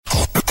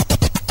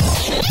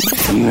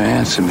Can you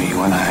answer me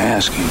when I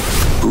ask you,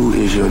 who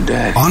is your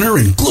daddy? Honor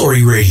and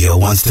Glory Radio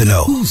wants to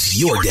know, who's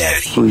your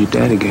daddy? Who your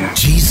daddy, Gary?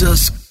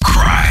 Jesus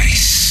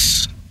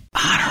Christ.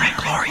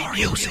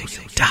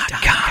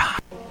 HonorandGloryMusic.com.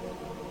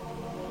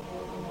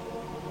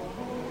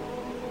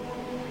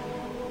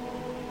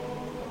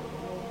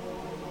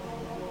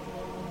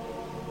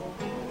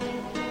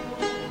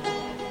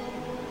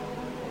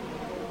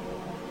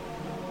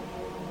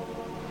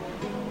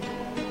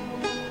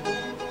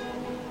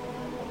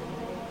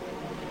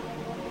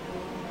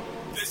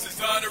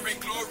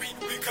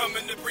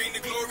 Coming to bring the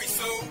glory,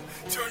 so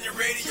turn your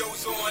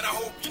radios on, I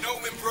hope you know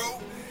him, bro.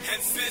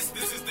 And sis,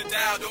 this is the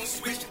dial, don't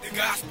switch. The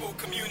gospel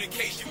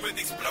communication with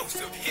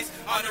explosive hits.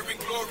 Honor and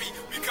glory,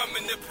 we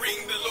coming to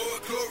bring the Lord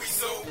glory,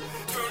 so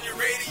turn your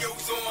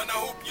radios on, I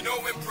hope you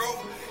know him, bro.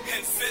 And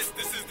sis,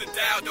 this is the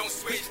dial, don't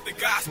switch. The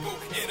gospel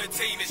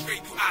entertainment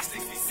straight through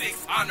I-66.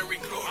 Honor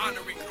and glory,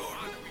 honor and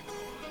glory, honor and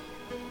glory.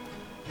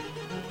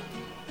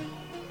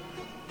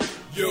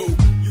 Yo,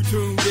 you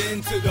tuned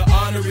in to the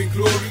Honor and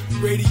Glory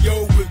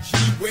Radio with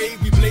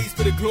G-Wave. We blaze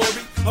for the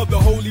glory of the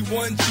Holy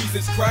One,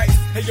 Jesus Christ.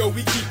 Hey yo,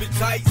 we keep it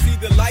tight, see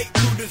the light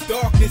through this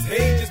darkness.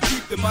 Hey, just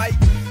keep the mic,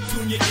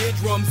 tune your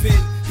eardrums in,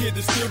 hear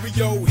the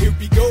stereo. Here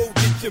we go,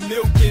 get your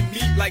milk and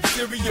meat like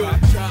cereal.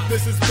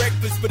 This is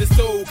breakfast for the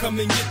soul, come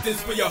and get this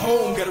for your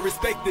home. Gotta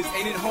respect this,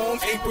 ain't it home,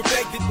 ain't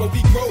perfected, but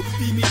we grow.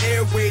 Feed me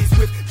airways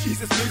with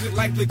Jesus music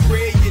like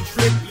Lecrae and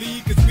Trip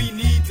Lee, cause we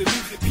need to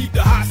lose it. Peep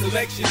the hot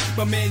selection,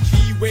 my man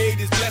G-Wade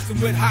is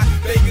blessing with hot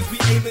Vegas. We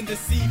aiming to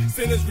see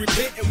sinners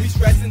repent and we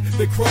stressing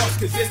the cross,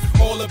 cause it's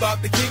all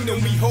about the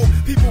kingdom. We hope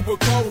people will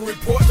call and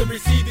report of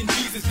receiving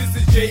Jesus. This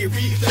is J.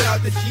 Reed, shout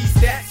out to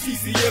G-Stat,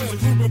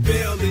 CCM's and Ruber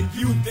Bell, and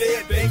you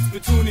there, thanks for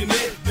tuning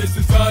in. This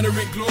is Honor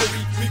and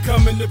Glory, we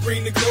coming to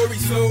bring the glory,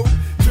 so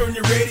turn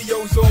your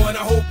radios on,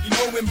 I hope you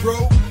know him,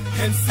 bro.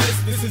 And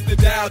sis, this is the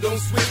dial, don't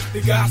switch.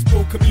 The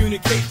gospel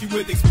communication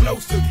with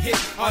explosive hits.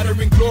 Honor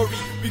and glory,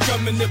 we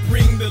coming to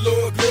bring the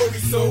Lord glory,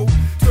 so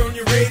turn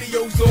your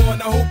radios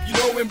on, I hope you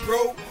know him,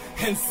 bro.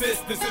 And sis,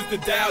 this is the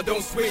dial,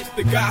 don't switch.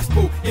 The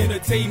gospel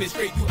entertainment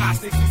straight through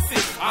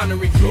I-66.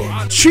 Honor and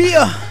glory.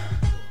 Cheer.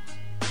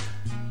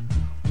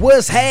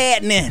 What's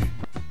happening?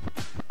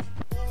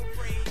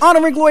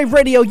 Honor and Glory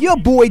Radio, your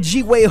boy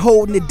G-Way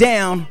holding it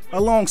down,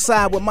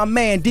 alongside with my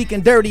man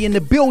Deacon Dirty in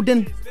the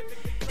building.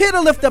 Here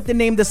to lift up the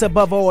name that's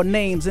above all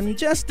names, and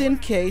just in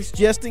case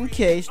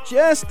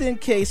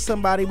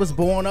somebody was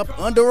born up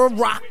under a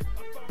rock,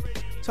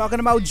 talking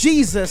about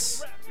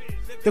Jesus,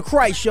 the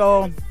Christ,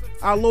 y'all,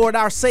 our Lord,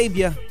 our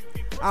Savior,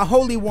 our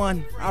Holy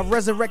One, our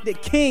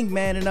resurrected King,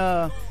 man, and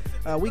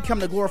we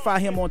come to glorify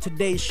Him on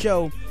today's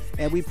show,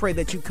 and we pray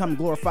that you come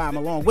glorify Him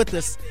along with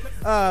us.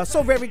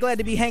 So very glad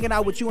to be hanging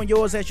out with you and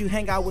yours as you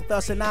hang out with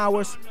us and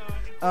ours.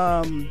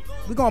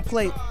 We're gonna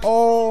play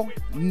all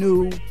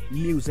new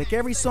music.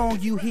 Every song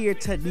you hear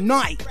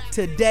tonight,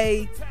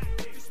 today,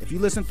 if you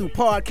listen through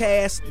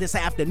podcasts this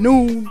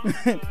afternoon,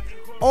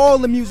 all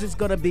the music's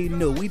gonna be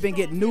new. We've been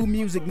getting new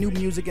music,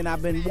 and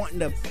I've been wanting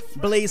to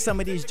blaze some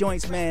of these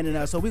joints, man,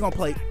 and so we're gonna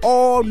play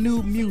all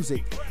new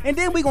music, and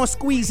then we're gonna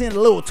squeeze in a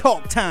little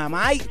talk time. All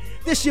right,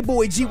 this your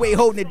boy G-Way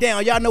holding it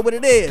down. Y'all know what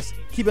it is.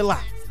 Keep it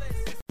locked.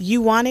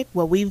 You want it?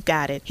 Well, we've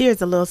got it.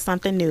 Here's a little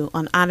something new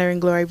on Honor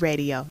and Glory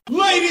Radio.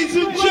 Ladies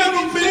and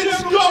gentlemen,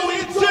 it's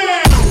going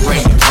down.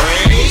 Bring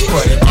it,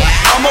 put it down.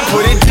 I'ma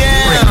put it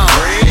down.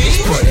 Bring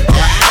it, put it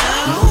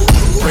down.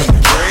 Bring it,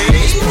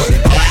 put it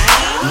down.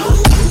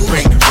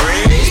 Bring it,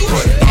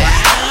 put it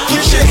down.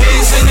 Put your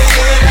hands in the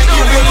air like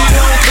you really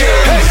don't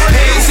care.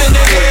 Hands in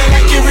the air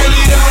like you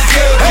really don't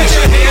care. Put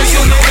your hands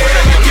in the air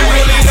like you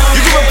really don't care.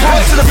 You give a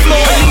pause to the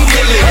floor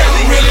immediately.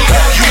 You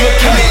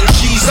looking at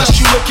Jesus,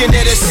 you looking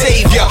at a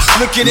Savior,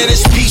 looking at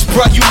His peace,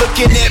 bro, you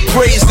looking at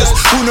praisers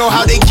who know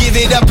how they give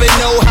it up and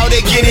know how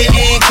they get it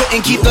in.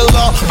 Couldn't keep the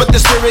law, but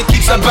the Spirit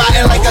keeps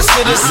abiding like a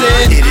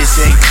citizen. It is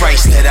in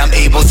Christ that I'm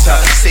able to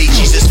say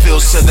Jesus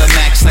fills to the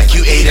max like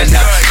you ate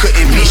enough.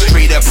 Couldn't be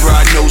straight up, bro,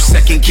 no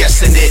second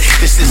guessing it.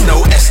 This is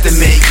no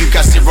estimate, you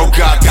got zero,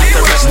 God got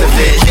the rest of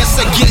it. Yes,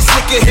 I get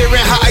sick of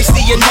hearing how I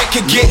see your neck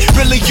could get.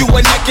 Really, you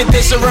a naked,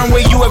 there's a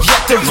runway you have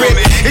yet to rip.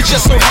 It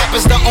just so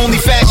happens the only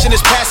fashion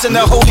is passing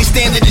the holy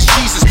standard is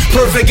Jesus,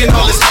 perfect in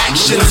all His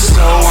actions.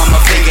 So I'm a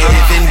figure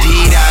if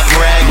indeed I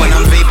brag when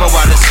I'm vapor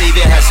while the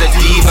Savior has a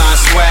divine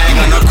swag.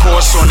 On a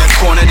course on the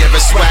corner there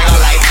is swagger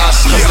like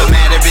us, cause the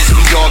matter is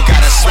we all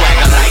got a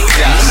swagger like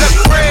us.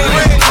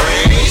 Bring the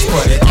praise,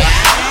 put it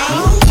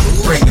down.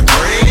 Bring the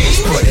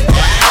praise, put it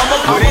down.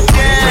 I'ma put it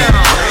down. Bring the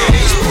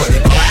praise, put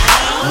it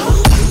down.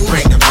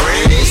 Bring the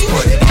praise,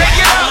 put it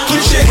down.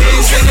 Put your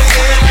hands in the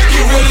air like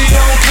you really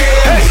don't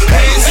care.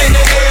 Hands in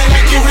the air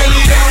like you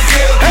really don't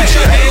care. Put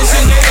your hands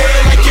in the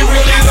air like you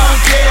really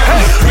don't care.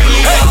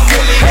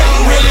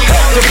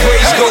 The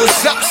praise goes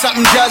up,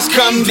 something does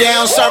come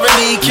down.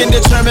 Sorry, can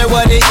determine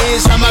what it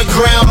is. I'ma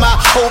ground my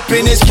hope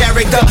in His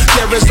character.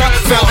 There is a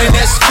fountain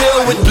that's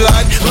filled with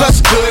blood,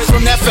 plus good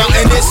from that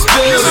fountain is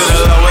spilled. To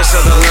the lowest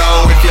of the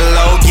low, if you're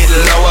low, get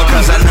lower.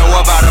 Cause I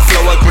know about a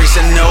flow of grace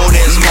and know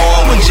there's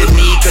more. What you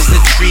need, cause the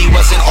tree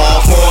wasn't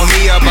all for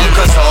me, but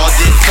cause all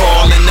did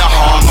fall in the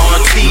heart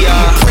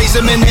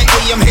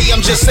him. Hey,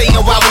 I'm just saying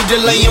why we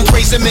delay him.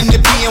 Praise him in the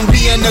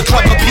B&B in the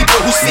club of people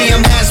who see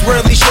him as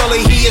worthy.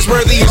 Surely he is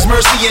worthy, his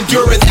mercy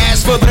endureth.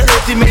 As for the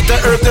earth, he made the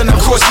earth, and of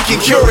course he can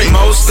cure it.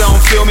 Most don't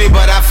feel me,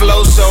 but I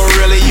flow so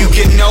really. You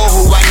can know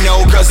who I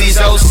know, cause he's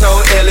oh so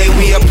illy.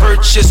 We are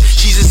purchased,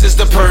 Jesus is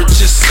the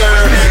purchaser.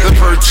 The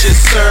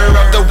purchaser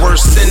of the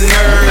worst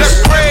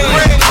sinners.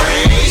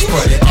 Praise,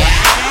 put it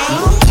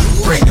down.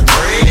 Bring the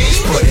praise,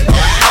 put it down.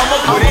 I'ma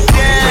put it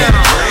down.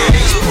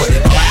 Praise, put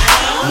it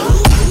down.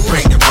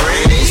 Bring the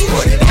praise,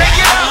 put it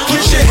down.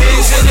 Put your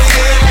hands in the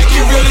air like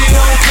you really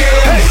don't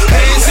care.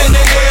 Hands in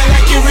the air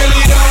like you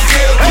really don't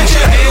care. Put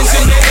your hands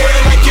in the air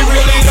like you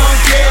really don't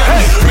care.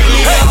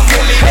 Really don't care.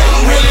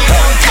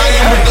 I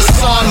am with the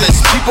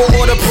psalmist. People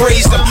ought to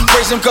praise him.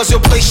 Praise him cause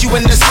he'll place you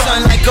in the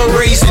sun like a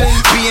raisin.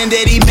 Being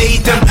that he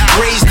made them,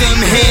 raised them.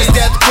 Hands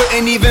death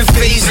couldn't even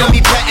phase him.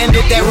 He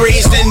patented that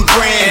raisin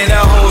brand. And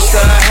the host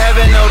of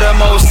heaven know the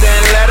most.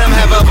 And let him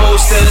have a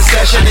boast in the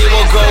session. They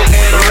will go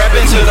and rap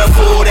into the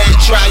full that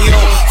triumph.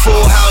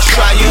 Full house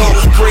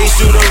triumph. Praise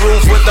through the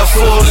roof with the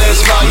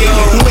fullest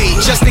volume.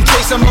 Wait, just in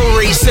case I'm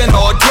erasing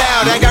all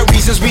doubt. I got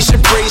reasons we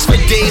should praise for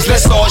days.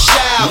 Let's all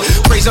shout.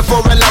 Praise him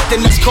for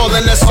electing us,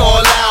 calling us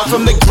all out.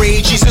 From the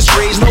grave, Jesus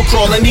raised, no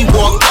crawling, he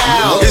walked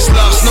out. His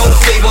love's no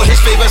favor, his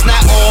favor's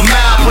not all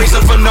mouth. Praise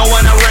him for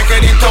knowing a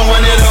record and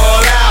throwing it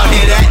all out.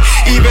 Hear that?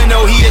 Even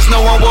though he is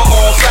no one, we're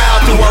all foul.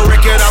 Threw a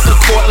record out the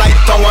court like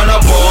throwing a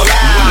ball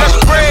out. Let's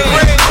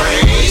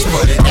praise,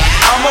 put it down.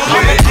 I'ma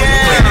put it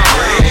down.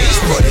 Praise,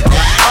 put it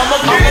down. I'ma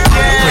put it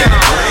down.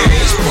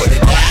 Praise, put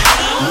it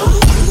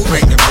down.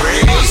 Bring the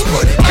praise,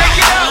 put it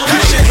down.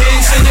 Put your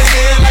hands in the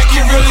air like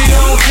you really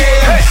don't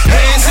care.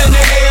 Hands in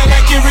the air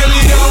like you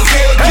really don't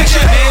care. Get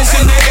your hands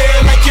in the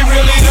air like you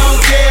really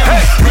don't care.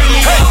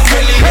 Really don't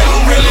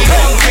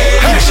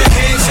care. Put your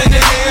hands in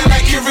the air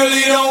like you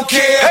really don't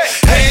care.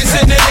 Hands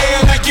in the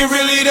air like you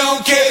really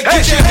don't care.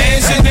 Get your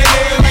hands in the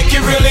air like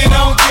you really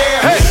don't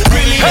care.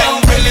 Really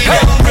don't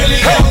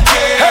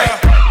care.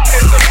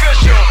 It's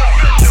official.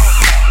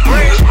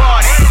 Praise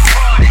party.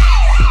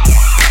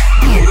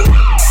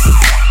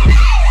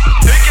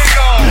 It can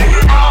go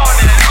on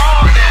and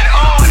on and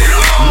on and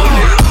on.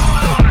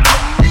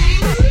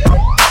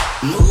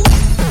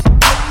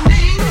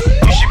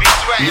 You should be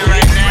sweating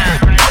right now.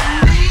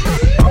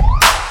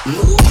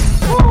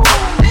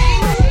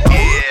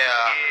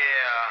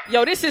 Yo,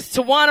 this is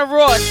Tawana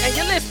Ross, and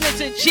you're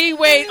listening to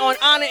G-Wade on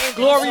Honor and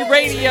Glory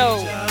Radio.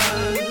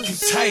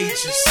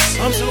 Contagious,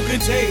 I'm so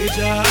contagious.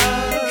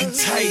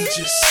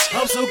 Contagious,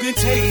 I'm so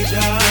contagious.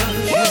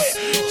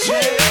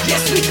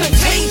 Yes, we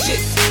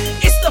contagious.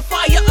 It's the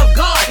fire of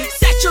God.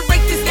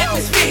 Saturate this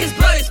atmosphere. His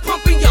blood is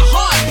pumping your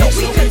heart. Yo,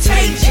 we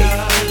contagious,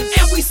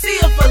 and we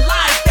seal for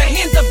life. The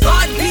hands of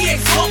God be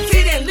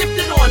exalted and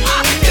lifted on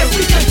high. Yes,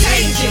 we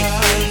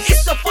contagious.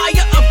 It's the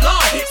fire of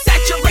God.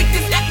 Saturate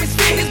this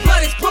atmosphere. His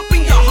blood is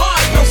pumping your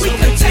heart. Yo, we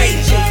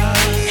contagious,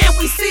 and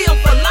we seal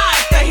for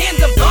life. The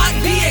hands of God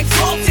be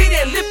exalted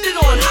and lifted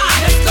on high.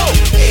 Let's go.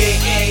 Hey,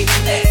 hey,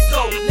 let's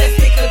go. Let's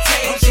get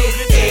contagious.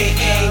 Hey,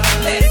 hey,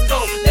 let's go.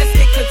 Let's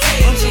get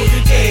contagious.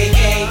 Hey,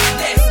 hey,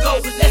 let's go.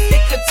 Let's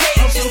get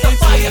contagious. The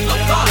fire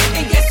of God,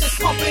 and yes, it's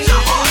pumping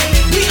our heart.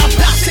 We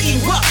about to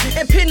erupt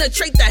and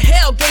penetrate the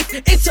hell gates.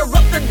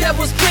 Interrupt the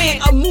devil's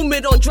plan. A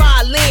movement on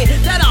dry land.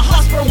 Let our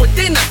hearts burn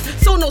within us,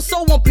 so no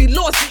soul won't be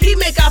lost. He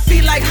make our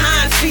feet like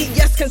hinds feet.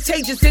 Yes,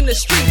 contagious in the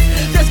streets.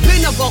 There's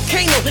been a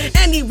volcano,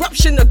 an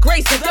eruption of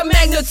grace. The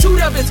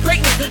magnitude of his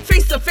greatness,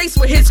 face to face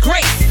with his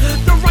grace.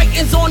 The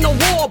writings on the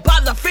wall by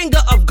the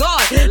finger of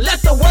God.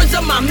 Let the words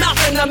of my mouth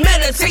and the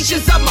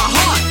meditations of my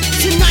heart.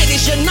 Tonight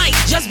is your night.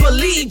 Just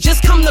believe,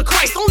 just come to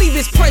Christ. Don't leave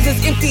his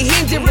presence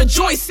empty-handed.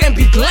 Rejoice and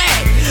be glad.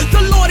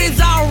 The Lord is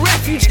our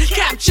refuge,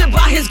 captured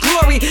by his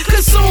glory,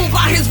 consumed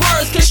by his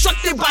words,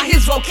 constructed by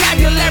his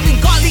vocabulary.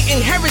 Godly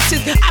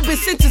inheritance, I've been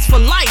sentenced for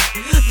life.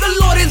 The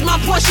Lord is my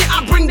portion,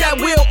 I bring that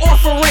will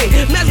offering.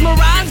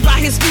 Mesmerized by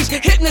his speech,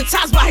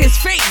 hypnotized by his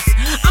face.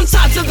 I'm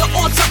tied to the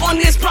altar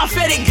on this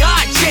prophetic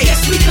God chase.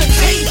 Yes, we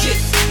contagious.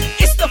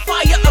 It's the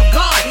fire of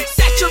God.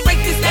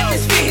 Saturate this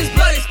atmosphere, his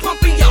blood is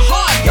pumping your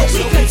heart. Yo,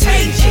 we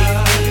contagious,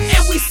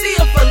 and we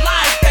seal for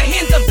life. The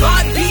hands of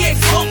God be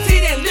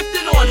exalted and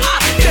lifted on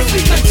high. Yes,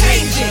 we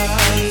contagious.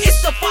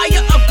 It's the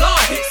fire of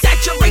God.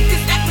 Saturate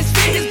this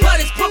atmosphere, his blood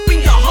is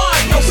pumping your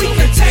heart. Yo, we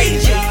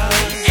contagious,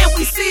 and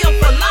we seal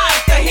for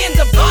life. The hands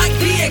of God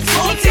be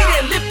exalted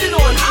and lifted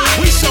on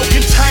high. We so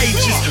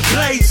contagious,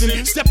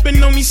 blazing,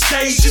 stepping on these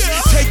stages.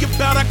 Take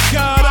about our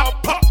God, our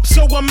pop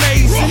so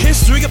amazing.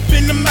 History up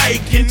in the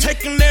making,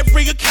 taking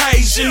every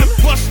occasion to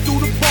bust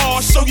through the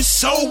bars so your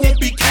soul won't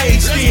be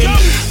caged in.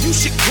 You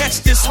should catch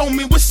this,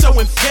 homie, we're so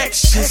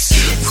infectious.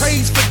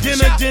 Praise for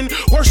dinner, then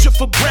worship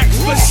for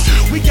breakfast.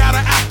 We got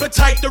an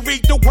appetite to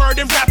read the word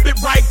and rap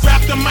it right.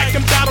 Grab the mic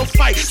and battle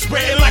fight,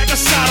 spreading like a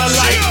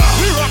satellite.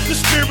 We're up the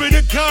spirit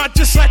of God,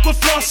 just like we're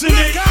flossing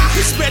it.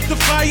 We spread the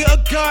fire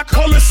of God,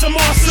 call us some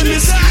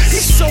awesomeness.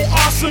 He's so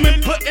awesome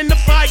and putting the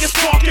fire,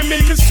 sparking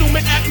and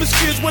consuming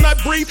atmospheres. When I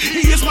breathe,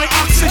 he is my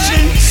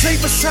oxygen.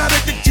 Save us out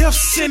of the death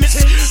sentence.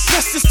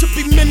 Blessed us to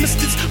be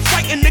ministers,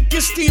 fighting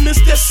against against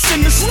demons that's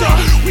sinister.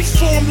 We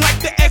form like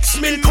the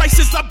X-Men, Christ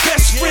is our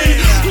best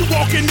friend. We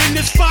walking in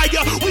this fire,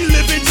 we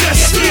living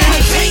destined.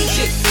 It's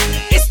contagious,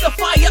 it's the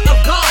fire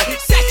of God.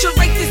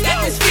 Saturate this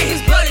atmosphere,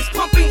 his blood is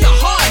pumping your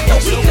heart. Yo,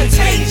 we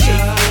contagious,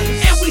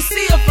 and we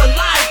seal for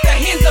life. The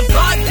hands of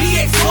God be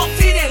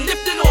exalted and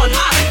lifted on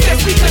high.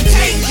 Yes, we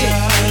contagious,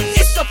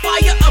 it's the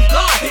fire of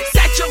God.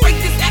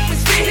 Saturate this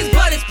atmosphere, his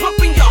blood is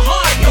pumping your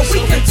heart. Yo, we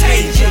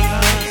contagious,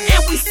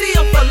 and we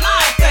seal for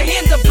life. The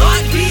hands of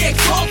God be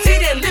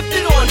exalted and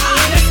lifted on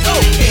high. Let's go,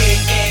 hey,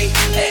 hey,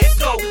 let's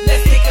go,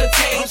 let's get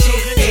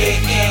contagious. Hey,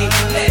 hey,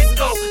 let's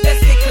go, let's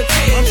get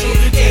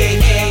contagious. Hey,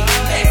 hey,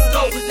 let's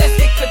go, let's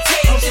get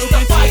contagious.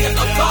 The fire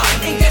of God,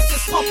 and yes,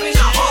 it's pumping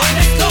our heart.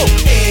 Let's go,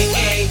 hey,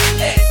 hey,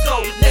 let's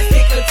go, let's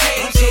get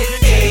contagious.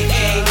 Hey,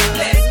 hey,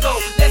 let's go,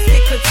 let's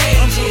get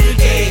contagious.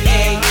 Hey,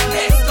 hey,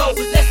 let's go,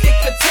 let's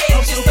get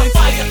contagious. The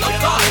fire of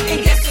God,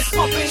 and yes, it's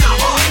pumping our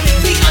heart.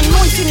 The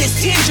anointing is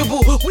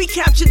tangible. We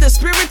capture the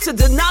spirit to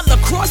deny the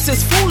cross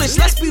is foolish.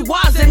 Let's be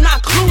wise and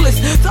not clueless.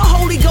 The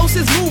Holy Ghost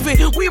is moving.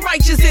 We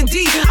righteous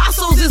indeed. Our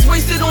souls is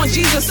wasted on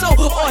Jesus. So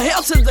all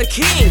hail to the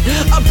King.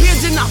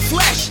 Abandon our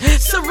flesh.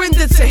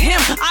 Surrender to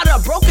Him. Out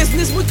of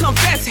brokenness we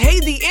confess. Hey,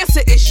 the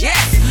answer is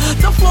yes.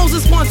 The flows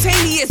are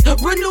spontaneous,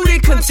 renewed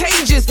and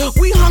contagious.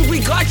 We hungry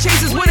God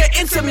chasers with an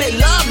intimate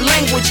love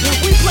language.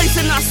 We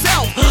placing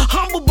ourselves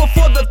humble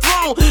before the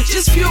throne.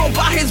 Just fueled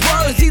by His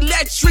words,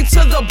 electric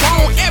to the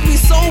bone. Every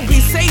soul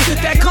be saved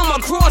that come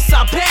across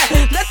our path.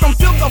 Let them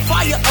feel the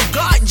fire of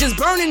God just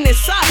burning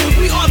inside.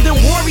 We are the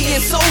warrior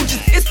soldiers.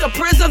 It's the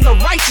prayers of the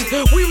righteous.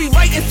 We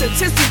rewriting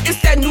statistics.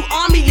 It's that new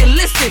army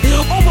enlisted.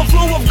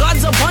 Overflow of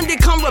God's abundant,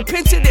 come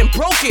repented and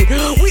broken.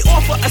 We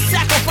offer a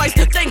sacrifice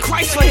to thank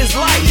Christ for His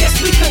life. Yes,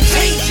 we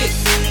contagious.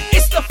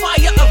 It's the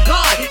fire of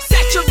God.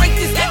 Saturate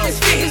this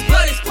atmosphere. His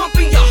blood is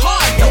pumping your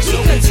heart. Yo, we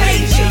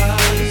contagious,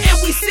 and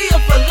we seal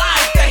for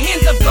life. The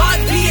hands of God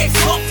be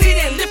exalted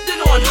and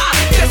lifted on high.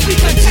 Yes, we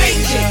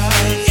contagious.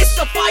 It's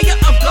the fire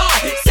of God.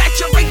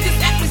 Saturate this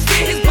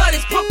atmosphere. His blood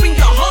is pumping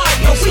your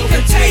heart. Yo, we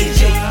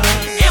contagious,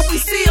 and we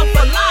seal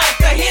for life.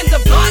 The hands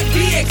of God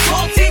be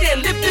exalted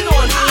and lifted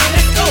on high.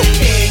 Let's go,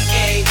 hey,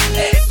 hey,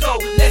 let's go,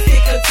 let's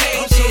get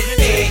contagious.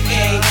 Hey,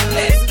 hey,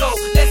 let's go,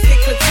 let's get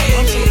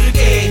contagious.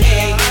 Hey,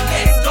 hey,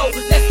 let's go,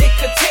 let's get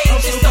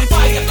contagious. The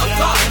fire of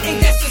God,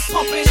 and yes, it's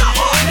pumping our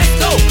heart. Let's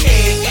go,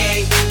 hey,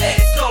 hey,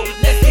 let's go,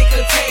 let's get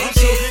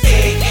contagious.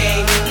 Hey,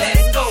 hey,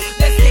 let's go,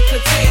 let's get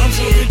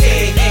contagious.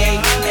 Hey, hey,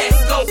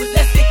 let's go,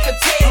 let's get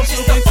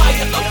contagious. The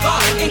fire of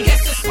God, and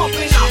yes, it's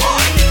pumping our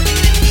heart.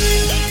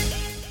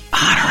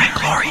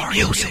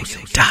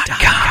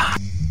 HonorandGloryMusic.com.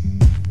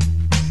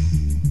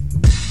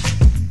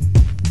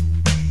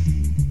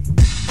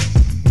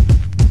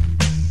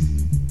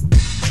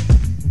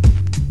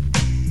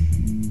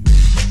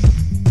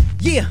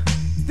 Yeah,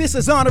 this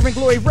is Honor and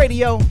Glory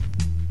Radio.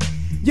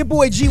 Your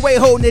boy G-Way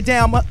holding it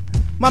down.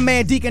 My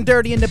man Deacon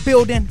Dirty in the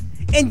building.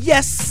 And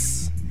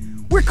yes,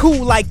 we're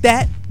cool like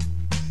that.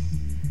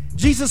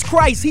 Jesus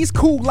Christ, He's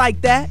cool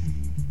like that.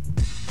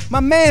 My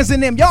mans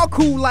and them, y'all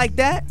cool like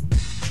that.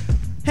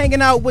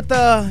 Hanging out with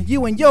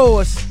you and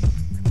yours.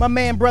 My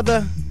man,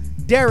 brother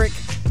Derek,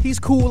 he's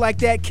cool like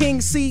that. King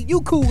C,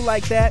 you cool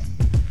like that.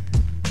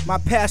 My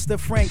pastor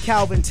friend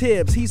Calvin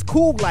Tibbs, he's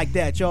cool like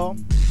that, y'all.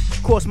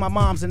 Of course, my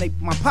moms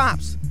and my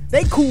pops,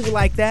 they cool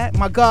like that.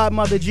 My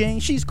godmother Jean,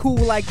 she's cool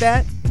like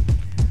that.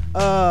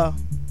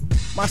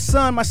 My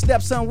son, my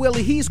stepson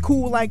Willie, he's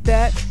cool like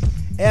that.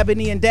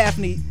 Ebony and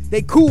Daphne,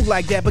 they cool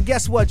like that. But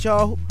guess what,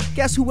 y'all?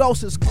 Guess who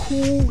else is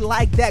cool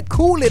like that?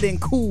 Cooler than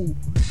cool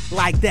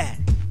like that.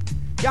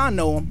 Y'all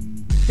know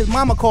him. His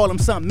mama call him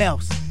something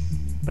else.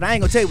 But I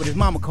ain't gonna tell you what his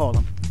mama call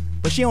him.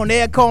 But she on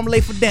there call him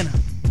late for dinner.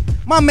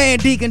 My man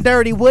Deacon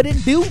Dirty, what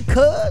it do,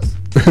 cuz?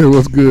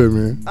 What's good,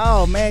 man?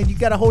 Oh, man, you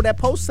gotta hold that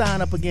post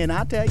sign up again,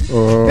 I'll tell you.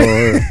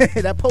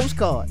 That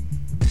postcard.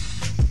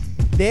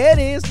 There it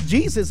is.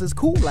 Jesus is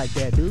cool like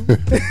that, dude.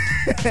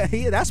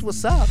 Yeah, that's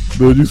what's up.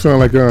 Dude, you sound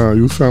like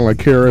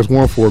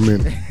KRS-One for a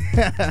minute. You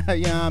know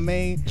what I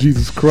mean?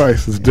 Jesus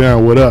Christ is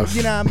down with us.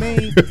 You know what I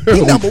mean?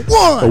 He number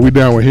one. Are we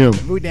down with him?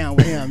 We down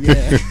with him,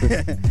 yeah.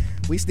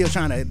 We still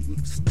trying to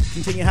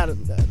continue how to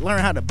learn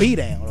how to be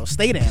down or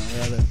stay down,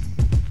 rather.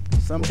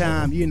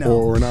 Sometime, you know.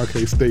 Or in our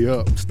case, stay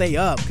up. Stay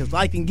up, because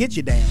life can get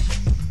you down.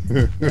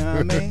 You know what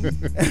I mean?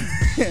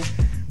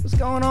 What's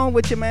going on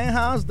with you, man?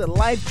 How's the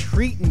life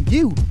treating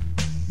you?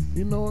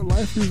 You know what?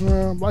 Life is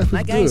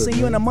like good. I ain't seen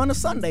you in a month of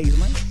Sundays,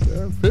 man.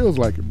 Yeah, it feels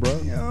like it, bro.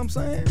 You know what I'm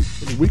saying?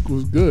 The week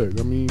was good.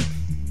 I mean,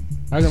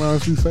 I can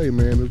honestly say,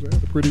 man, it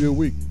was a pretty good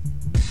week.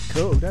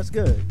 Cool, that's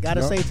good.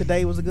 Gotta say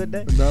today was a good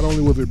day. Not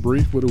only was it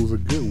brief, but it was a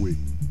good week.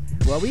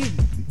 Well, we,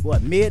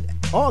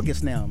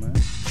 mid-August now, man.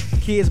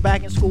 Kids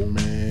back in school.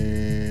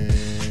 Man,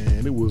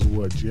 it was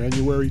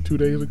January 2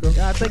 days ago?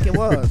 Yeah, I think it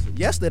was.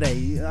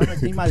 Yesterday. I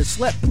think he might have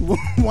slept through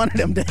one of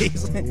them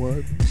days.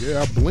 What?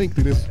 Yeah, I blinked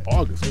and it's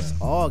August. It's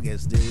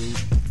August, dude.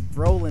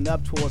 Rolling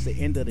up towards the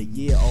end of the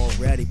year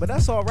already. But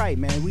that's all right,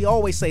 man. We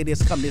always say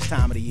this come this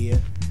time of the year.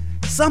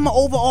 Summer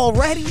over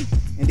already?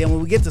 And then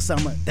when we get to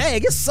summer,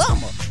 dang, it's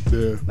summer.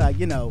 Yeah. Like,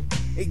 you know,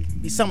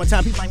 it be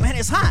summertime. People like, man,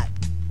 it's hot.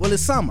 Well,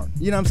 it's summer.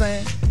 You know what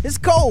I'm saying? It's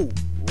cold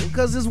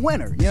because it's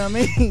winter. You know what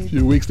I mean? A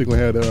few weeks they're gonna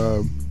have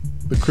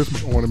the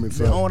Christmas ornaments.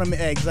 The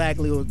ornament,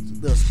 exactly.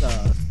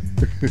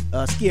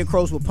 The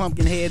scarecrows with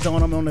pumpkin heads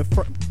on them on the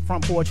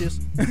front porches.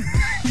 You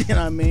know what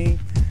I mean?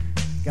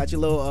 Got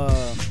your little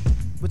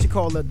what you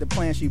call the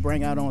plants you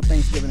bring out on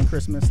Thanksgiving and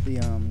Christmas?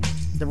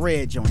 The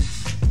red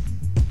joints.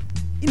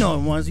 You know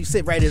the ones you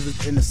sit right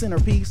in the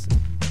centerpiece.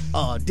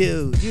 Oh,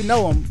 dude, you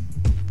know them.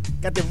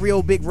 Got the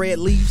real big red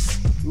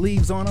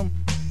leaves on them.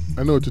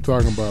 I know what you're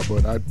talking about,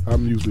 but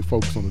I'm usually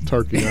focused on the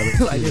turkey.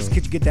 Like this,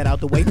 could you get that out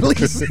the way,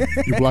 please?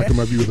 You're blocking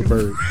my view of the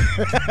bird.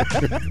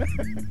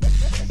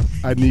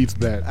 I need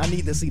that. I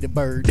need to see the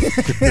bird.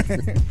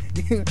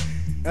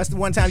 That's the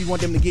one time you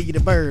want them to give you the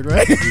bird,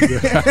 right?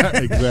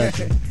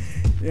 Exactly.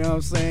 You know what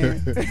I'm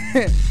saying?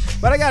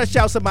 But I got to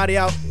shout somebody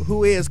out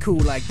who is cool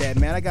like that,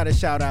 man. I got to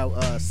shout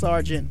out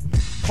Sergeant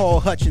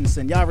Paul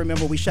Hutchinson. Y'all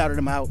remember we shouted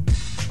him out.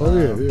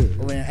 Over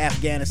in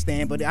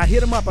Afghanistan. But I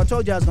hit him up. I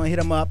told you I was going to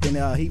hit him up,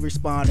 and he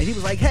responded. He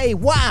was like, hey,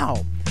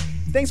 wow.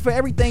 Thanks for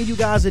everything you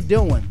guys are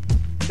doing.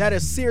 That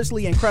is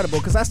seriously incredible,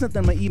 because I sent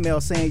them an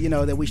email saying,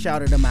 that we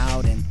shouted him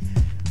out, and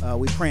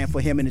we praying for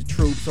him and the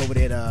troops over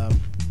there at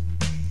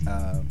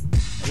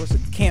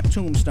Camp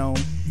Tombstone.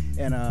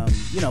 And,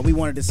 we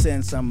wanted to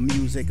send some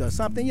music or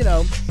something,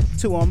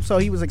 to him. So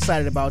he was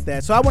excited about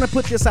that. So I want to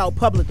put this out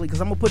publicly,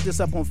 because I'm going to put this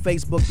up on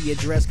Facebook, the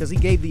address, because he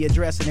gave the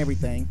address and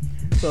everything.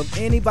 So if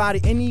any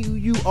of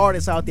you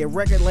artists out there,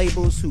 record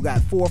labels who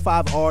got 4 or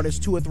 5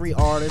 artists, 2 or 3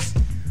 artists,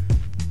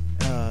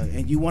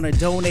 and you want to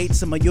donate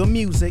some of your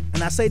music,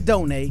 and I say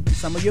donate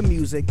some of your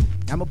music,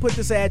 I'm going to put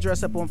this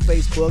address up on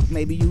Facebook.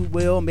 Maybe you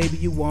will, maybe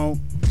you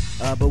won't.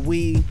 But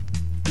we're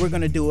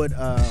going to do it.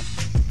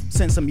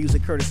 Send some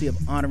music courtesy of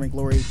Honor and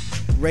Glory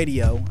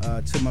Radio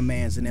to my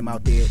mans and them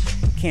out there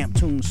at Camp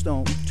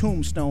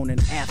Tombstone in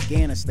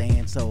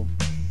Afghanistan. So,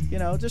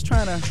 just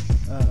trying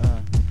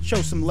to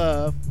show some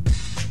love.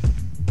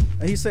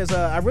 He says,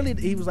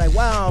 he was like,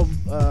 wow,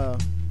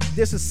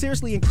 this is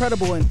seriously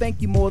incredible, and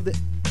thank you more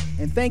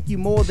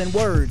than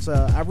words.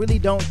 I really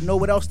don't know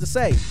what else to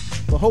say,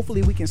 but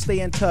hopefully we can stay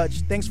in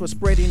touch. Thanks for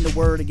spreading the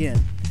word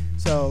again.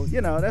 So,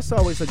 that's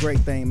always a great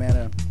thing,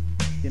 man.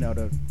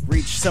 To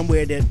reach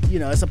somewhere that,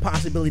 it's a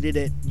possibility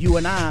that you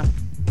and I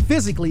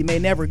physically may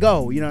never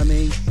go, you know what I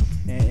mean?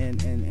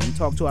 And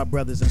talk to our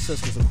brothers and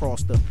sisters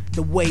across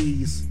the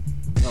ways,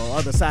 or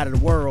other side of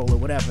the world or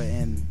whatever.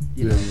 And,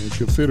 and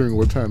considering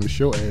what time the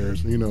show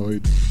airs,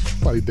 it's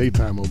probably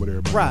daytime over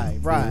there.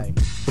 Right.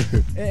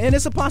 And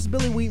it's a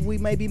possibility we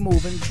may be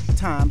moving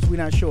times. We're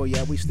not sure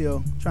yet. We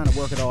still trying to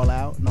work it all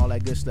out and all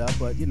that good stuff.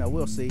 But,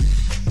 we'll see.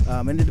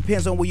 And it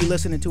depends on where you're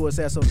listening to us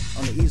at. So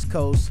on the East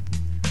Coast,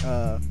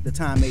 the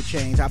time may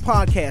change. Our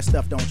podcast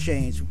stuff don't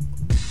change.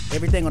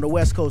 Everything on the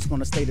West Coast is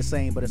going to stay the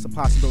same, but it's a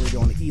possibility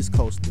on the East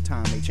Coast the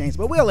time may change.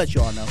 But we'll let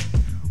y'all know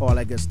all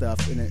that good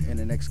stuff in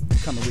the next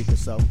coming week or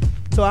so.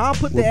 So I'll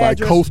put the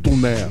address. We're by coastal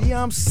now. You know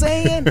what I'm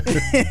saying?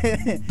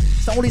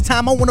 It's the only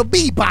time I want to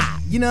be by.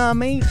 You know what I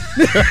mean?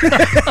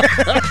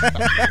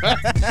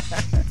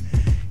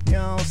 You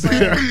know what I'm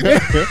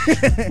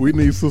saying? We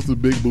need Sister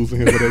Big Boots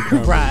in here for that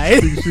comedy.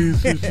 Right.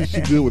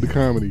 She good with the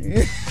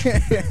comedy.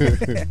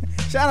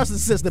 Shout out to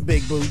Sister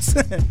Big Boots,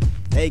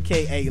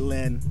 a.k.a.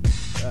 Lynn,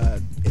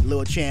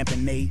 Lil Champ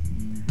and Nate,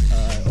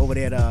 over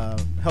there at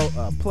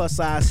Plus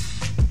Size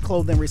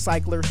Clothing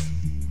Recyclers.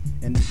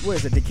 And where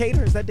is it,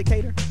 Decatur? Is that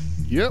Decatur?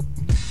 Yep.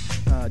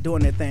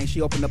 Doing their thing. She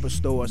opened up a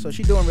store, so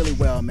she's doing really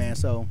well, man.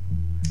 So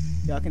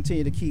y'all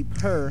continue to keep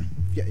her.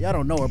 Y'all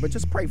don't know her, but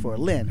just pray for her.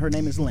 Lynn. Her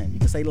name is Lynn. You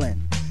can say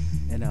Lynn.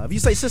 And if you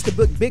say Sister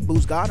Big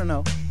Boots, God will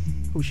know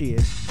who she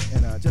is.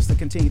 And just to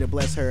continue to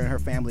bless her and her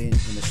family in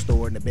the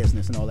store and the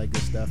business and all that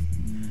good stuff.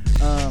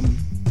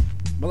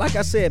 But like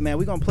I said, man,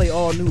 we're going to play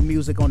all new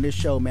music on this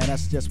show, man.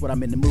 That's just what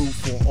I'm in the mood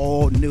for,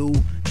 all new,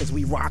 because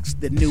we rocks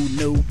the new.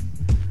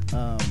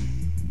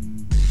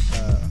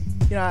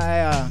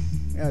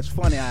 It's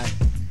funny. I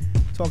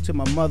talked to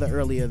my mother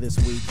earlier this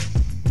week,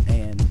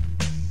 and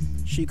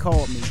she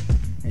called me,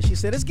 and she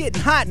said, it's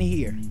getting hot in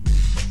here.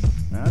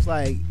 And I was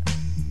like,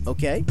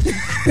 okay.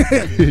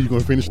 You gonna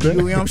finish that?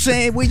 You know what I'm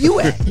saying? Where you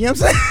at? You know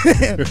what I'm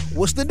saying?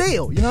 What's the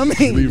deal? You know what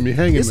I mean? Leaving me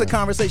hanging. It's a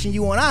conversation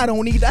you and I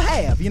don't need to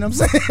have. You know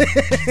what I'm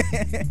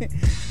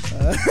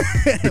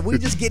saying? We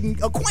just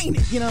getting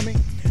acquainted. You know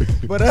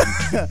what I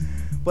mean?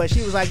 But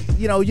she was like,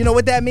 you know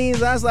what that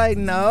means? I was like,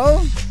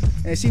 no.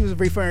 And she was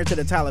referring to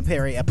the Tyler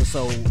Perry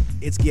episode,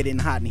 It's Getting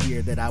Hot in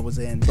Here, that I was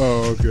in.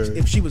 Oh, okay.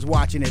 If she was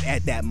watching it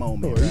at that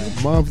moment. Oh,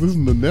 right? Mom's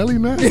listening to Nelly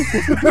now?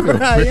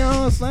 Right, you know what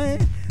I'm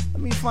saying?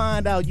 Let me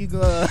find out you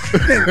going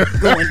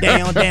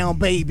down,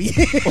 baby.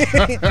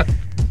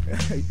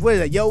 What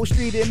is it? Yo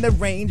Street in the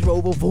Range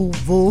Rover, voo,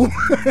 voo.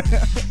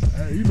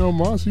 Hey,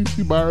 Mom, she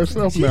by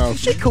herself now.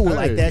 She cool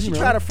like that. She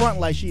try to front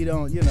like she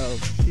don't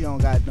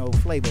got no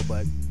flavor,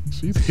 but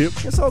she's hip.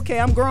 It's okay.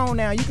 I'm grown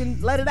now. You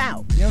can let it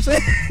out. You know what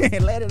I'm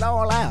saying? Let it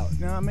all out.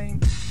 You know what I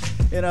mean?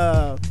 And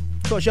of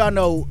course, y'all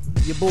know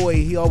your boy.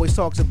 He always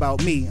talks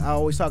about me. I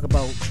always talk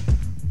about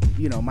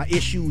my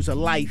issues of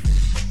life,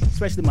 as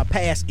especially my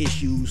past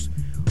issues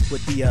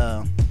with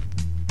the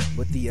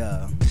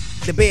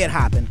bed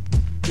hopping.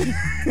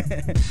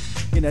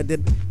 You know,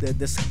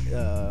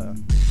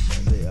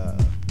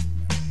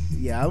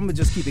 I'm gonna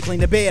just keep it clean.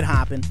 The bed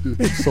hopping,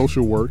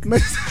 social work,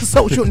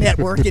 social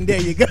networking.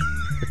 There you go.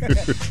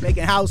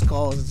 Making house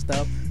calls and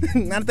stuff.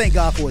 I thank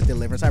God for his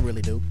deliverance. I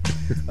really do.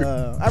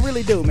 I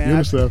really do,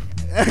 man. UNICEF.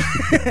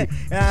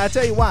 And I'll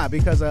tell you why.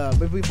 Because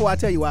but before I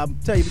tell you why, I'll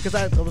tell you because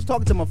I was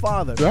talking to my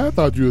father. I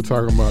thought you were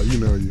talking about, you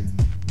know,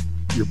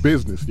 your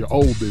business, your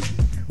old business.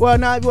 Well,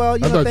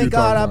 you know, thank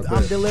God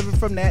I'm delivered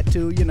from that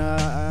too. You know,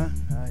 I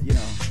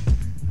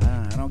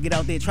don't get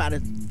out there and try to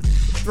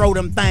throw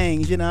them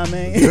things. You know what I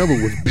mean? The devil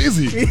was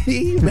busy.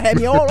 He had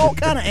me all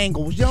kind of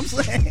angles. You know what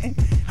I'm saying?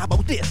 How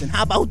about this and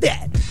how about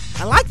that?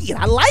 I like it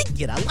a lot.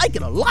 You know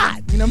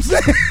what I'm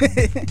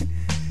saying?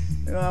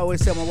 I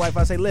always tell my wife,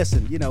 I say,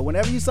 listen, you know,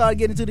 whenever you start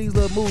getting into these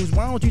little moves,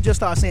 why don't you just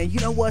start saying, you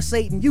know what,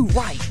 Satan, you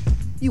right.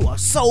 You are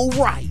so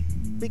right.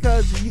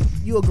 Because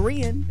you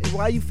agreeing.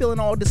 Why are you feeling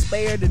all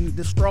despaired and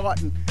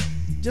distraught? And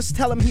just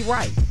tell him he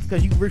right.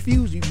 Because you're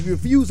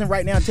refusing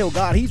right now to tell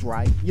God he's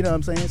right. You know what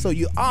I'm saying? So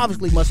you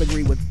obviously must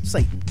agree with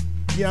Satan.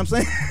 You know what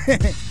I'm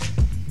saying?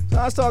 So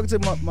I was talking to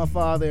my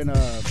father, and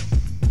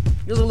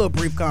it was a little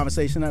brief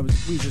conversation. We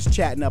was just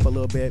chatting up a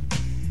little bit.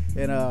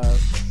 And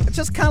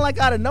just kind of like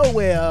out of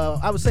nowhere,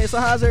 I was saying,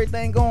 so how's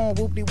everything going?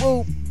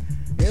 Whoop-de-whoop.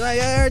 He's like,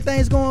 yeah,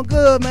 everything's going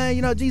good, man.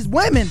 You know, these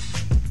women.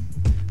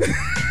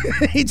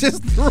 He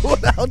just threw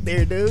it out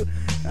there, dude.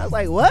 I was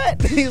like,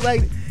 what? He's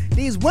like,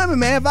 these women,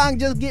 man, if I can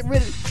just get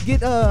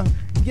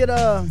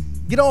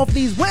off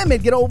these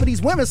women, get over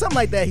these women, something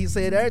like that. He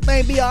said,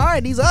 everything be all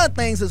right. These other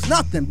things is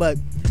nothing, but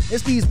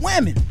it's these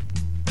women.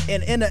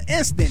 And in an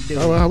instant, dude.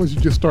 How would you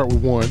just start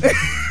with one?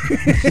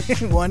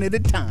 One at a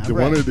time,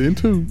 right? One at then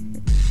two.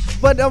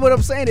 But what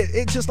I'm saying,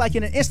 it just like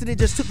in an instant, it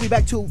just took me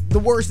back to the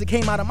words that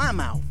came out of my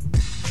mouth.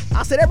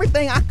 I said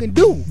everything I can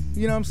do.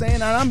 You know what I'm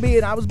saying? And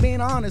I was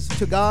being honest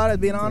to God. I was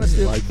being honest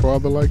to like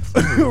father, like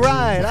son.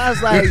 Right. I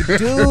was like,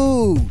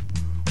 dude,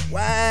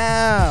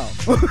 wow.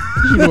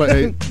 You were like,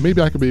 hey,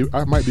 maybe I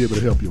might be able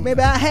to help you.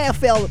 Maybe I have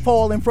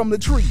fallen from the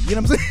tree. You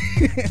know what I'm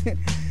saying?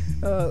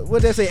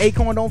 What they say?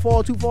 Acorn don't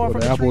fall too far from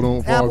the tree. Apple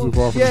don't fall too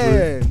far from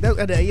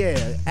the tree.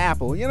 Yeah,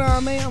 apple. You know what I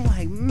mean? I'm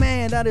like,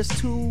 man, that is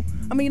too.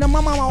 I mean, my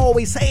mama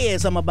always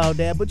said something about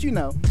that, but you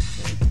know.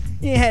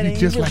 He had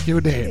just like your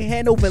dad. He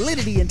had no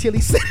validity until he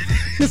said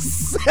it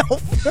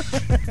himself.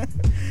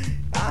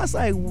 I was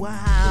like,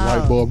 wow. The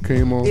light bulb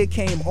came on. It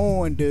came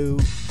on,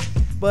 dude.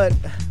 But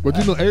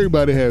you know,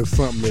 everybody has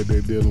something that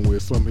they're dealing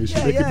with, some issue.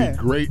 They could be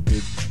great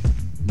at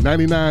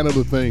 99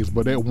 other things,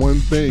 but that one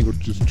thing would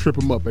just trip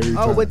them up every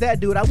time. Oh, with that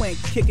dude, I went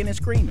kicking and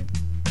screaming.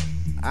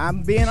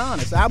 I'm being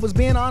honest. I was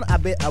being honest.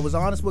 I was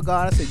honest with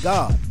God. I said,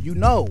 God, you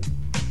know,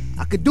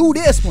 I could do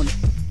this one.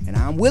 And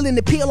I'm willing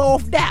to peel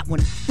off that one.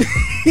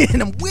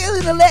 And I'm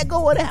willing to let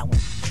go of that one.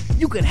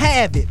 You can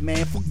have it,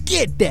 man.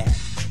 Forget that.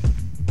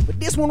 But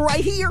this one right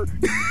here,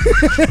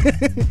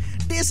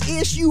 this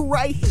issue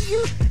right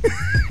here,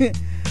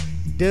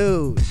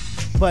 dude.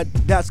 But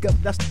that's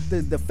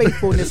the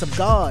faithfulness of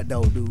God,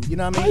 though, dude. You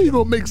know what I mean? How you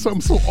gonna make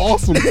something so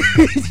awesome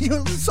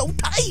so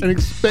tight and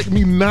expect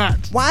me not?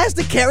 Why is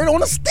the carrot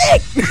on a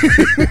stick?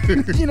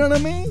 You know what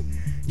I mean?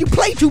 You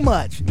play too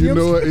much. You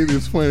know what? It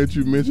is funny that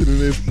you mentioning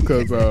this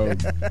because I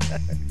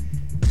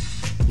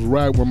was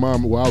riding with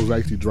Mom while I was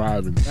actually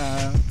driving.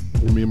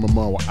 Me and my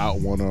mom were out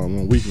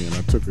one weekend.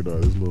 I took her to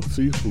this little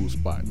seafood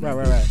spot.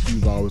 Right. She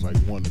was always like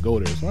wanting to go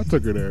there, so I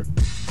took her there.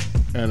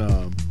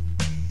 And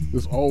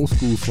this old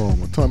school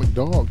song, Atomic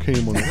Dog,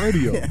 came on the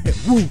radio.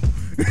 Woo.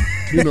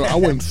 You know, I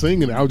wasn't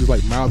singing it. I was just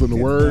like mouthing the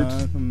words.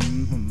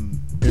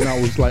 And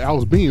I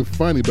was being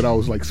funny, but I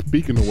was like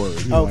speaking the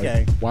words. You know,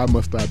 okay. Like, why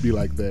must I be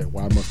like that?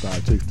 Why must I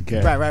chase the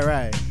cat?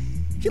 Right.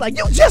 She's like,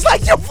 you just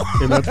like your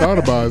father. And I thought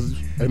about it,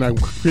 and I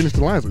finished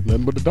the lines with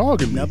nothing but the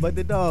dog in me. Nothing but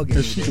the dog in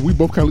me. And we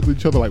both kind of looked at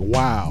each other like,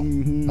 wow.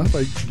 Mm-hmm. I was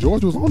like,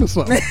 George was onto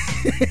something.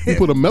 He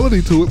put a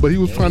melody to it, but he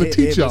was trying to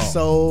teach y'all. It was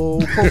so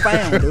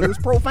profound. It was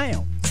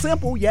profound.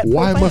 Simple yet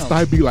profound. Why must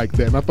I be like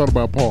that? And I thought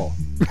about Paul.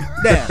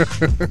 Now,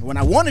 when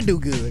I want to do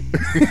good,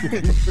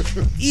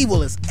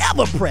 evil is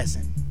ever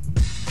present.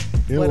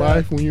 In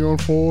life, when you're on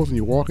fours and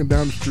you're walking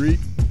down the street,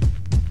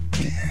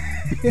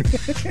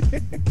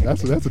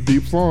 that's a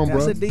deep song, bro.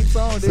 That's a deep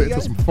song, dude. Set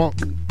to some funk.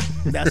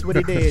 That's what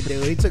he did,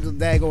 dude. He took a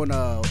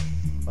daggone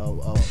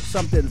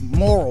something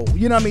moral.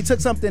 You know what I mean?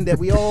 Took something that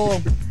we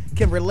all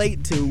can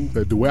relate to.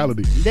 That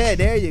duality. Yeah,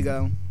 there you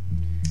go.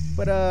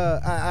 But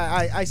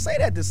I say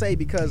that to say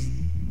because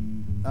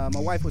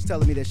my wife was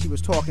telling me that she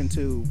was talking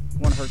to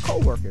one of her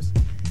coworkers,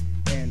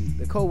 and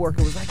the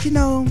coworker was like,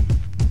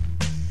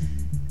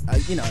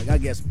 I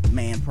guess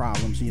man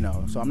problems,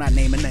 so I'm not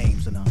naming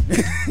names,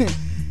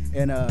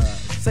 and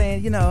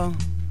saying,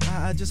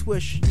 I just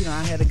wish,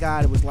 I had a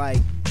guy that was like,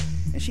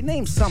 and she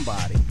named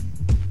somebody,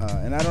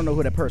 and I don't know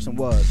who that person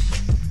was,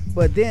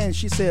 but then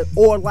she said,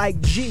 or like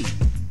G.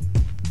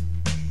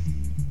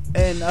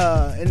 And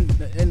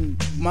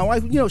my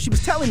wife, she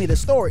was telling me the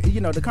story,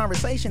 the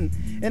conversation,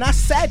 and I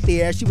sat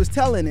there as she was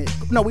telling it.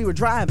 No, we were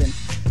driving,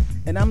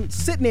 And I'm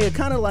sitting there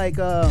kind of like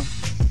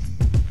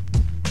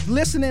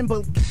listening,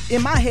 but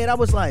in my head I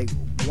was like,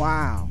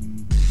 wow,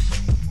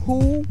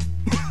 who?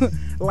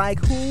 Like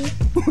who?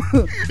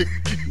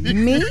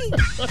 Me?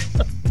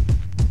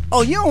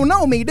 Oh, you don't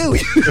know me, do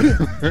you?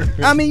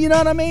 I mean, you know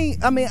what I mean?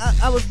 I mean,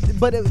 I was,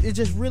 but it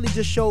just really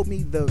just showed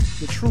me the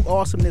true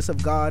awesomeness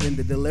of God and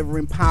the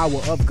delivering power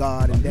of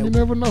God. And you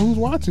never know who's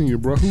watching you,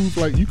 bro. Who's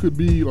like, you could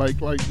be like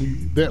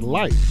that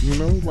light, you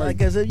know?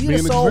 Like as if you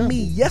saw me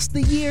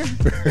yesteryear.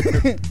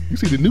 You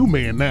see the new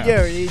man now.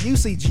 Yeah, you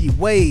see G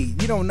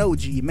Wade. You don't know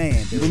G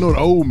Man, dude. You don't know the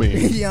old man.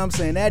 You know what I'm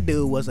saying? That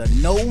dude was a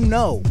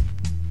no.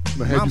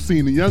 Now, had you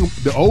seen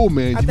the old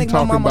man? I think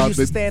my mama used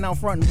to stand out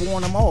front and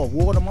ward them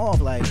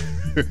off like,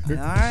 all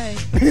right.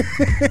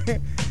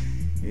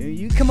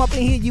 You come up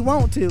in here, you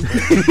want to.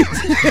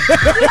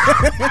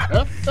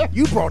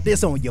 You brought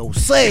this on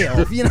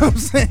yourself. You know what I'm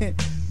saying?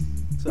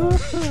 So,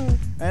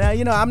 and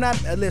you know, I'm not.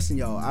 Listen,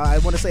 y'all. I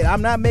want to say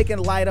I'm not making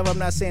light of. I'm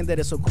not saying that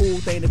it's a cool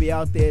thing to be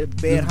out there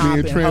bed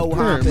hopping, hoe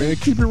hopping. Man,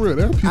 keep it real.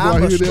 There are people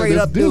I'm out a here straight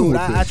up dude.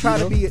 I try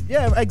to be.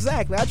 Yeah,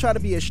 exactly. I try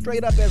to be as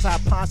straight up as I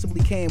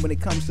possibly can when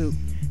it comes to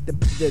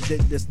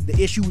the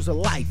issues of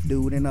life,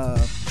 dude. And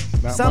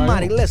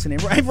somebody listening,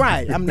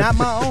 right? I'm not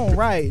my own,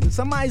 right? And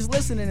somebody's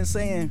listening and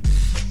saying,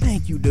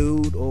 "Thank you,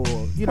 dude," or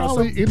you know,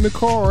 probably in the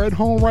car at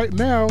home right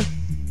now,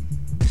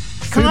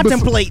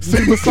 contemplating,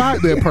 sit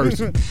beside that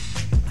person.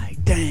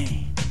 Like,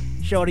 dang,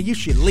 shorty, you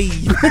should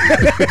leave.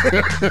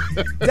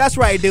 That's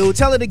right, dude.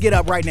 Tell her to get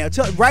up right now.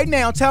 Tell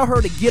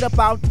her to get up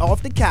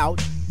off the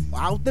couch,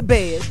 out the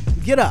bed.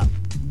 Get up.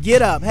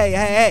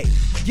 Hey,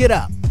 get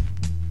up.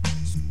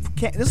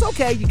 It's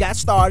okay. You got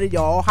started.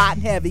 You're all hot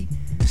and heavy.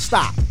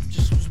 Stop.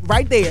 Just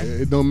right there.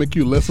 It don't make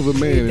you less of a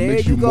man. It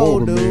makes you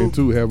more of a man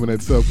too, having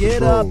that self-control.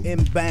 Get up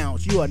and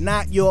bounce. You are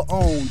not your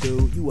own,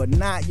 dude. You are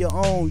not your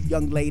own,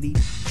 young lady.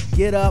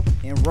 Get up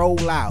and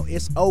roll out.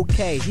 It's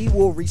okay. He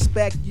will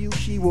respect you.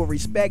 She will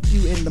respect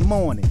you in the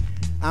morning.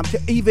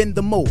 Even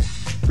the more.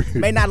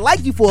 May not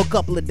like you for a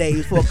couple of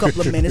days, for a couple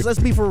of minutes. Let's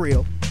be for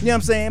real. You know what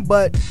I'm saying?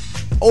 But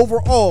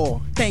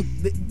overall,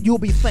 you'll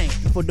be thanked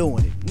for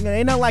doing it. You know,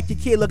 ain't nothing like your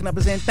kid looking up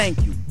and saying thank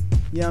you.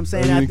 You know what I'm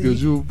saying?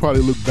 Because you'll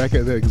probably look back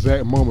at that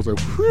exact moment like,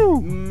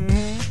 whew.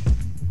 Mm-hmm.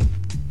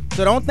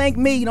 So don't thank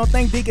me. Don't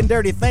thank Deacon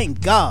Dirty. Thank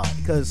God.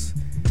 Because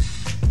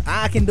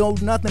I can do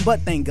nothing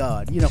but thank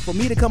God. You know, for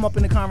me to come up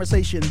in a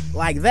conversation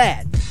like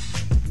that,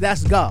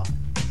 that's God.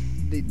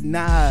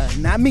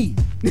 Not me.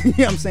 You know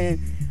what I'm saying?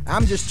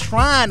 I'm just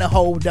trying to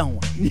hold on.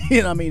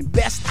 You know what I mean?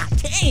 Best I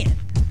can.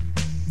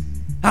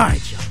 All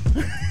right, y'all.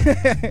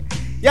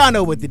 Y'all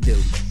know what to do.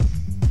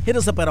 Hit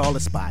us up at all the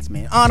spots,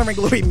 man.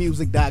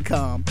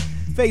 HonorAndGloryMusic.com.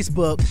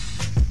 Facebook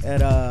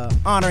at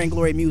Honor and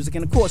Glory Music.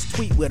 And, of course,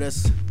 tweet with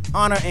us.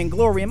 Honor and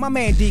Glory. And my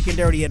man Deacon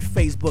Dirty at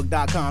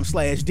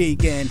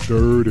Facebook.com/Deacon.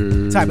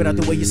 Dirty. Type it out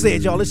the way you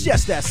said, y'all. It's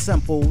just that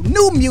simple.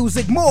 New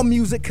music, more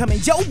music coming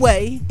your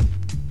way.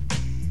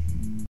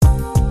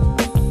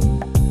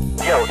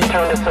 Yo,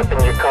 turn this up in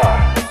your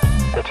car.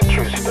 It's a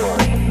true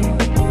story.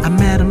 I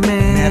met a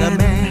man.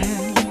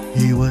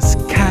 He was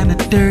kinda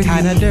dirty.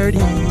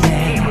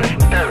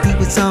 Yeah. He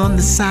was on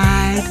the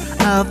side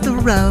of the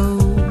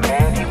road.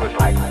 Man, he was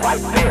like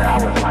right there. I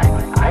was like,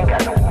 I ain't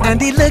got no money.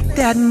 And he looked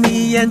at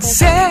me and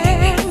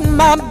said,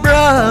 my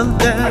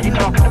brother, are you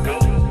talking to me?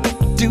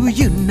 Do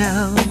you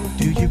know?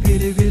 Do you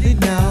really, really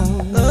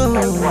know?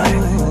 Oh.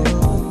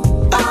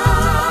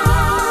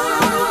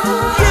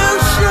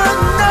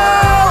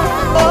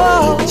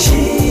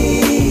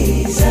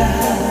 Jesus,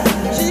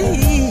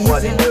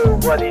 what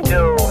he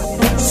do?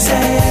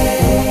 Say,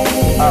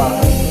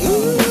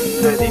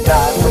 that he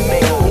died for me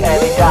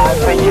and he died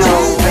for you.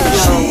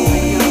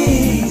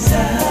 Jesus,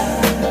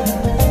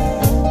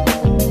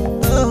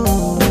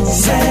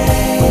 say,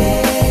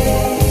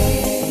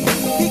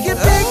 he can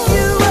pick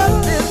you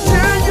up and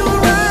turn you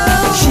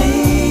around.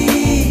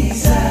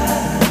 Jesus,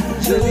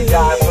 that he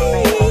died for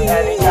me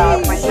and he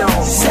died for you.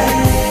 Say,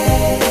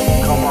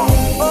 come on.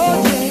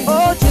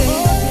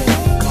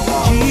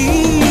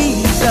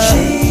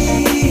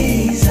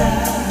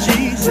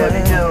 What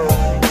he do?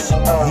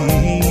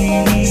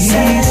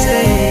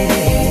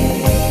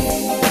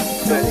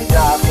 That he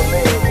died for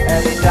me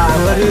and he died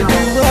for you.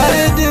 What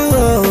he do?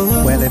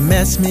 Well, it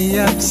messed me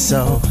up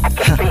so.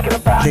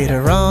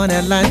 Later on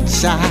at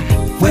lunch I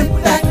went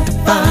back to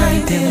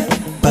find him,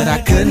 but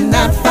I could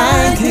not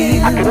find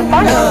him.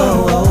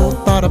 No,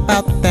 thought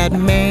about that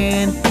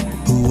man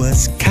who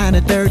was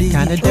kinda dirty,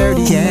 yeah.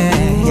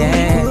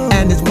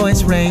 And his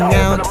voice rang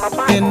out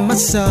in my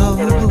soul.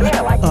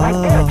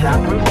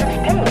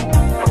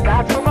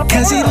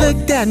 Cause he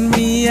looked at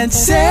me and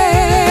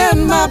said,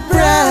 my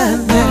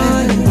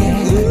brother,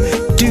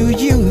 do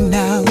you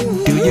know?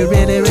 Do you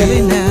really,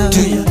 really know?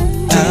 Do you?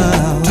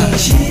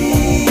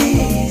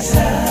 Jesus.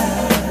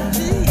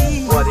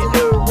 What he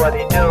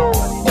do?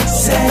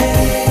 Say,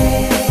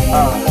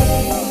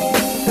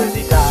 that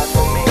he died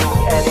for me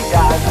and he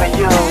died for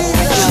you.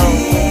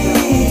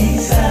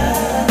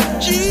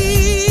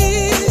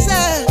 Jesus.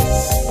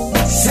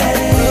 Say,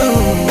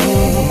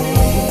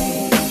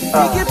 he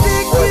can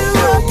pick you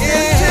up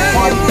and turn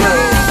you around.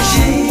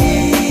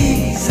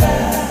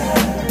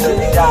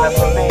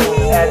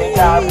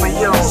 died for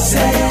you.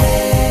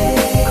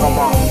 Come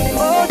on.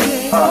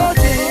 Come on.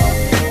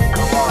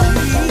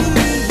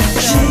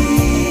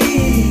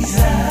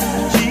 Jesus.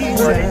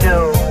 What he do?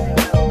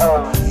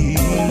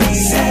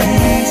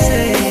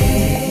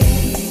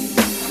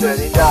 Said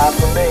he died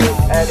for me,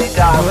 and he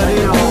died for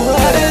you.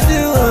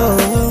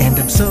 And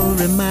I'm so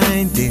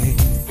reminded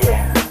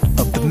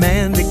of the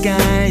man that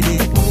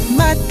guided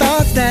my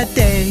thoughts that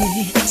day.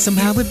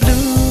 Somehow it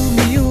blew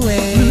me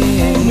away.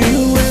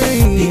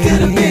 He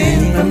could have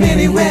been from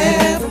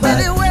anywhere, but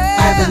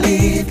I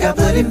believe God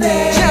put him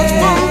there. Just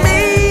for me,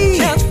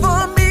 just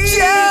for me,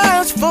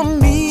 just for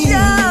me,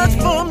 just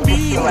for me.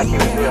 Feel like he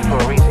was there for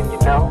a reason, you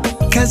know?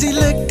 'Cause he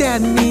looked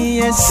at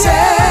me and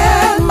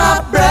said,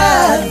 my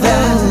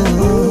brother,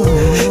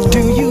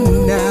 do you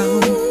know?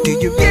 Do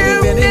you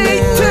really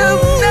need to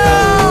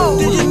know?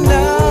 Do you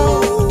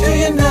know? Do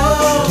you know?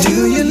 Do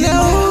you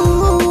know?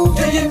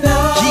 Do you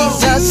know?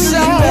 Jesus, do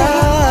you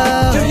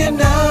know? Do you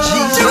know?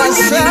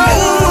 Jesus, do you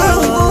know?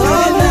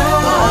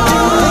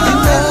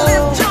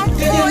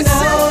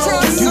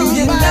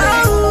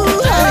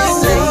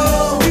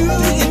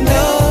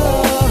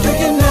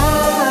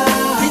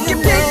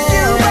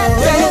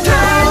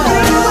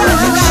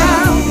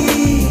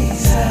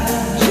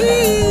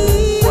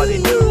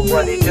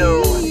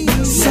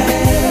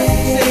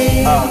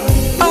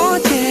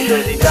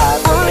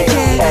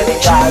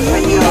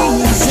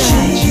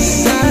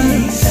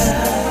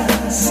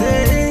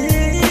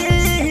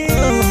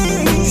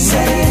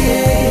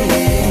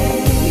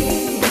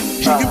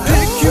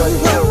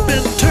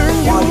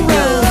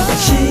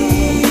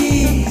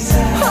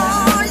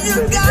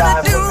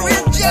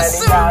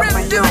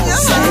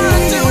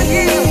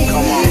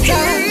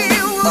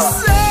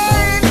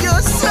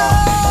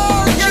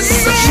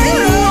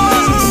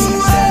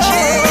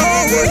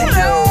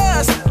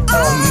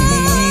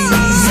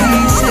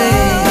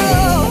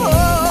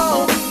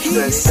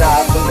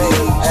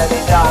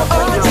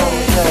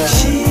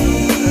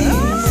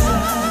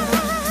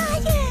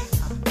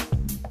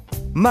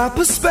 My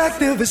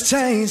perspective has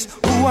changed,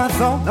 who I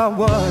thought I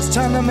was.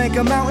 Trying to make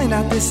a mountain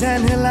out this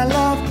sandhill I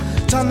love.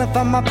 Trying to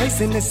find my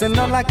place in this, and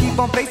all I keep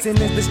on facing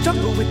is the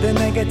struggle with the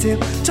negative.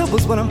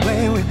 Trouble's what I'm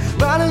playing with.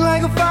 Riding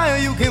like a fire,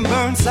 you can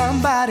burn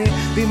somebody.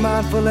 Be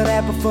mindful of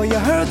that before you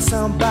hurt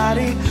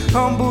somebody.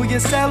 Humble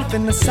yourself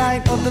in the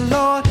sight of the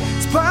Lord.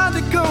 It's pride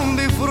that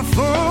comes before the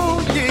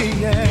fall,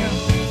 yeah.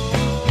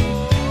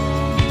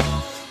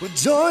 With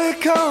joy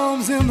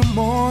comes in the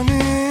morning.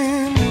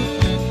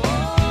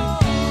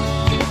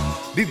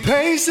 Be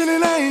patient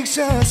and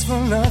anxious for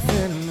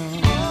nothing, no.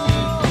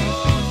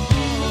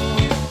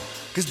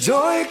 'Cause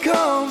joy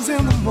comes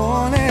in the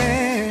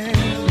morning.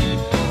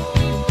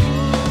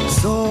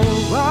 So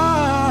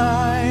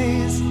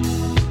rise.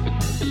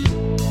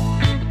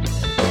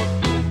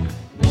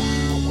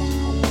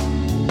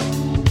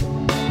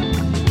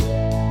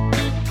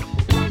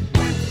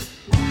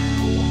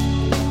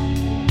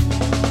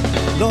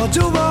 Lord,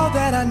 you're all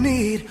that I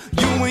need,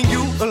 you and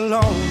you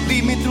alone.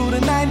 Lead me through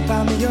the night,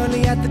 find me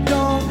early at the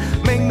dawn.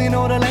 Make me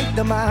know the length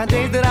of my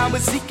days that I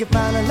would seek. If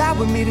I'm alive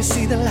with me to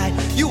see the light.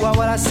 You are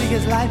what I see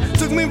as light.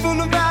 Took me from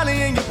the valley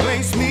and you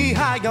placed me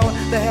high on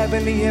the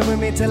heavenly air with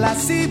me till I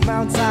see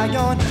Mount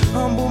Zion.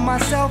 Humble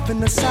myself in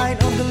the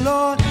sight of the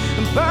Lord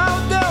and bow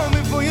down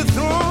before your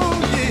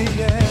throne,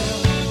 yeah.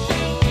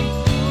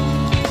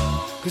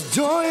 'Cause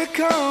joy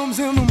comes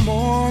in the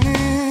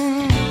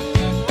morning.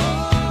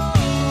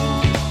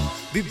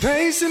 Be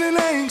patient and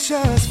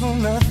anxious for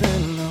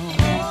nothing, no.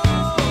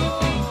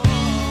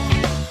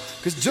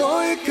 'Cause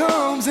joy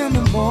comes in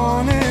the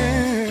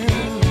morning.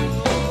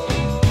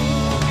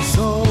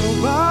 So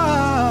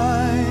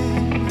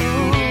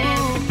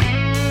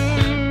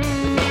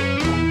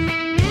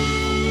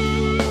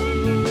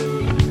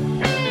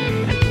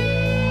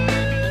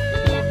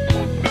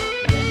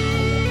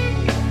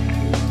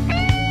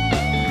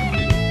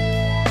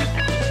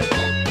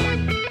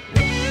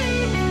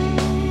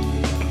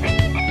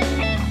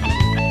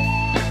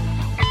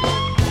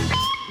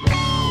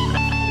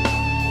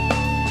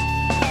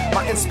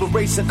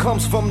inspiration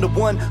comes from the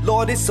one,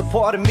 Lord, it's a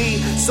part of me.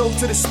 Soul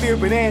to the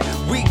spirit and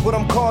reap what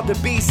I'm called to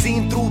be.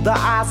 Seen through the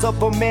eyes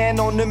of a man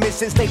on a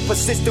mission. Stay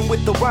persistent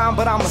with the rhyme,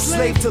 but I'm a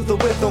slave to the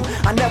rhythm.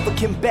 I never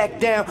can back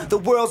down. The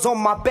world's on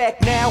my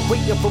back now,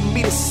 waiting for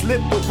me to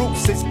slip with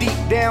roots is deep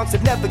down. So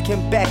never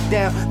can back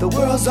down. The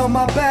world's on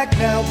my back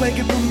now,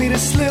 waiting for me to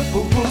slip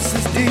with roots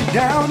is deep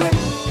down. And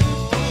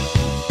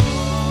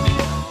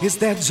it's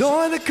that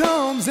joy that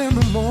comes in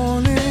the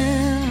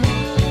morning.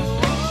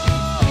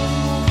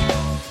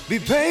 Be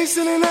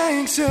patient and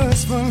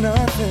anxious for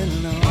nothing,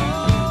 no.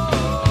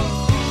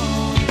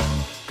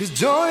 'Cause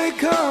joy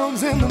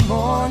comes in the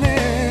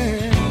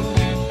morning.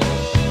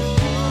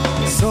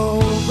 So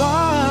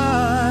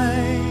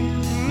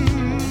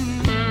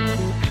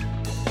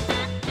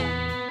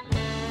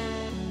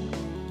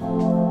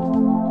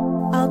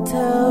I'll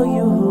tell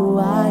you who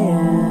I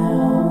am.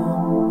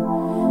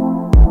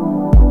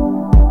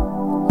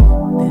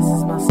 This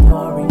is my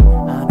story.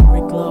 Honor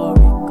and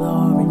glory,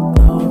 glory,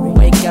 glory.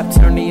 Wake up,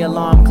 turn the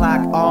alarm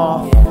clock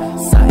off.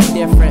 Something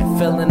different,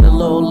 feeling a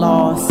little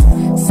lost.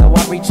 So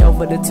I reach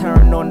over to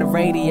turn on the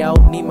radio.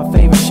 Need my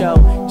favorite show,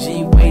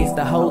 G-Ways,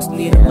 the host.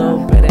 Need a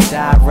little bit of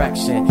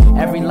direction.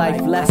 Every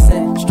life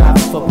lesson,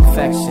 striving for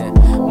perfection.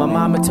 My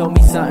mama told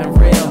me something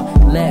real.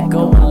 Let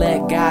go and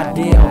let God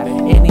deal.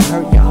 Any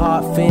hurt your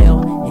heart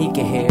feel, he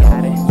can heal.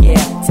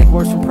 Yeah, take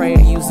words from prayer,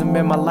 use them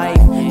in my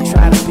life.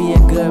 Try to be a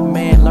good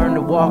man, learn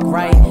to walk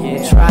right.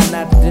 And try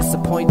not to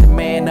disappoint the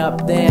man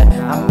up there.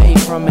 I'm made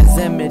from his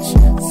image,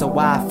 so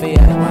why fear?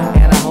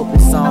 And I hope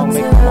this song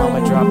make my mama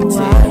drop a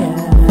tear.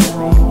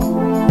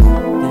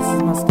 This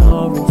is my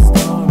story.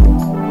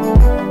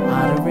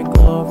 Honor and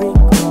glory.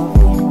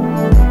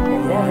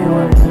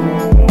 Yeah.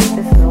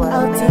 This is what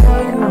I'll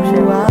tell you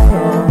who I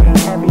am.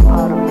 Every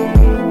part of me.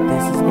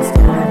 This is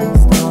my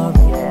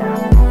story.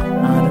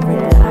 Yeah. Honor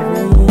and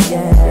glory.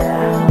 Yeah.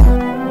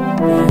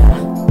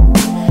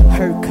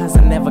 Hurt cause I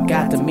never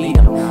got to meet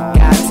him.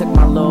 God took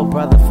my little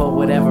brother for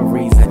whatever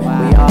reason.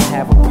 We all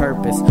have a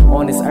purpose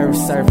on this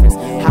earth's surface.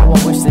 How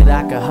I wish that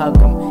I could hug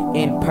him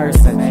in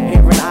person.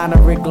 Hearing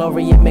honor and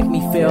glory, it make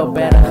me feel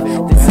better.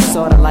 This is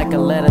sorta like a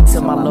letter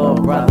to my little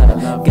brother.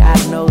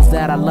 God knows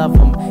that I love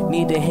him.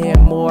 Need to hear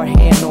more,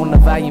 hand on the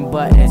volume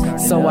button.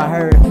 So I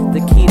heard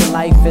the key to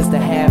life is to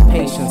have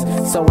patience.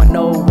 So I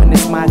know when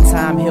it's my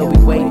time, he'll be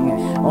waiting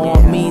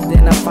on me.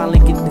 Then I finally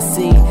get to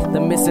see the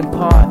missing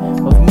part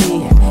of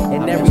me,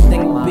 and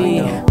everything will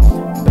be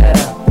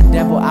better.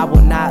 Devil, I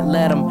will not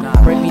let him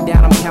break me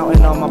down. I'm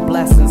counting on my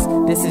blessings.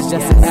 This is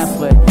just an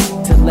effort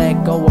to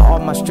let go of all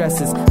my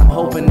stresses. I'm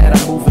hoping that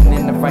I'm moving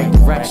in the right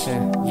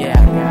direction.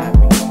 Yeah.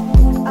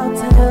 I'll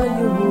tell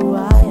you who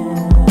I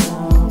am.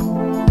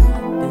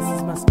 This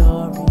is my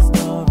story.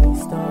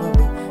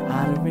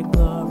 Honor and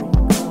glory.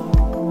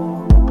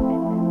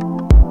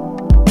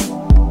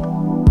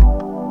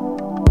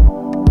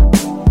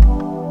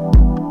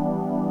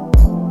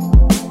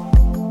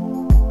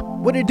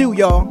 What it do,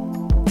 y'all?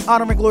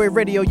 Honor and Glory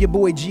Radio, your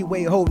boy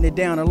G-Way holding it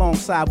down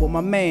alongside with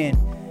my man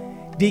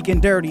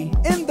Deacon Dirty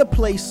in the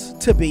place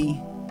to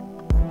be.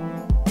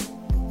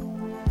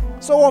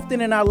 So often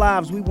in our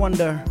lives we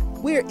wonder,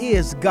 where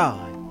is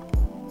God?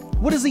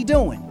 What is he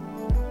doing?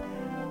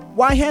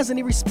 Why hasn't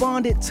he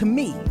responded to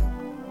me?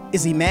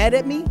 Is he mad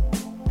at me?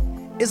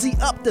 Is he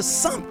up to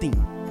something?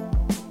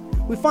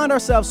 We find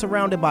ourselves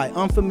surrounded by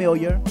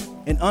unfamiliar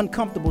and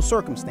uncomfortable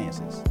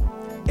circumstances.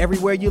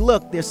 Everywhere you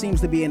look, there seems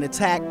to be an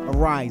attack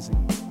arising.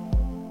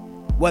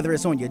 Whether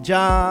it's on your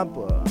job,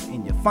 or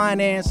in your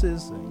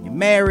finances, in your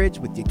marriage,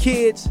 with your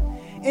kids,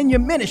 in your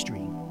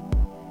ministry,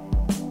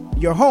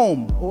 your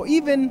home, or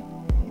even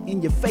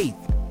in your faith.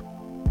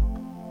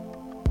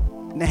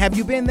 Now, have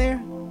you been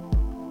there?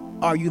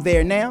 Are you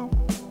there now?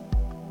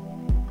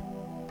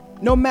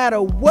 No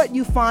matter what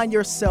you find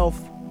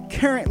yourself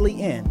currently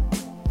in,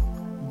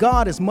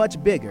 God is much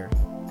bigger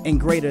and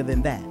greater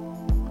than that.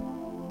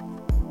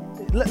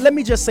 Let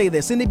me just say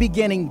this. In the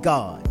beginning,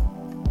 God. ...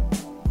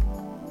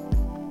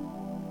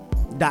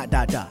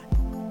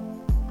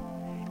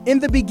 In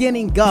the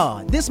beginning,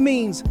 God. This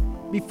means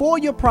before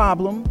your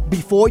problem,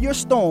 before your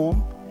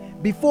storm,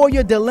 before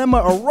your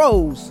dilemma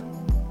arose,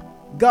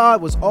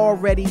 God was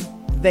already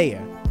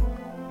there.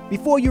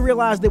 Before you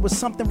realized there was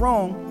something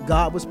wrong,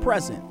 God was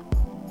present.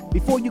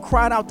 Before you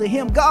cried out to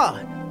him,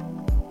 God,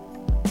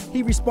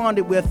 he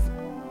responded with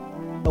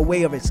a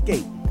way of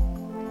escape.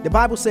 The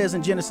Bible says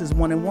in Genesis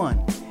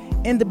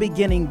 1:1, in the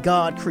beginning,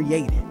 God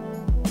created.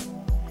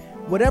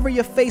 Whatever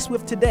you're faced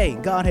with today,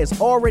 God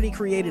has already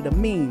created a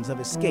means of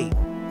escape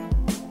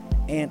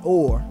and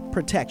or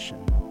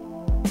protection.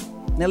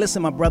 Now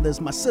listen, my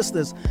brothers, my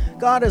sisters,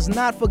 God has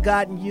not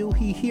forgotten you.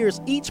 He hears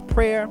each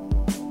prayer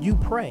you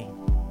pray.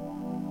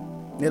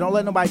 Now don't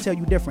let nobody tell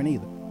you different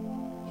either.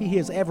 He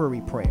hears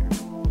every prayer.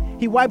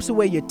 He wipes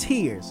away your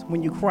tears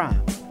when you cry.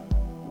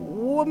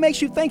 What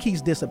makes you think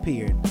he's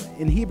disappeared?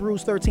 In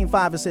Hebrews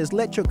 13:5, it says,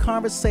 let your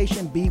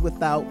conversation be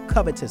without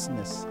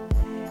covetousness,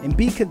 and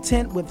be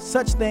content with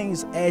such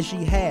things as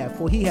ye have,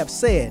 for he have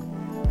said,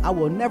 I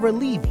will never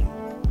leave you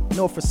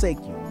nor forsake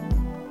you.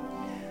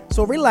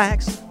 So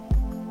relax,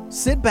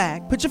 sit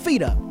back, put your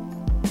feet up,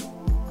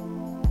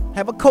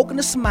 have a Coke and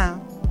a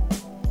smile,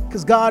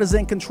 because God is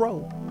in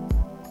control.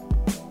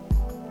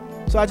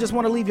 So I just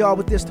want to leave y'all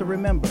with this to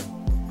remember.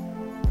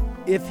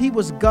 If he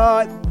was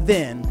God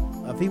then,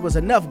 if he was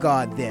enough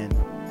God then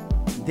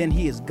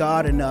he is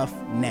God enough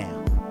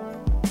now.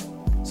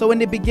 So in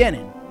the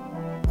beginning,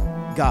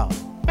 God.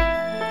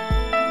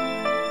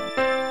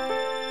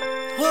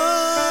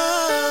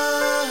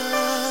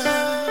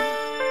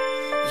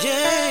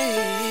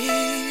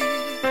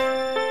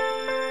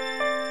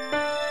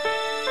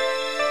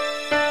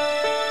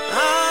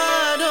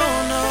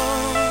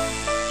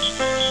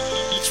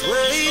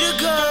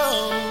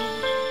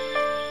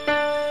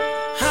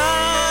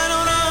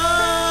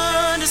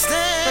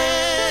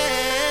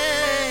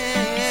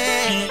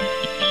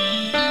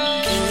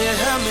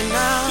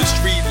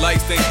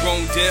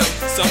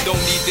 Some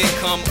don't even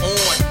come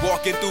on.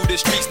 Walking through the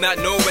streets not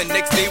knowing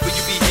next day will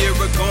you be here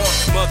or gone.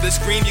 Mother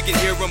scream, you can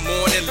hear her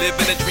mourn and live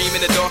in a dream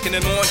in the dark and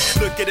the morn.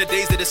 Look at the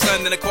days of the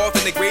sun and the cough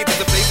and the grave is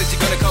the place that you're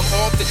gonna come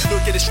off. it.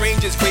 Look at the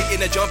strangers waiting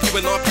to jump you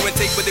and lump you and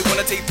take what they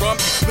wanna take from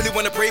you. Really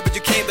wanna pray, but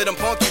you can't let them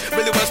punk you.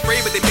 Really wanna spray,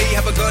 but they may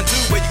have a gun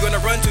too. Where you gonna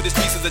run to? This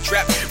piece is a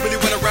trap.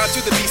 Really wanna ride to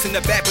the beast in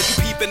the back, but you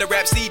peep in the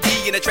rap CD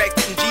and the tracks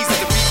getting Jesus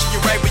to reach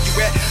you right where you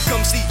at.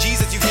 Come see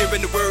Jesus, you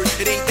hearing the word.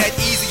 It ain't that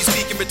easy, you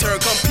speak in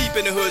return. Come peep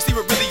in the hood, see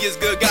what really is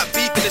good. Got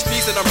beef in the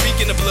streets and I'm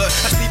reeking the blood.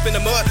 I sleep in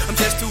the mud, I'm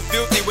just too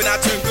filthy. When I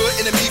turn good,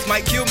 enemies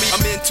might kill me.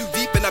 I'm in too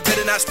deep and I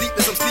better not sleep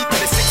as I'm sleeping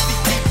at 6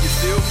 feet deep. You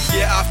feel?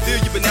 Yeah, I feel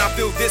you, but now I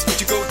feel this.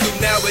 What you go through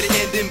now with an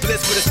end in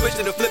bliss. With a switch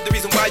to the flip, the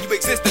reason why you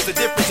exist is a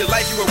difference. Your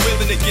life you are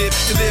willing to give.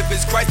 To live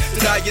is Christ, to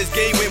die is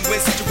gain. Win-win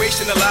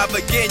situation, alive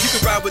again. You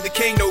can ride with the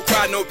king, no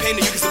cry, no pain.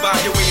 And you can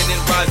survive your way and then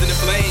rise in the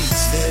flames.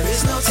 There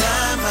is no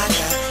time, my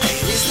God.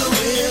 It is the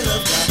will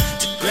of God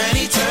to grant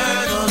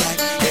eternal life.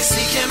 Yes,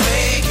 He can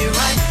make it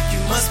right. You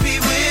must be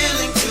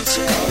willing to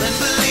chill and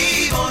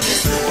believe on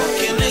His walk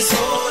in His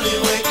holy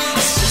way.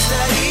 It's just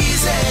that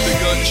easy. The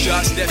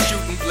gunshots that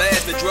shooting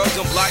blast, the drugs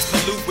on blocks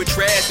pollute with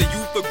trash. The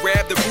youth will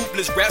grab the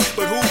ruthless rap,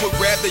 but who will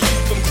grab the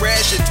youth from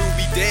crashing? To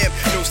be damned,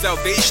 no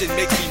salvation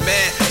makes me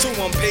mad. So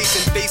I'm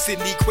pacing, facing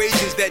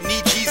equations that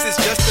need Jesus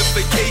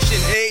justification.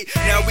 Hey,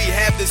 now we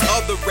have this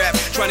other rap,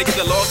 trying to get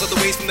the lost other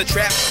ways from the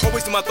trap.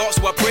 Always in my thoughts,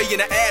 so I pray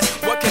and I ask,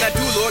 what can I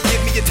do, Lord?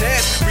 Give me a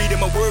task. Reading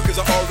my word, cause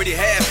I already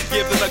have.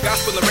 Give them the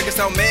gospel and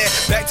reconcile man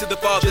back to the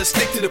Father.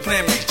 Stick to the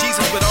plan. Preach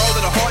Jesus with all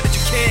of the heart that you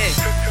can.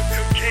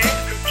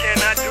 Can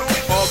I do it?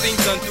 All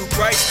things done through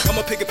Christ.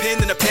 I'ma pick a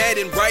pen and a pad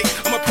and write.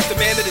 I'ma preach the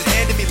man that has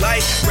handed me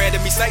life. Granted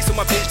me sight, so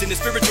my vision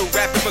is spiritual.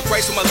 Rapping for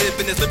Christ, so my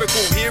living is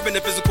lyrical. Here in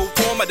the physical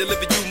form, I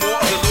deliver you more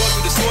of the Lord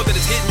through the sword that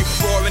is hidden you.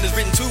 Roaring is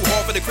written too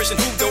hard for the Christian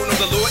who don't know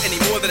the Lord any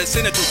more than a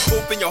sinner do.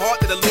 Open your heart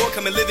that the Lord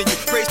come and live in you.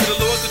 Praise to the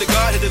Lord through the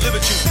God who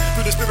delivered you.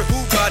 Through the Spirit who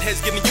God has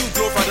given you.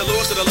 Glorify the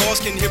Lord so the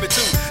lost can hear it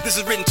too. This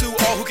is written to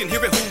all who can hear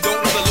it who don't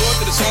know the Lord.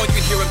 Through the song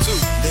you can hear him too.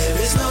 There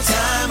is no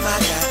time,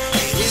 my God.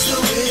 It is the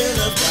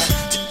will of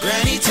God to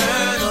grant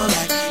eternal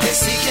life.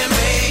 Yes, He can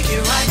make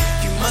it right.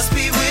 You must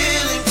be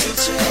willing to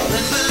chill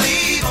and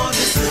believe on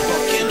His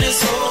walk in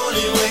His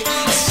holy way.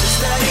 It's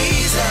just that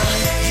easy.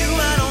 You,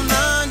 I don't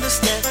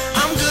understand.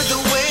 I'm good the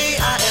way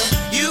I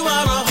am. You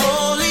are a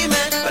holy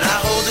man, but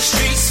I hold the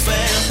streets, fam.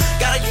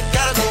 Gotta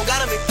go,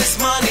 gotta make this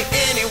money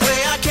any way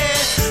I can.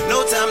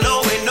 No time,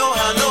 no way, no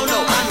how, no.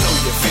 I know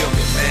you feel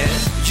me, man.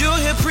 You're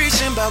here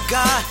preaching about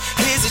God,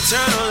 His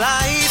eternal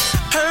life.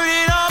 Heard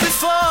it all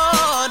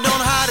before, don't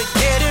know how to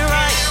get it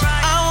right.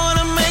 I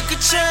wanna make a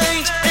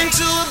change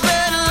into a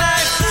better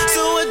life. So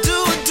I do.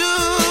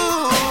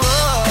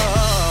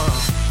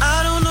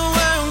 I don't know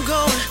where I'm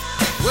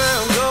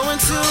going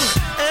to.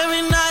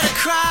 Every night I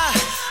cry,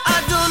 I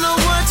don't know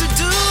what to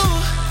do.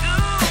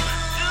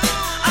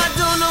 I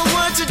don't know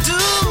what to do.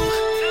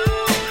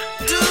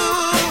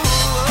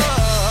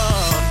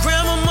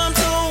 Grandma, mom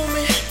told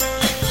me,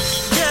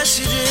 yeah,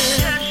 she did.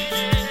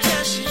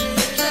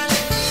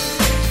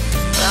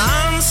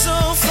 I'm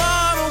so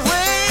far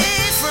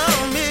away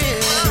from here.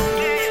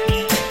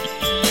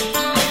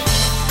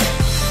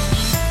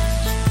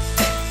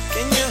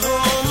 Can you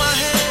hold my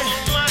hand?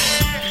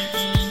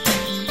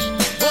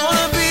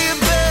 Wanna be a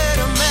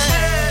better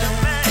man.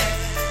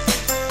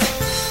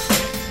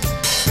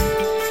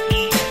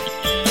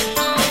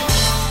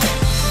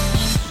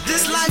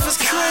 This life is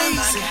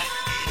crazy.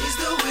 It's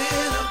the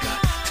will of God.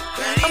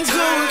 I'm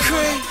going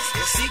crazy.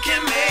 Yes, He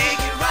can make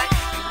it right.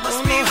 You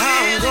must be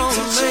willing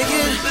to make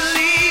it.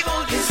 Believe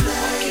on His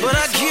life. But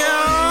I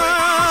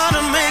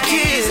gotta make it.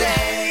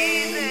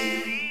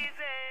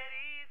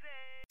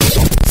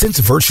 Since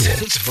virtual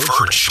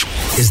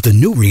is the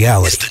new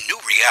reality.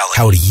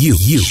 How do you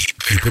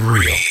keep it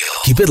real?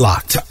 Keep it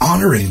locked to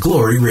Honor and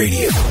Glory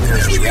Radio.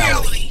 There's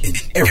reality in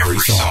every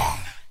song.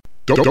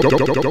 Don't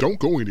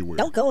go anywhere.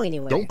 Don't go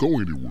anywhere. Don't go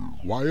anywhere.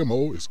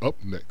 YMO is up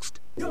next.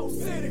 Yo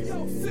city,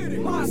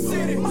 my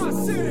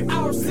city,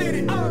 our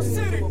city,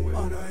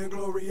 Honor and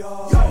Glory,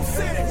 y'all. Yo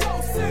city,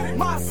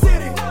 my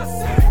city,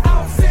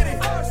 our city,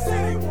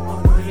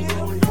 Honor and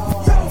Glory,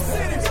 y'all. Yo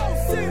city,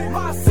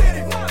 my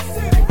city,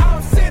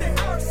 our city,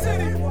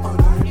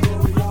 Honor and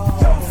Glory,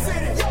 y'all. Yo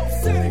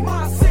city,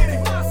 my city,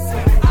 our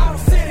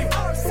city,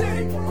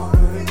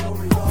 Honor and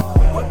Glory,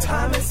 y'all. What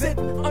time is it?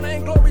 Honor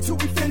and Glory till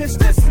we finish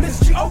this. Miss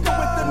Gioka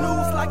with the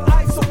news like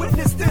ice, so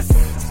witness this.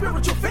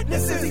 Spiritual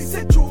fitness is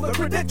essential. The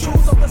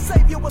credentials of the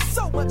Savior with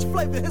so much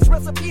flavor. His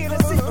recipe and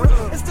his secret.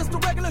 Is this the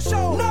regular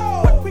show?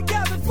 No. What we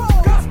gathered for?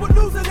 Gospel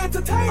news and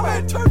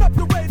entertainment. Turn up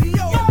the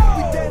radio.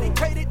 We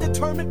dedicated,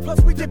 determined,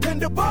 plus we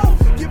dependable.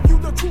 Give you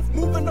the truth,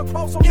 moving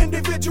across on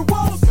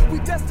individuals. We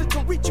destined to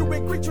reach you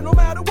and greet you no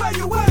matter where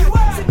you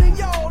at. Sending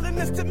y'all an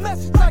instant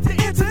message like the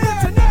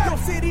internet. Your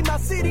city, my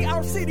city,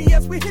 our city,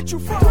 as we hit you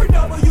from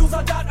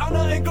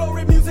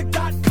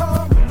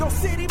 3W's.honorandglorymusic.com. Your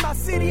city, my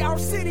city, our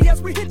city,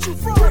 as we hit you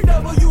from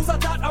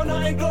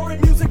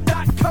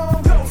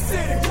 3W's.honorandglorymusic.com. Your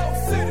city,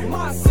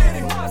 my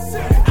city, our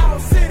city,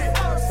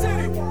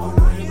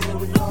 Honor and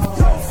Glory, y'all.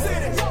 Your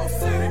city,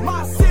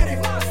 my city,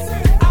 our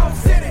city, Honor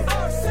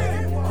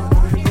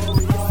and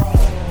Glory,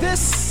 y'all.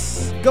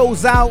 This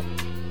goes out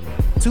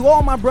to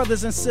all my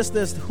brothers and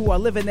sisters who are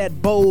living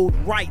that bold,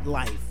 right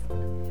life.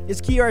 It's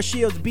Kiara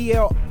Shields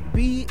BRL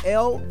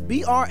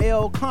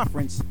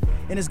conference,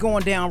 and it's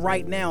going down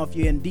right now if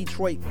you're in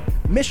Detroit,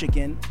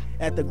 Michigan,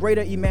 at the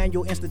Greater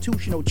Emmanuel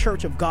Institutional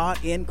Church of God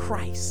in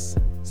Christ.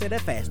 Say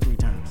that fast 3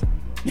 times.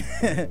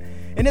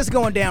 And it's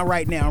going down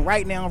right now.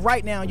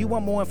 You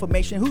want more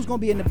information? Who's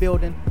going to be in the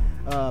building?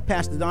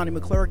 Pastor Donnie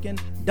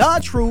McClurkin, The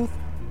Truth,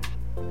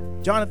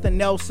 Jonathan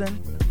Nelson,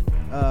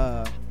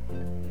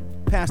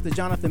 Pastor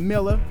Jonathan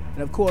Miller,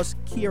 and of course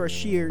Kiara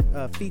Sheard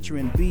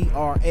featuring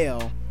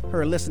BRL,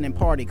 her listening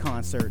party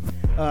concert.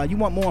 You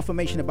want more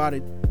information about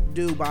it?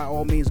 Do by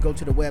all means go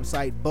to the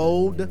website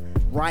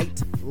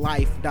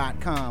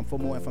boldrightlife.com for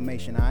more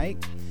information. All right.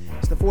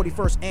 It's the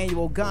 41st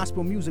annual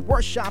Gospel Music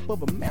Workshop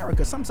of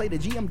America. Some say the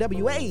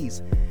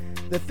GMWAs.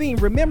 The theme: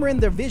 remembering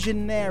the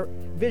visionarian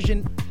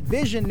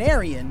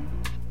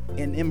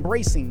and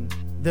embracing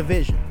the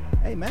vision.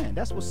 Hey man,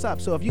 that's what's up.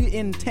 So if you're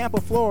in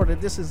Tampa, Florida,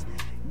 this is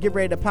get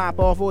ready to pop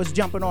off, or it's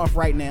jumping off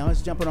right now.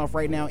 It's jumping off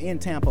right now in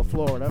Tampa,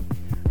 Florida.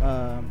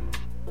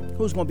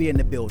 Who's going to be in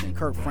the building?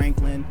 Kirk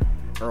Franklin,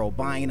 Earl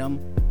Bynum,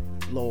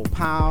 Lowell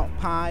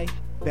Pye,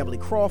 Beverly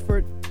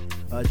Crawford,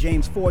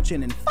 James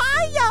Fortune and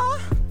Fire,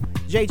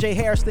 JJ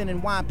Hairston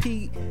and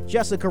YP.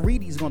 Jessica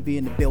Reedy's going to be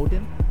in the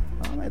building.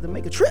 I'm going to have to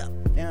make a trip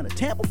down to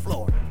Tampa,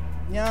 Florida.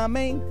 You know what I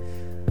mean?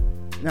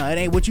 No, it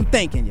ain't what you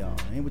thinking, y'all.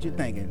 It ain't what you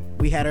thinking.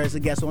 We had her as a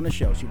guest on the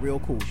show. She real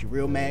cool. She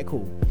real mad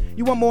cool.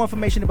 You want more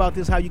information about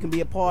this, how you can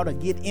be a part or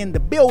get in the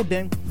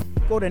building,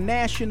 go to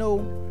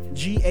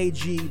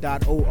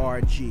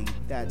nationalgag.org.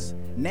 That's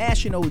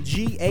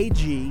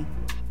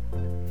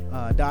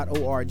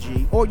nationalgag.org.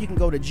 Or you can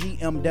go to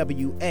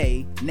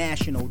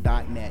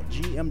gmwanational.net.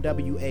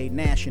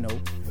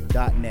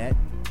 gmwanational.net.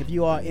 If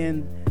you are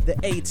in the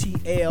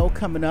ATL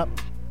coming up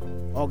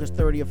August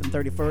 30th and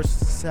 31st,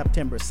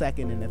 September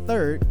 2nd and the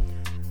 3rd,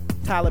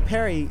 Tyler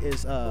Perry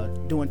is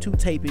doing 2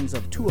 tapings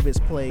of 2 of his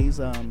plays,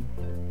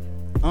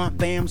 Aunt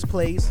Bam's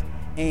plays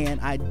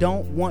and I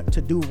Don't Want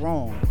to Do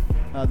Wrong.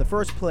 The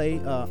first play,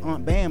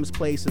 Aunt Bam's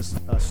Place, is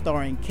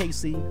starring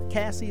Cassie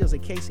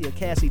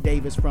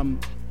Davis from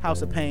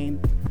House of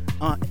Pain,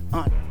 Aunt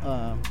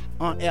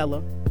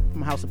Ella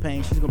from House of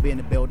Pain. She's gonna be in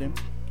the building,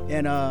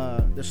 and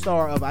the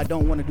star of I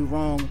Don't Want to Do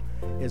Wrong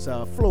is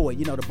Floyd,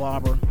 you know, the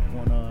barber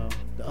on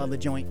the other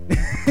joint.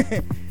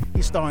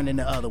 He's starring in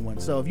the other one.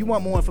 So if you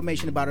want more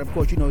information about it, of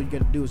course, you know what you got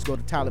to do is go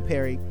to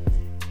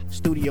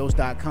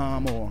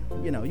TylerPerryStudios.com, or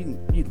you know you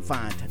can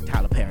find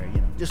Tyler Perry.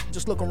 You know,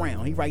 just look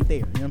around. He right there.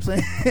 You know what I'm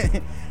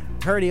saying?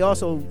 Heard he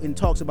also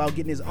talks about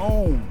getting his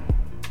own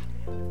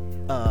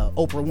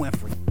Oprah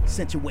Winfrey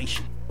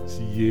situation.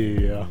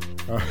 Yeah.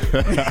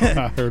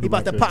 He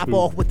about to pop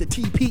off with the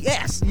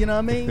TPS. You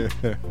know what I mean?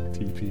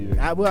 TPS.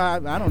 I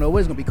don't know what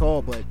it's gonna be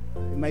called, but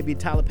it might be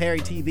Tyler Perry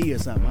TV or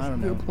something. I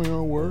don't know. They're playing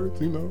on words,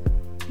 you know.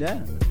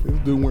 Yeah. This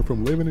dude went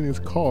from living in his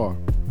car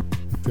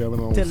to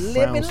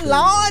living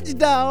large,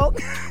 dog.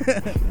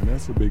 And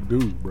that's a big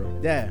dude, bro.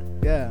 Yeah.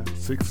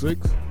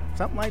 6'6",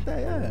 something like that.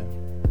 Yeah.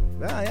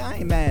 I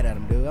ain't mad at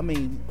him, dude. I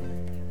mean,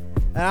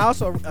 and I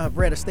also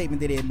read a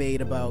statement that he had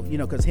made about, you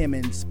know, because him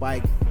and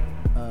Spike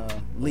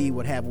Lee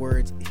would have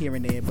words here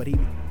and there, but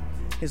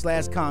his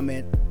last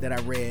comment that I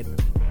read,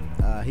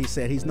 he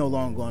said he's no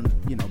longer going to,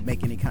 you know,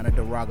 make any kind of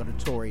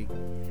derogatory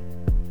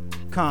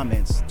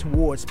comments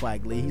towards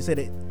Spike Lee. He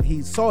said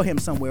he saw him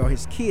somewhere, or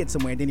his kid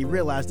somewhere, and then he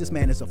realized this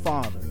man is a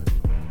father,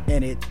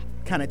 and it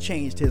kind of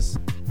changed his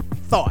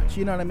thoughts.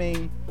 You know what I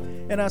mean?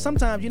 And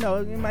sometimes, you know,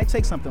 it might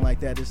take something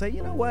like that to say,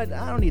 you know what,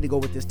 I don't need to go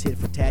with this tit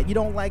for tat. You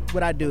don't like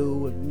what I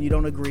do, you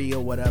don't agree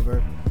or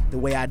whatever, the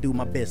way I do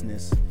my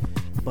business,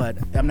 but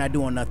I'm not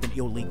doing nothing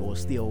illegal or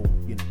still,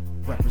 you know,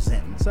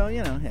 representing. So,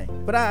 you know, hey,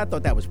 but I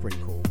thought that was pretty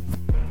cool.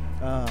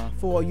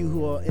 For all you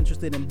who are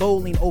interested in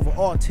bowling over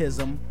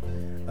autism,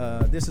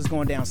 this is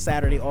going down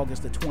Saturday,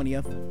 August the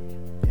 20th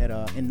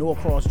in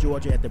Norcross,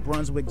 Georgia, at the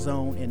Brunswick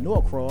Zone in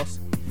Norcross.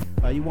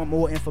 You want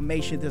more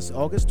information, this is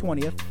August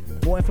 20th.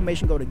 More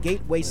information, go to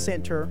Gateway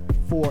Center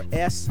for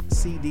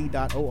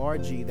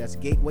SCD.org. That's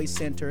Gateway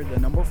Center, the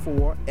number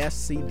 4,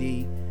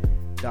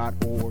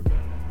 SCD.org.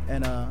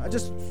 And I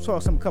just saw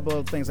some couple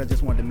of things I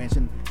just wanted to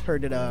mention.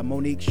 Heard that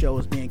Monique's show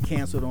is being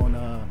canceled on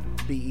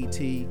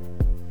BET.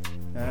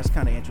 That's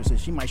kind of interesting.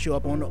 She might show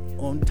up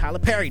on Tyler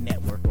Perry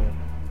Network or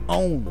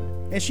OWN.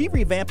 And she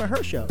revamping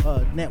her show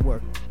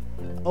network,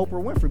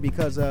 Oprah Winfrey,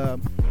 because I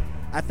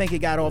think it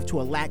got off to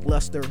a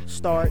lackluster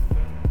start.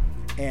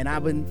 And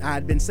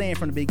I'd been saying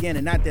from the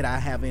beginning, not that I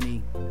have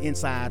any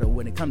insight or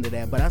when it comes to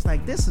that, but I was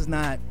like, this is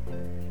not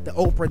the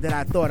Oprah that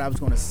I thought I was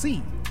going to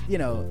see. You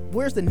know,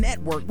 where's the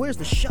network? Where's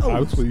the shows?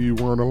 Obviously, you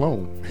weren't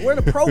alone. Where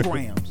are the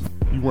programs?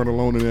 You weren't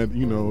alone in that.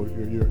 You know,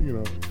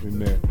 in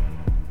that.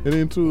 And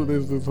then too,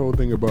 there's this whole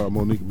thing about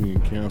Monique being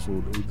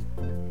canceled.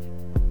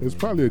 It's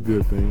probably a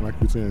good thing, like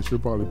you're saying. She'll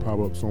probably pop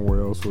up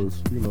somewhere else. So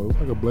it's, you know, it's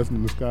like a blessing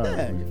in disguise.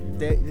 Yeah,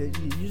 you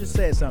you just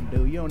said something,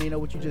 dude. You don't even know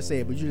what you just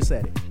said, but you just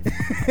said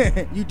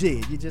it. You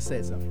did. You just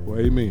said something.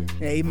 Well, amen.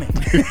 Amen.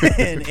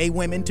 And a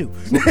women too.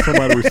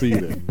 Somebody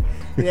received it.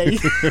 Yeah.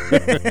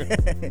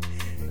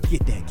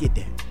 Get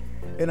that.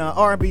 And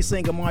R&B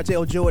singer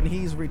Martell Jordan,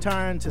 he's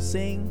returned to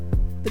sing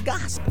the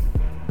gospel.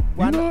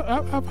 Well,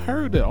 I've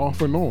heard that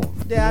off and on.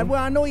 Yeah,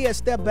 well, I know he had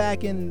stepped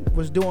back and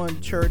was doing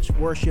church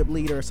worship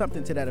leader or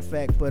something to that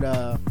effect,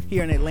 but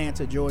here in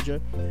Atlanta, Georgia,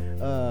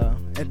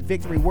 at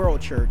Victory World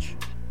Church.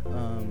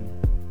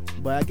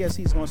 But I guess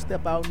he's going to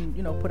step out and,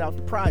 put out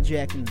the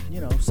project and,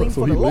 sing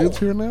for the Lord. So he lives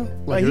here now?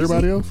 Like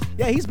everybody else?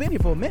 Yeah, he's been here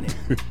for a minute,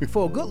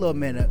 for a good little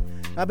minute.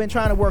 I've been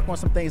trying to work on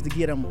some things to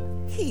get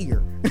him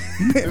here.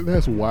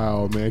 That's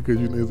wild, man,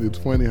 because it's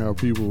funny how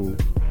people,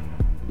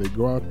 they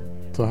go out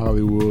to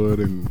Hollywood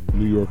and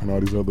New York and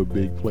all these other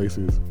big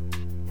places.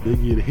 They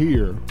get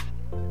here,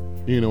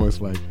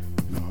 it's like,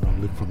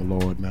 I'm living for the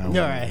Lord now. All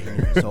right,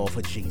 it's all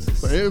for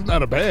Jesus. So it's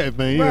not a bad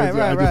thing. Right,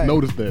 I just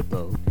noticed that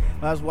though.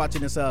 I was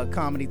watching this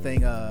comedy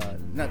thing,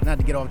 not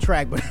to get off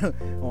track, but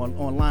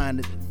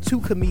online. Two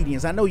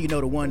comedians. I know you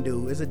know the one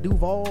dude. Is it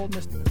Duval?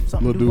 Mr.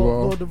 Something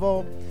Lil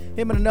Duval.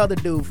 Him and another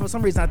dude. For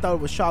some reason, I thought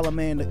it was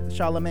Charlemagne.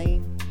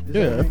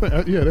 Yeah,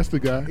 that's the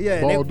guy. Yeah,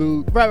 bald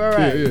dude.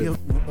 Right. Yeah.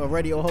 A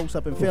radio host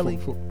up in Philly.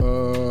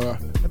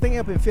 I think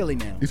up in Philly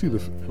now. You see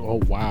the? Oh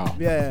wow.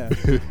 Yeah,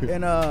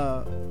 and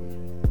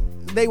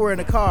they were in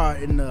the car,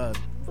 and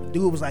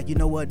dude was like, "You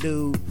know what,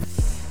 dude?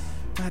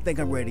 I think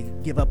I'm ready to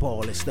give up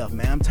all this stuff,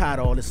 man. I'm tired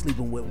of all this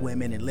sleeping with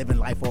women and living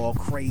life all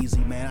crazy,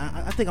 man.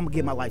 I think I'm gonna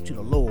give my life to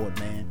the Lord,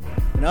 man."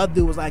 And the other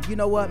dude was like, "You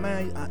know what,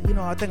 man? I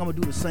think I'm gonna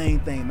do the same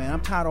thing, man.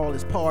 I'm tired of all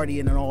this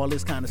partying and all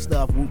this kind of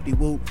stuff,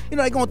 whoop-de-whoop.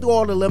 They're going through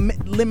all the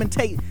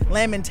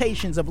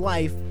lamentations of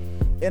life."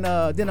 And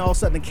then all of a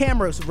sudden the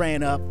cameras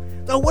ran up.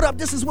 "Oh, what up?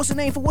 This is what's the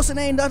name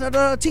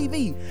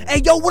TV.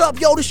 Hey, yo, what up,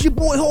 yo? This your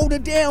boy, hold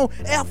it down.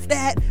 F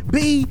that,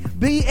 B,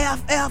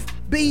 F,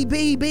 B,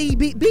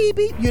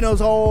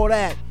 it's all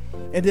that."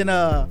 And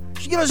then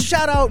she gave us a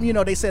shout out.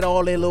 They said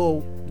all their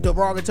little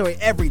derogatory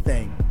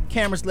everything.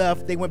 Cameras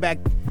left. They went back.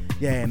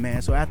 "Yeah,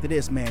 man. So after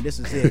this, man, this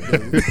is it,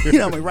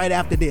 dude." Right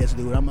after this,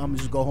 dude, I'm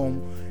just go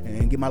home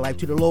and give my life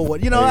to the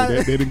Lord.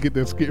 They didn't get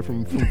that skit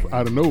from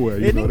out of nowhere.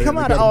 It didn't come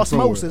out of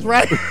osmosis,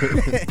 right?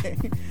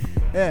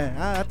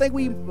 Yeah, I think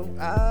we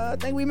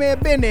may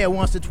have been there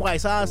once or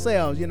twice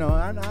ourselves.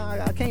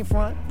 I can't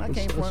front.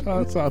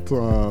 Shout out to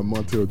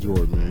Montel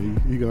Jordan,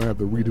 man. He gonna have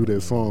to redo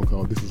that song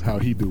called "This Is How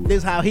He Do It." This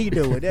is how he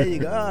do it. There you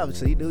go.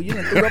 Obviously, dude, you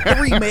done threw up the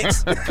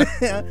remix.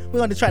 We're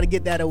gonna try to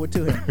get that over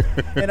to him.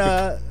 And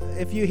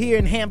if you're here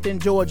in Hampton,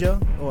 Georgia,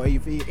 or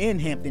if you're in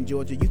Hampton,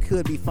 Georgia, you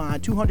could be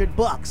fined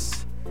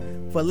 $200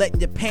 for letting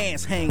your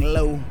pants hang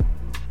low.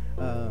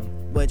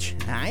 Which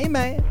I ain't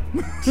mad.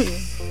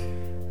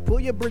 Pull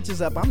your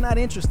britches up. I'm not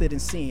interested in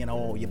seeing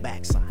all your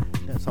backside.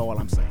 That's all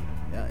I'm saying.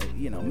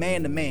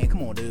 Man to man.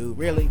 Come on, dude.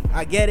 Really?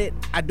 I get it.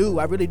 I do.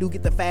 I really do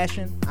get the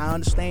fashion. I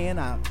understand.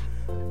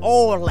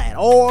 All that.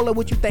 All of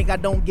what you think I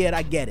don't get,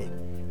 I get it.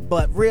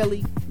 But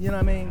really, you know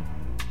what I mean?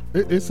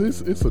 It's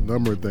a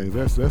number of things.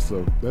 That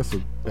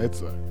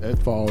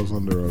falls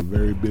under a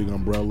very big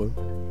umbrella.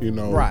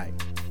 Right.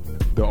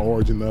 The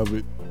origin of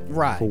it.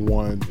 Right. For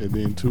one, and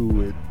then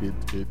two,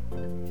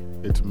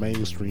 it's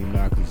mainstream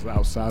now because it's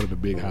outside of the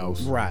big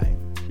house. Right.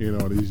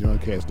 These young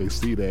cats, they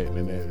see that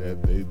and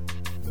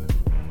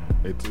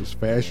it's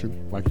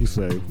fashion, like you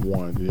say,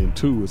 one. And then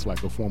two, it's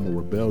like a form of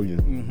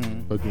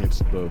rebellion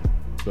against the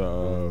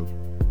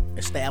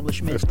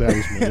establishment.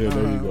 Yeah,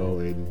 there you go.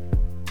 And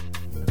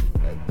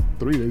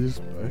three,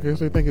 I guess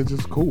they think it's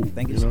just cool.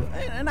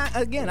 And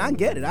I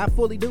get it. I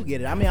fully do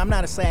get it. I mean, I'm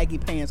not a saggy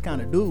pants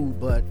kind of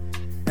dude,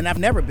 and I've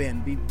never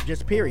been,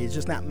 just period. It's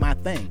just not my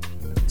thing.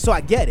 So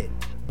I get it.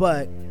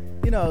 But,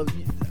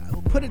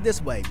 put it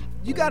this way.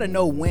 You got to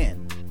know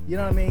when. You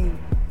know what I mean?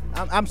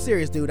 I'm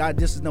serious, dude.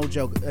 This is no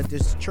joke. At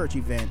this church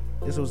event,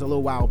 this was a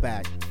little while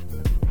back.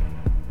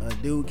 A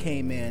dude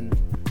came in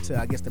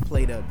to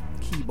play the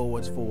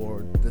keyboards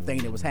for the thing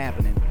that was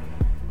happening.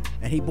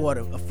 And he brought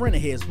a friend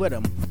of his with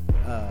him.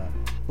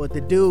 But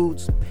the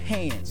dude's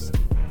pants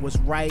was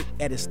right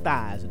at his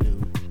thighs,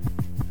 dude.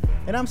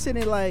 And I'm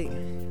sitting there like,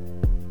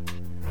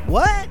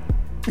 what?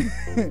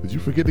 Did you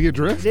forget to get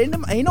dressed?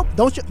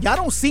 Y'all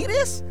don't see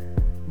this?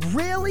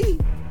 Really?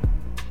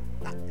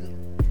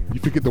 You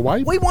forget the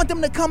wipe? We want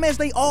them to come as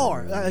they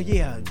are.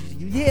 Yeah,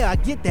 I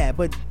get that,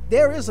 but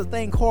there is a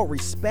thing called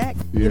respect.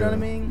 You know what I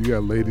mean? You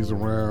got ladies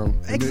around.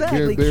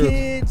 Exactly,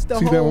 kids.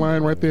 See that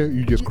line right there?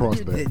 You just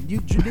crossed that.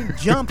 You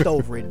jumped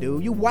over it,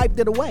 dude. You wiped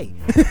it away.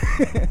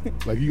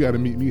 Like, you got to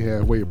meet me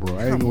halfway, bro.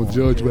 I ain't going to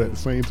judge, but at the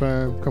same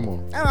time, come on.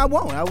 And I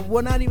won't. I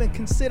will not even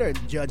consider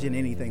judging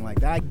anything like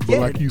that. I get but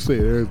like you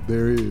said,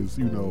 there is,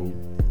 You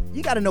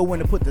got to know when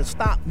to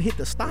hit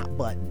the stop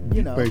button,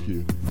 Thank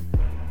you.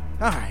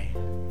 All right.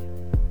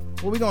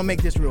 Well, we're going to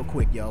make this real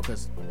quick, y'all,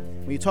 because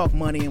when you talk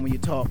money and when you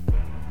talk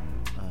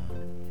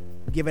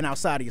giving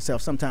outside of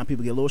yourself, sometimes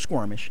people get a little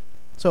squirmish.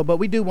 But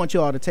we do want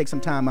you all to take some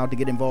time out to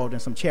get involved in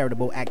some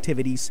charitable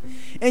activities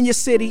in your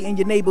city, in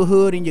your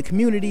neighborhood, in your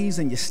communities,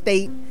 in your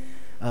state,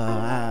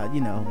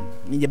 in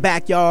your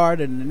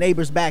backyard and the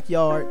neighbor's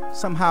backyard.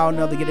 Somehow or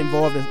another get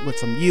involved with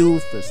some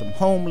youth or some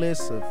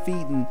homeless or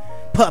feeding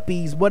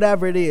puppies,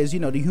 whatever it is,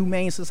 the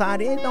Humane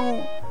Society.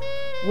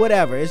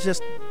 Whatever. It's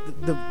just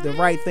the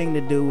right thing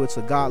to do. It's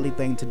a godly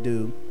thing to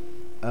do.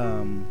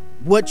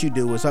 what you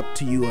do is up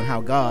to you and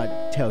how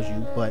God tells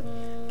you, but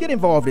get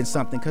involved in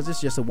something because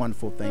it's just a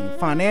wonderful thing.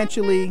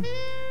 Financially,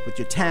 with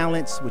your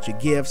talents, with your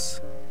gifts,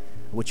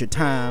 with your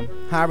time,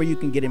 however you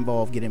can get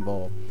involved, get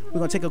involved. We're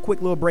going to take a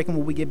quick little break, and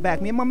when we get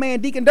back, me and my man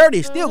Deacon Dirty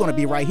is still going to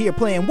be right here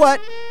playing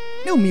what?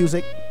 New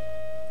music.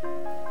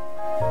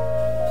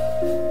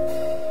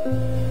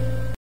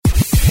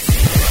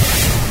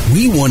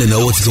 We want to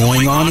know what's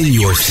going on in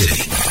your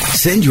city.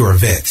 Send your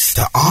events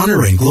to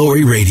Honor and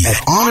Glory Radio at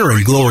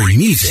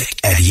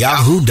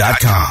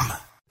honorandglorymusic@yahoo.com.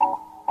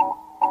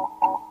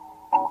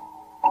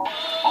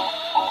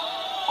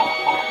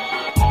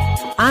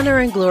 Honor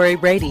and Glory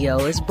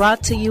Radio is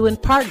brought to you in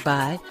part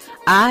by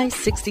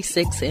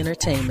I-66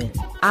 Entertainment.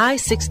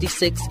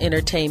 I-66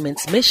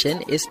 Entertainment's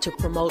mission is to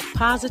promote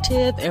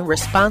positive and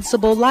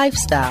responsible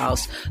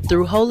lifestyles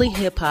through holy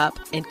hip-hop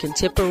and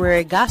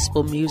contemporary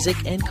gospel music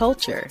and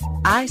culture.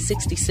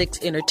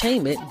 I-66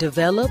 Entertainment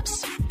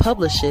develops,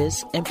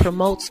 publishes, and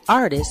promotes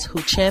artists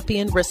who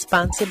champion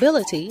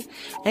responsibility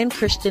and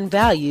Christian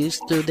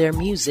values through their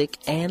music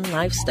and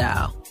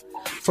lifestyle.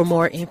 For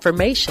more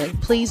information,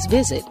 please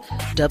visit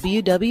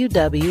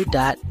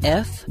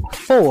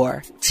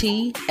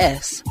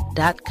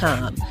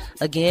www.f4ts.com.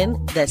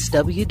 Again, that's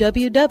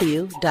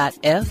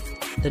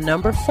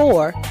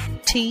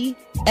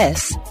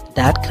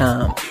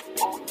www.f4ts.com.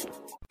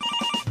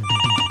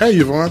 Hey,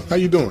 Yvonne, how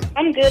you doing?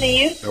 I'm good, and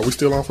you? Are we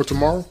still on for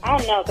tomorrow? I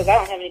don't know, because I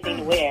don't have anything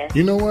to wear.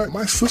 You know what?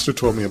 My sister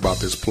told me about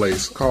this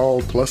place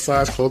called Plus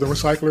Size Clothing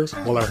Recyclers.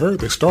 Well, I heard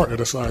they start at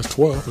a size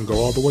 12 and go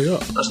all the way up.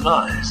 That's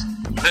nice.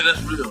 Hey,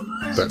 that's real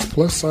nice. That's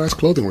Plus Size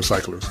Clothing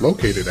Recyclers,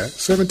 located at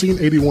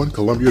 1781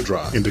 Columbia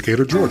Drive,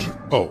 Indicator, Georgia.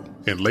 Oh,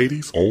 and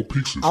ladies, all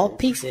pieces. All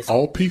pieces.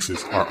 All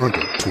pieces are under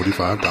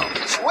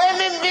 $25.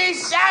 Women be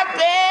shopping!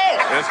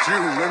 That's true.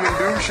 Women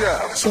do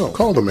shop. So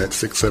call them at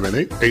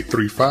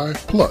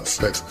 678-835-PLUS.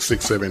 That's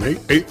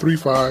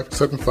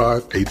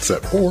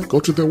 678-835-7587. Or go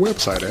to their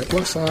website at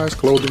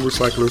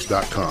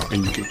plussizeclothingrecyclers.com.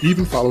 And you can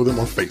even follow them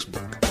on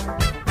Facebook.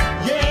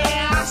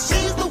 Yeah,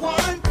 she's the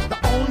one, the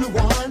only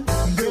one,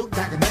 built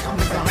like an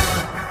Amazon.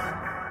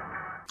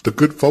 The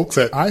good folks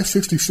at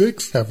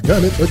I-66 have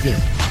done it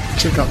again.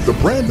 Check out the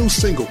brand new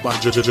single by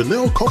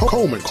Janelle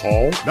Coleman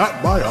called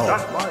Not My Own.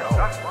 Not My Own.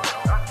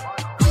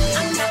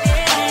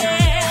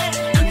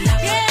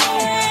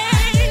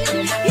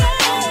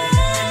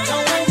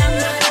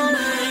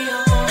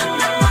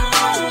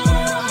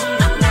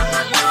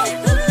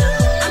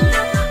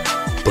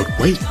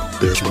 Wait,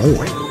 there's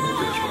more.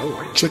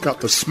 Check out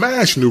the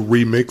smash new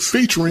remix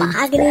featuring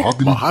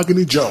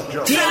Mahogany Joe.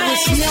 There was no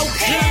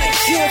kind of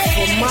cure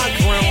for my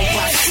grown.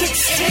 By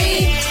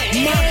 16,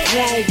 my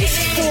grown was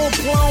full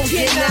blown, you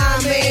know what I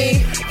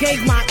mean?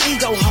 Gave my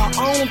ego her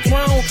own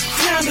throne.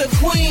 Found a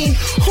queen,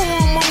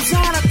 hormones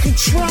out of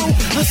control,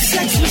 a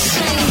sex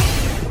machine.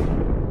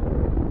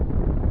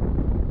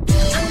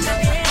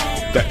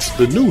 That's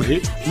the new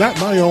hit, Not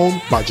My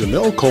Own, by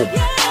Janelle Coleman.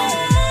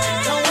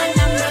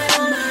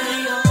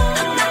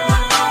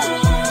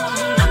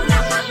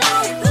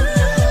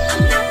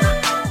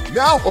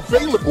 Now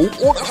available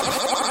on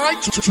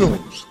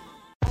iTunes.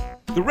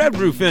 The Red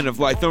Roof Inn of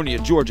Lithonia,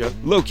 Georgia,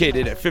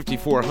 located at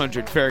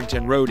 5400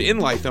 Farrington Road in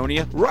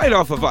Lithonia, right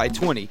off of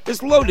I-20,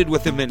 is loaded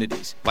with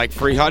amenities like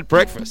free hot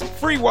breakfast,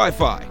 free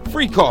Wi-Fi,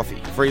 free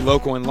coffee, free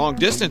local and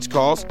long-distance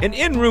calls, an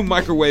in-room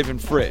microwave and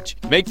fridge.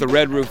 Make the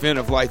Red Roof Inn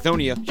of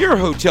Lithonia your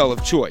hotel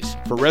of choice.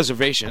 For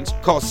reservations,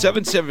 call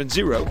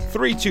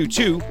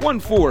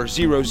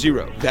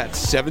 770-322-1400. That's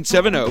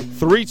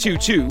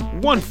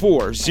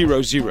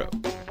 770-322-1400.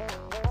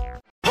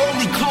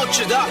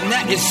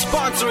 HolyCulture.net is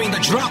sponsoring the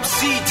Drop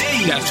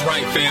CD. That's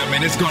right, fam,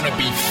 and it's gonna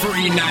be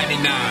free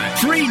 $99.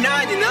 Free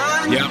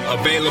 $99? Yep,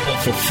 available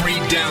for free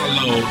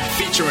download,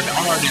 featuring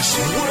artists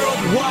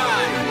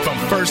worldwide. From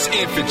First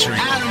Infantry,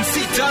 Adam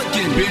C.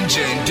 Duncan,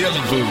 Benja and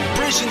Dillavu,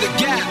 Bridging the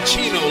Gap,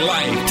 Chino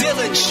Light,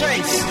 Dylan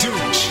Chase,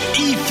 Dooch,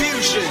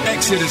 E-Fusion,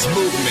 Exodus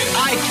Movement,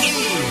 Ike E,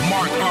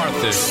 Mark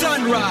Arthur,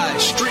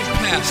 Sunrise, Street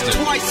Pastor,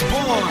 Twice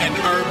Born, and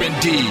Urban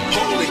D.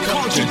 Holy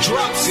Culture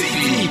Drop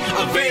CD,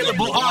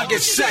 available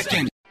August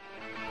 2nd.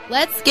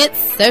 Let's get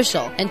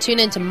social and tune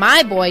into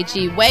my boy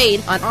G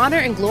Wade on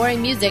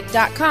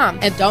honorandglorymusic.com.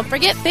 And don't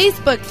forget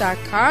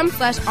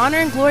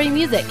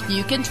facebook.com/honorandglorymusic.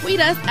 You can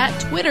tweet us at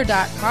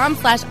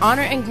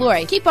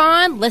twitter.com/honorandglory. Keep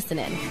on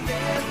listening.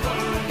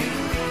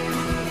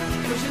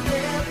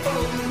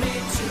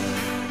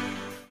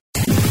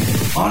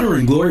 Honor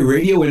and Glory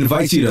Radio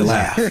invites you to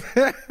laugh.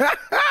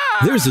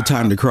 There's a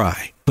time to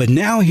cry, but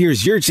now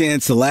here's your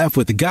chance to laugh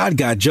with the God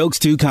Got Jokes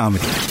 2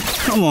 comedy.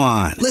 Come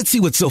on, let's see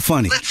what's so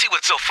funny.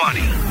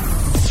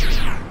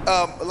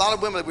 A lot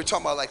of women, we're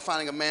talking about like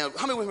finding a man.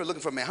 How many women are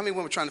looking for a man? How many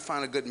women are trying to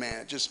find a good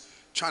man? Just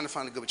trying to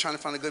find a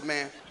good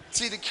man.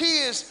 See, the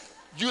key is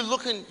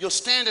your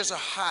standards are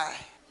high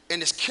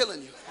and it's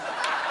killing you.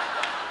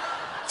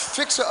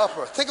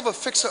 Fixer-upper. Think of a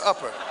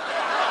fixer-upper.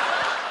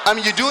 I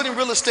mean, you do it in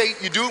real estate.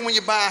 You do it when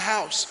you buy a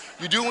house.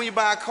 You do it when you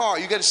buy a car.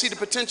 You got to see the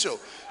potential.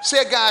 Say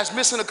a guy's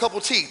missing a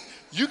couple teeth.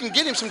 You can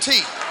get him some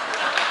teeth.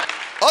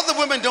 Other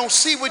women don't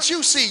see what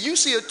you see. You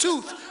see a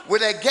tooth where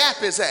that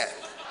gap is at.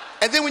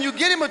 And then when you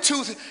get him a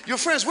tooth, your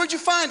friends, where'd you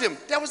find him?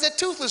 That was that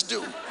toothless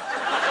dude.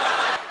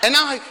 And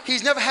now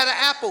he's never had an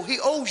apple. He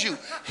owes you.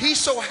 He's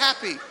so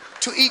happy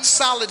to eat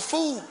solid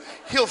food.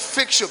 He'll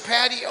fix your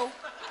patio.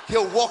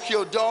 He'll walk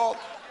your dog.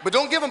 But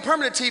don't give him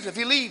permanent teeth. If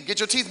he leave, get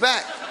your teeth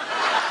back.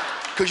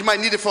 Because you might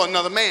need it for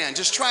another man.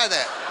 Just try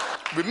that.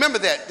 Remember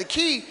that. The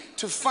key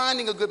to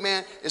finding a good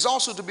man is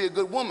also to be a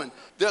good woman.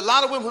 There are a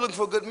lot of women who are looking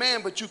for a good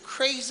man, but you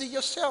crazy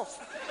yourself.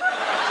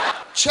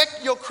 Check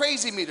your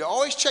crazy meter.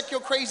 Always check your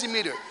crazy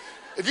meter.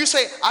 If you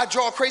say, I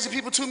draw crazy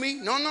people to me,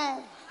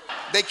 no.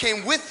 They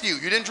came with you.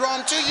 You didn't draw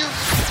them to you.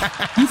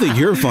 You think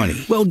you're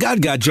funny? Well,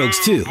 God got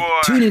jokes too.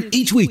 Tune in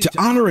each week to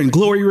Honor and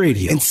Glory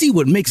Radio and see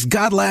what makes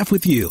God laugh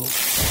with you.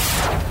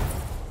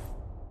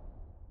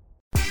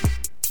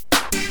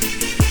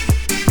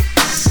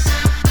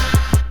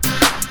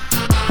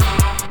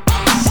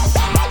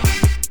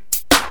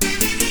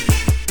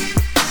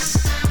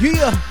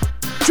 Yeah.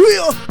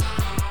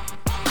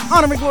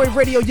 Honor and Glory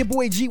Radio, your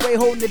boy G-Way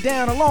holding it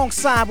down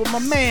alongside with my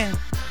man,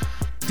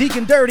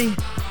 Deacon Dirty.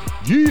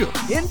 Yeah.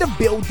 In the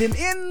building,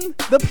 in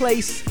the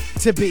place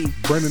to be.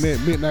 Burning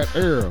that midnight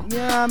Earl. You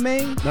know what I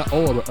mean? Not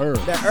oil, but Earl.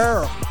 The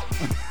Earl.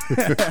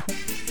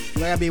 You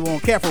gotta be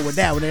more careful with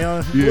that one. Yeah.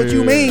 What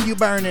you mean you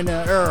burning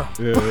the Earl?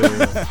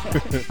 Yeah.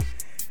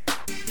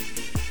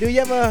 Do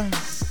you ever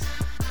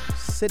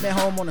sitting at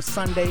home on a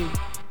Sunday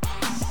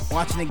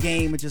watching a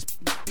game and just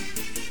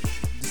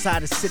decide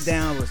to sit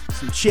down with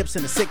some chips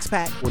and a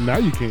six-pack? Well, now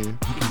you can. You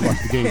can watch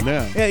the game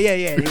now.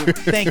 Yeah.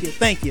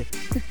 Thank you.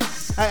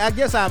 I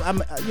guess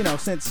I'm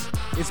since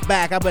it's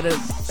back, I better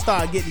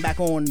start getting back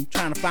on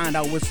trying to find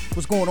out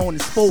what's going on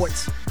in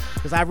sports.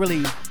 Because I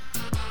don't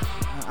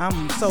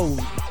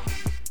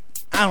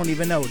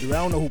even know, dude.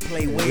 I don't know who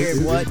play where,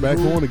 what. It's back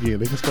on again.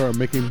 They can start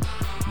making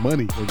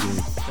money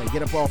again. They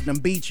get up off them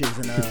beaches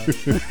and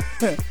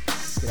get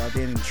out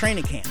there in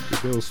training camp.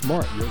 If they were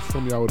smart,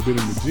 some of y'all would have been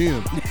in the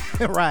gym.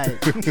 Right.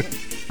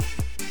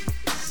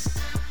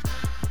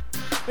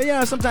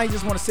 But sometimes you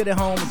just want to sit at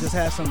home and just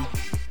have some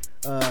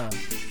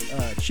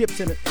chips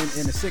in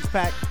a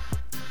six-pack.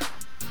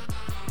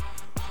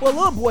 Well,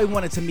 little boy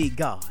wanted to meet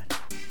God,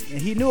 and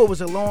he knew it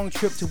was a long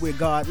trip to where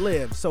God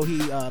lived, so he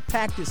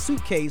packed his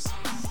suitcase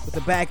with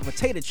a bag of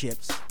potato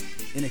chips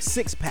and a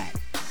six-pack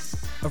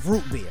of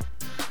root beer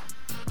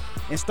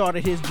and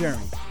started his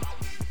journey.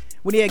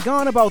 When he had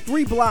gone about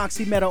 3 blocks,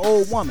 he met an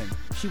old woman.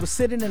 She was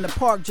sitting in the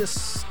park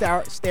just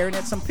staring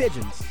at some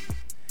pigeons.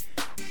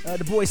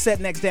 The boy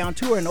sat next down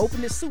to her and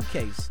opened his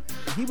suitcase.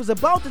 He was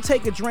about to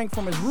take a drink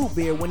from his root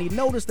beer when he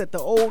noticed that the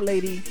old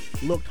lady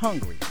looked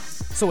hungry,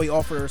 so he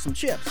offered her some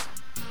chips.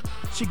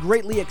 She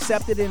greatly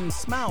accepted it and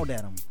smiled at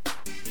him.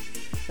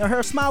 Now,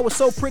 her smile was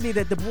so pretty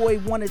that the boy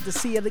wanted to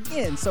see it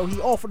again, so he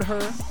offered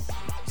her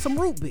some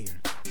root beer.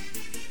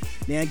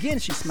 Then again,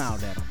 she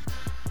smiled at him,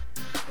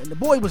 and the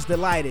boy was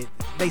delighted.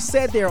 They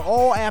sat there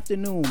all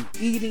afternoon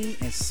eating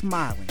and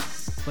smiling,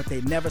 but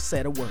they never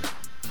said a word.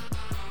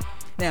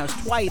 Now, as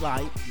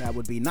twilight, that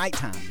would be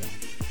nighttime,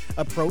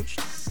 approached,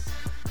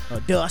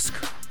 dusk,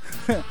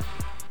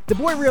 the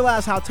boy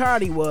realized how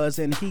tired he was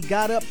and he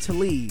got up to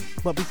leave.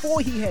 But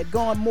before he had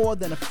gone more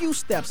than a few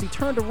steps, he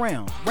turned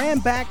around, ran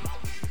back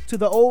to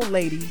the old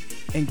lady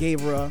and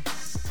gave her a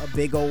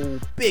big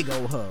old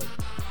hug.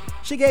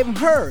 She gave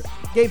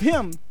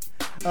him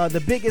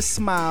the biggest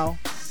smile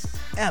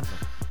ever.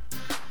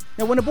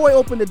 Now, when the boy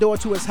opened the door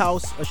to his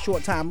house a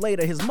short time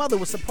later, his mother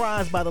was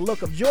surprised by the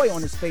look of joy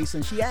on his face,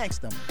 and she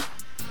asked him,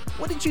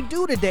 "What did you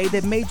do today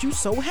that made you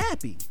so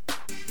happy?"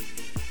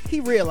 He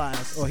replied,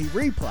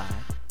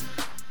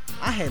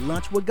 "I had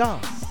lunch with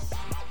God."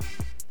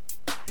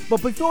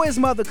 But before his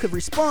mother could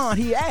respond,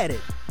 he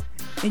added,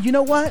 "And you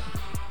know what?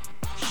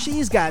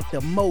 She's got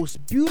the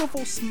most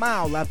beautiful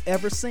smile I've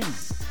ever seen."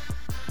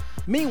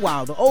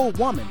 Meanwhile, the old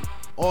woman,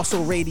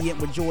 also radiant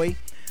with joy,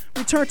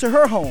 returned to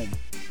her home.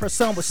 Her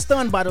son was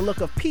stunned by the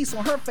look of peace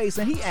on her face,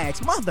 and he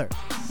asked, "Mother,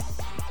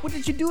 what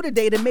did you do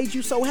today that made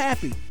you so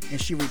happy?" And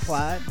she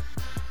replied,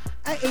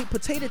 "I ate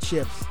potato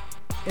chips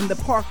in the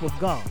park with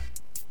God."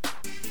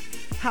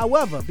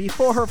 However,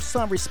 before her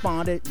son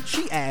responded,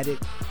 she added,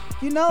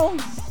 "You know,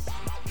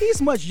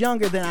 he's much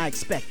younger than I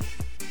expected."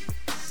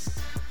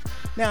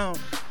 Now,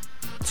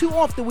 too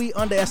often we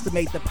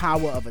underestimate the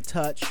power of a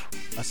touch,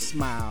 a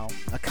smile,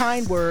 a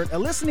kind word, a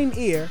listening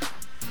ear,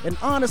 an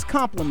honest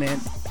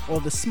compliment, or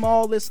the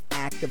smallest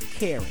act of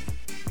caring,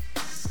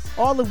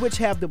 all of which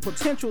have the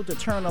potential to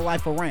turn a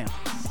life around.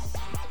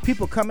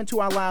 People come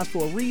into our lives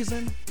for a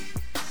reason,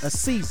 a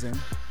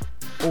season,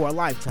 or a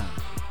lifetime.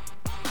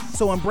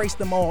 So embrace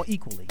them all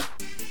equally.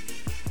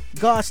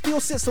 God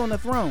still sits on the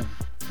throne.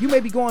 You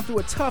may be going through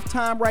a tough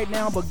time right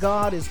now, but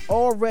God is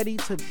all ready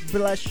to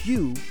bless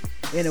you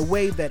in a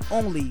way that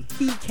only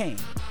He can.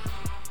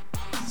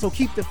 So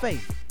keep the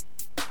faith.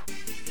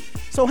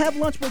 So have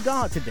lunch with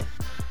God today.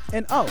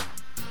 And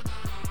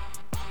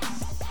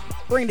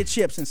bring the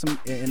chips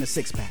in a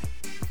six-pack.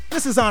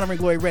 This is Honor and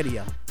Glory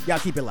Radio. Y'all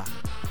keep it locked.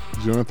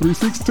 John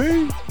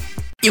 3:16.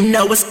 You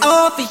know it's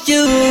all for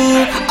you,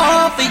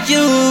 all for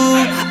you,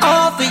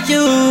 all for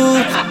you,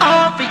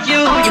 all for you.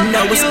 You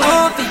know it's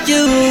all for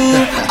you,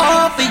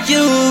 all for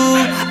you,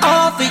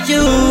 all for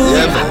you,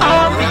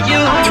 all for you.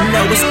 You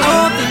know it's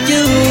all for you,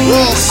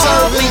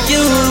 all for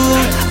you,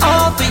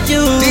 all for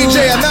you.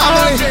 DJ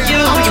Anomaly,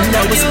 you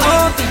know it's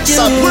all for you,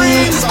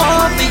 Supreme,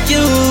 all for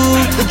you.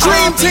 The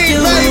Dream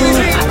Team,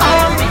 baby,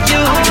 all for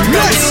you. You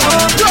know it's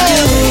all for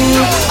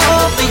you,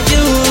 all for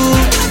you,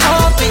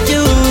 all for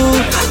you,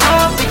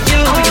 all for you.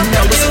 You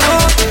know it's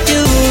all for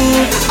you,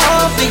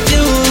 all for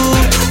you,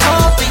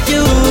 all for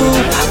you,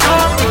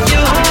 all for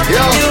you.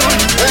 Yo,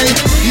 hey,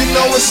 you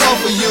know it's all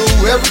for you.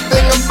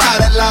 Everything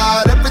about it,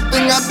 Lord.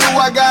 Everything I do,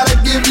 I gotta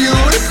give you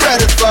the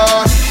credit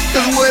for.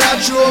 Cause without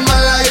you in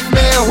my life,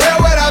 man, where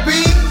would I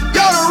be?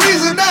 You're the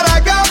reason that I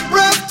got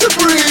breath to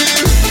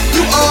breathe.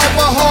 You are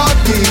my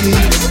heartbeat,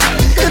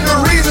 and the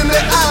reason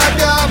that I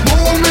got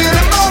movement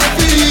in my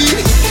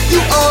feet.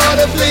 You are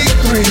the big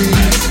three,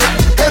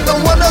 and the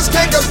one else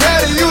can't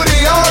compare to you,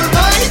 the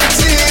almighty.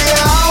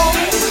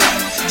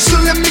 So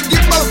let me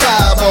get my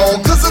vibe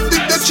on, cause I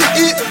think that you're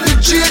it,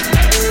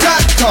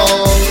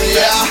 legit.com,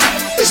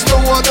 yeah. It's no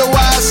wonder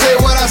why I say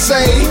what I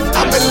say.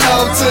 I'm in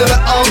love to the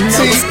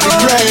umpteenth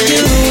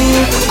degree.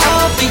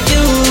 All for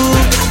you,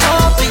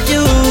 all for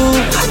you,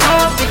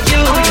 all for you.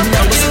 You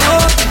know it's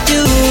all for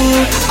you,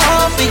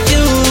 all for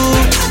you,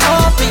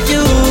 all for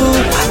you,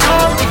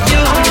 all for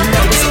you. You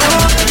know it's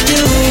all for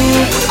you,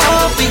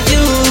 all for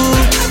you,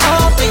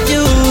 all for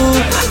you,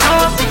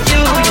 all for you.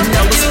 You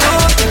know it's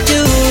all for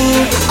you,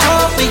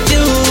 all for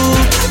you,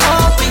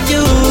 all for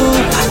you,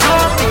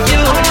 all for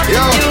you.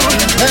 Yo,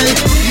 hey,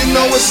 you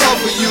know it's all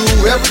for you.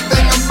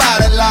 Everything about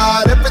it,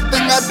 Lord.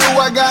 Everything I do,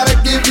 I gotta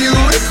give you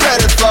the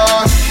credit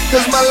for.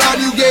 Cause my Lord,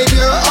 you gave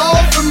your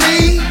all for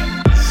me.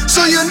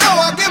 So you know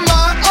I give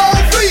my all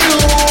for you.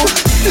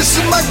 This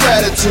is my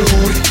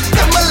gratitude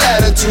and my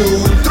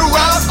latitude.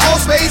 Throughout all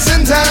space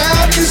and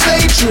time, you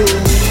stay true,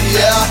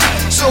 yeah.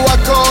 So I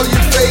call you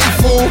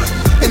faithful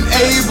and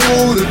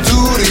able to do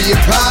the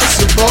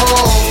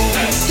impossible,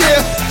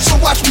 yeah. So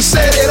watch me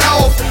set it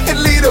off and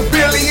lead a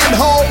billion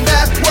home.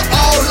 That we're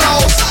all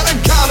lost. I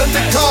done counted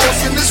the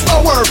cost and it's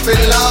well worth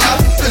it, Lord.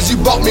 Cause you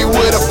bought me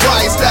with a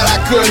price that I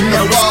couldn't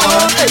afford.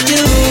 All for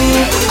you,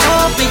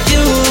 all for you,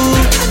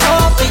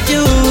 all for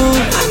you,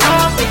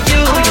 all for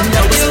you. You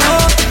know it's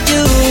all for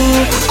you,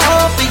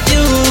 all for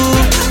you,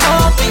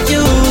 all for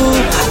you,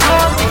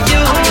 all for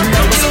you. You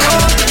know it's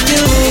all for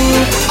you,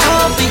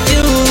 all for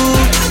you,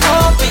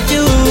 all for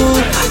you,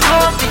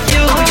 all for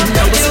you. You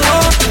know it's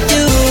all for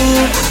you,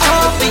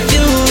 all for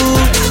you,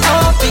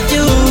 all for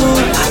you,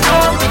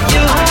 all for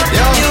you.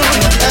 Yo,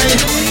 hey,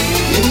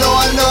 you know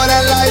I know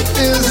that life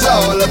is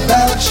all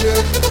about you,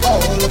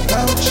 all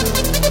about you.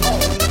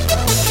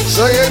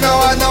 So you know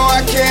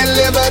I can't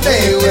live a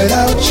day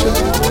without you,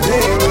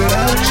 day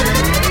without you.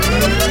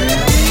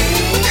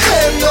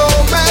 And no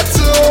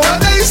matter what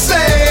they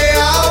say,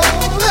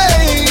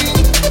 hey,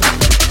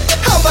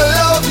 I'ma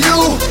love you,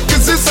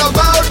 cause it's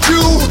about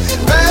you.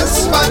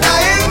 That's my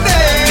dying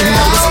day. You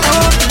know it's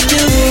all for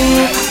you,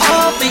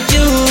 all for you,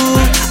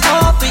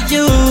 all for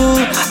you,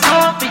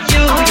 all for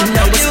you. You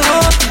know it's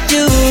all for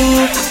you,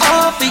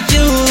 all for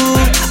you,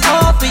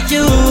 all for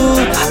you,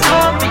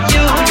 all for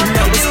you. You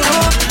know it's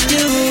all for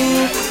you,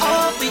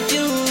 all for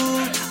you,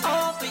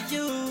 all for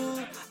you.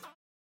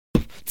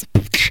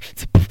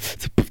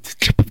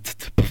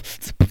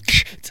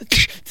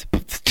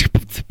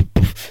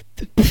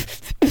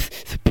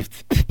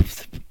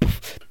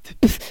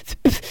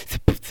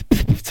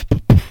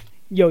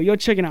 Yo, you're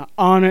checking out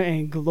Honor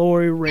and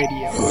Glory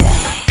Radio.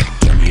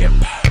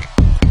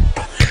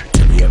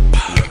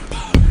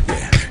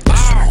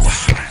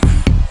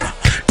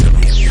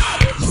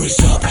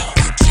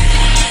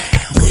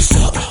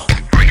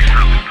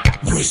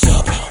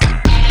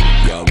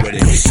 Y'all ready?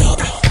 Brace up.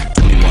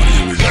 21,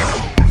 here we go.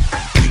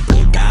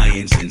 People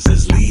dying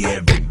senselessly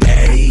every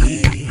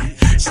day.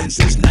 Since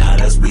it's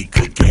not us, we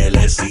could care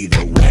less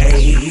either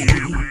way.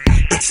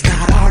 It's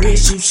not our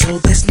issue, so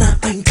there's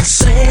nothing to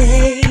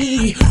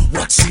say.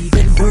 What's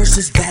even worse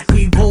is that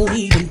we won't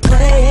even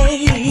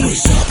play.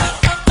 Brace up.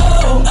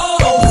 Oh,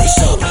 oh, brace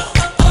up.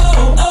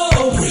 Oh,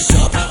 oh, brace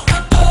up.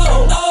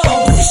 Oh,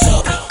 oh, brace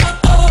up.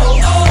 Oh,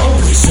 oh,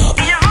 brace up.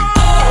 Oh,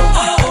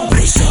 oh,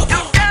 brace up.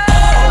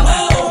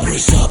 Oh,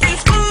 brace up.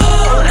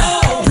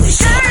 Oh,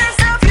 brace up.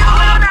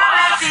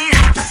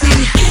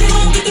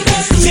 Get the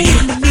best of me.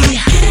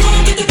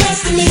 Get the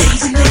best of me.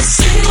 Laziness.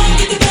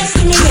 Get the best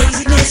of me.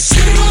 Craziness.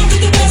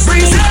 Get the best of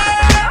me.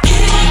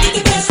 Get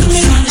the best of me.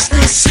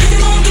 Foolishness.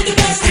 Get the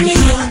best of me.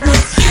 Get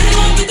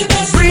the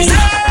best of me.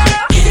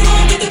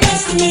 Get the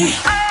best of me.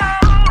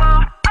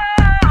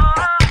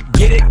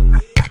 Get it?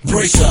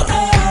 Brace up.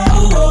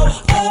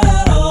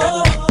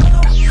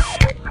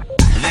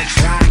 They're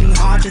trying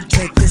hard to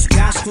take this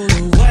gospel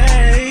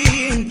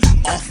away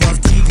off of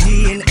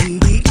TV and in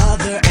the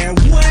other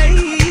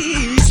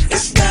airways.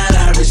 It's not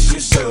our issue,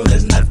 so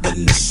there's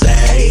nothing to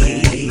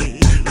say.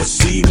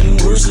 What's even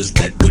worse is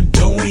that we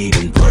don't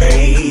even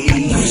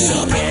pray. Brace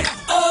up.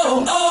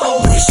 Oh,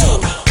 oh, brace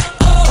up.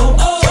 Oh,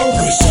 oh.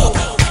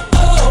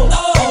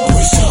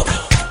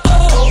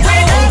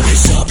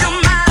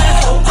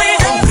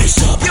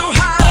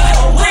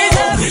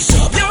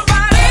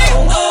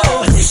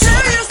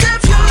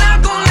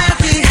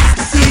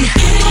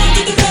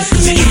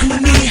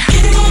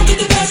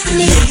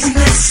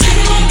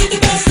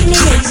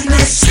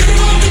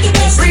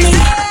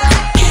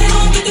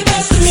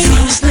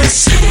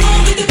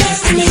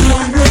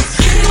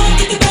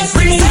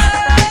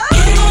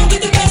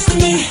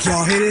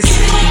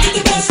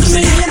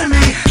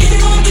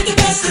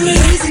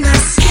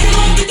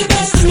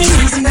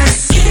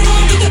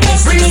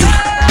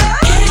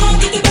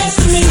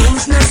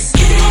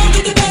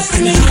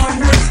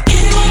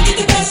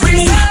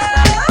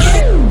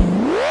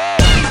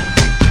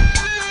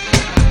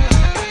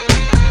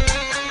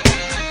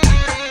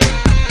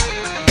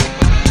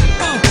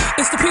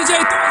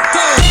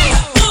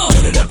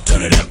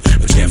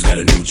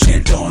 new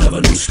chant, dawn of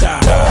a new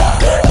style.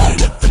 Light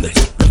it up from the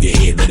tip of your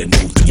head, let it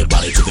move through your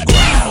body to the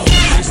ground.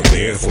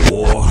 Prepare for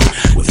war,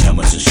 with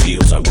helmets and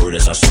shields, I word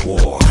as I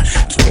swore.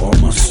 To all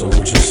my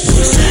soldiers,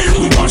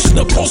 we march to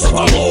the pulse of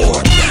our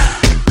Lord.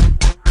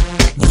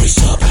 Brace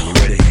up, are you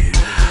ready?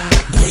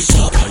 Brace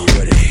up, are you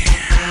ready?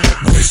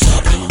 Brace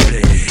up, are you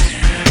ready?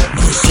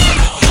 Brace up,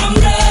 I'm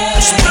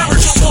ready.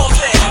 Spiritual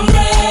warfare, I'm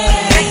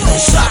ready. Ain't no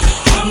stopping,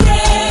 I'm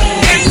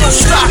ready. Ain't no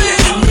stopping,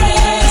 I'm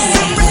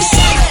ready. Brace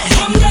up,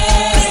 I'm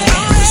ready.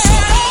 Brace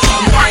up,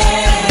 I'm ready.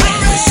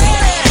 Brace up,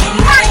 I'm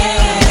ready.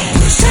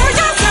 Brace up,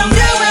 I'm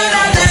ready.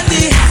 Let me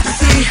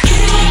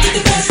get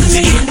the best of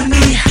me. Get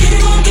on,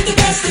 get the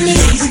best of me.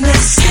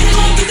 Laziness, get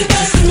on, get the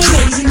best of me.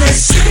 Craziness,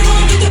 get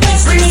on, get the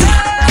best of me.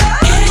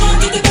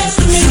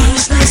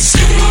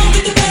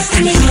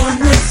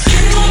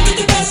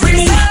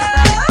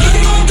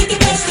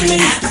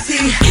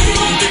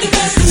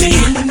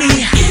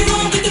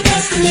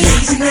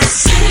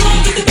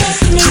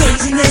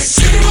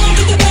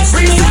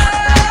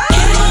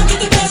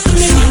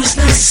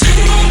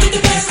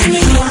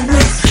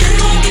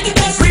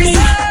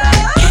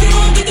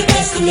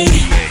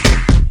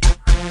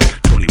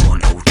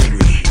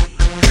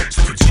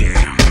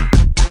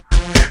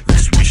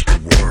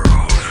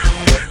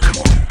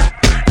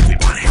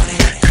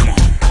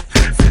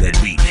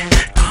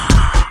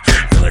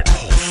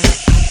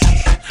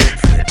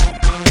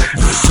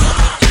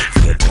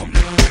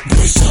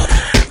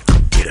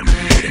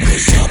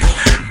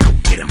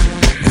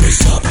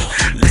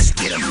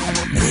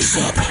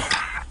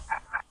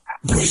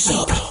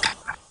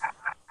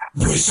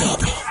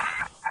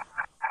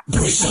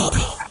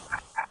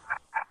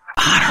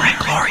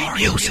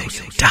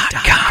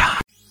 HonorandGloryMusic.com.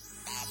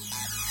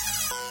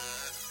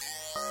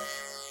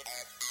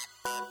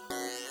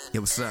 Yo,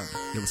 what's up?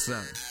 Yo, what's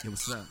up? Yo,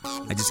 what's up?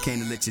 I just came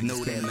to let you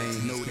know that, man.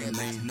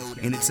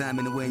 Anytime,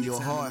 anywhere in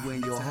your heart,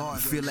 you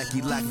feel like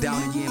you locked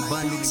down and you're in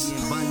bondage.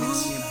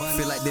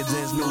 Feel like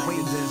there's no way.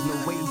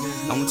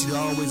 I want you to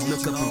always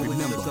look up and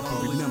remember.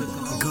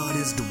 God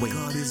is the way.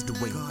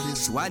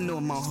 So I know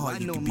in my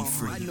heart you can be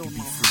free.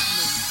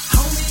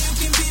 Homie, you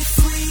can be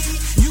free.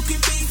 You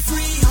can be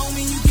free.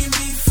 Homie, you can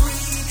be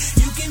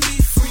free. You can be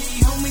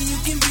free. Homie, you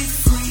can be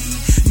free.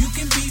 You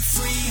can be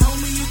free.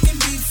 Homie, you can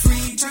be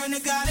free. Turn to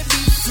God and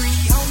be free.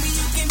 Homie,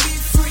 you can be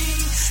free.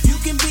 You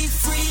can be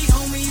free.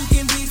 Homie, you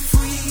can be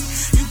free.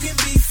 You can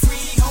be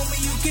free. Homie,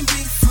 you can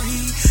be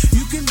free.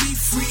 You can be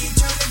free.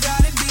 Turn to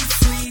God and be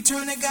free.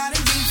 Turn to God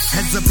and be free.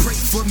 As I pray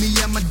for me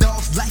and my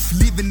dog's life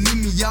living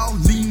in me, y'all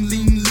lean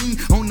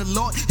on the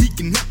Lord, He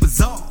can help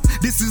us all.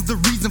 This is the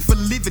reason for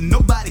living,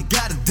 nobody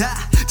gotta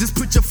die. Just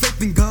put your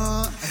faith in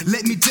God,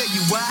 let me tell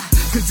you why.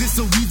 Cause it's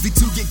so easy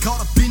to get caught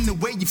up in the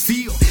way you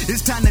feel.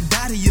 It's time to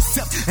die to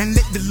yourself and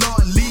let the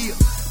Lord live.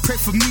 Pray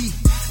for me,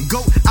 go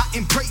out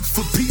and pray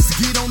for peace.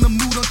 Get on the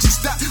move, don't you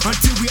stop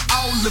until we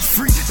all are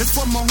free. That's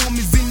for my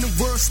homies in the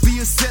world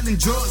still selling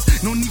drugs.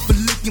 No need for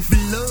looking for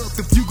love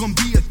if you gon'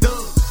 be a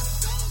thug.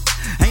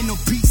 Ain't no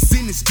peace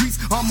in the streets,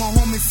 all my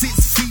homies 6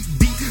 feet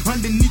deep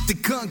underneath the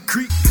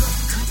concrete.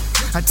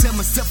 I tell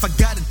myself I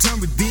gotta turn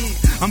within.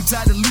 I'm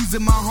tired of losing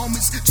my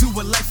homies to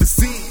a life of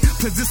sin.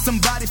 Cause it's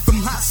somebody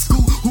from high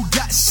school who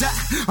got shot.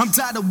 I'm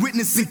tired of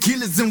witnessing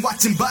killers and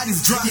watching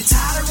bodies drop. You're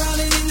tired of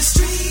running in the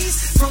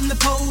streets from the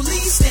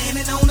police,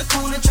 standing on the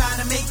corner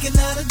trying to make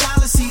another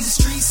dollar. See the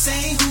streets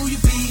saying who you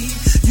be.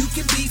 You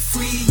can be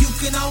free, you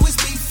can always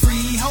be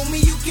free.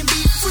 Homie, you can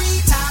be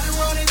free. Tired of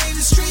running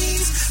in the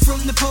streets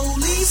from the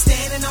police,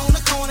 standing on the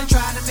corner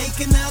trying to make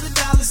another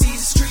dollar. See the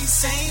streets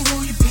saying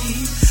who you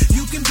be.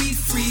 You can be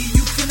free,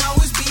 you can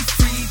always be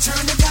free.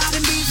 Turn to God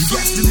and be free. You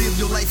got to live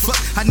your life up.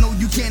 I know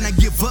you cannot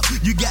give up.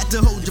 You got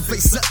to hold your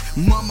face up.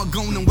 Mama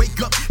gonna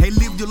wake up. Hey,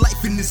 live your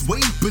life in this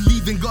way.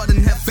 Believe in God and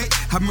have faith.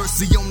 Have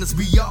mercy on us.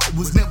 We all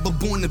was never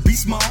born to be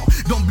small.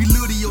 Don't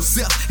belittle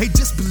yourself. Hey,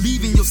 just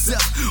believe in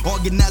yourself.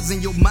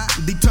 Organizing your mind,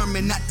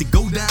 determined not to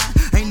go down.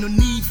 Ain't no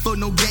need for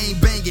no gang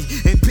banging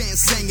and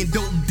pants singing,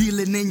 dope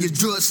dealing and your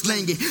drug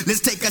slanging.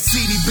 Let's take our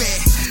city back,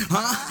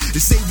 huh?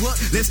 Say what?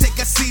 Let's take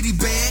our city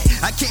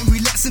back. I can't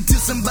relax until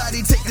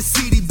somebody take a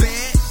city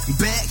back.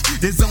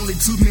 There's only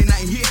 2 men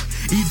out here,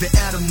 either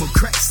Adam or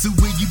Christ. Who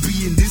will you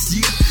be in this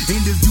year?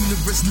 In this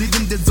universe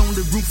living, there's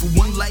only room for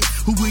one life.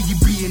 Who will you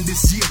be in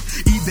this year?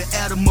 Either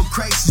Adam or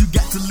Christ. You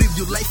got to live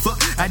your life up.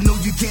 I know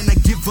you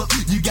cannot give up.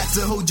 You got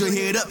to hold your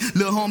head up.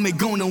 Little homie,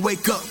 gonna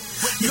wake up.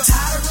 You're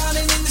tired of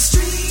running in the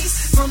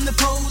streets from the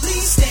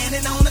police,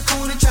 standing on the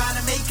corner trying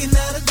to make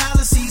another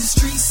dollar. See the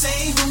streets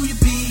saying who you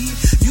be.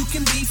 You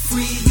can be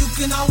free, you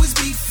can always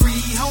be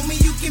free. Homie,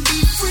 you can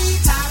be free.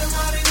 Tired of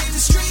running in the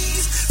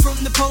streets from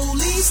the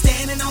police,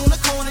 standing on the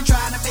corner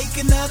trying to make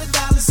another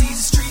dollar. See the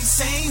streets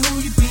saying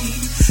who you be.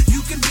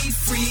 You can be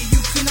free,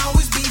 you can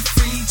always be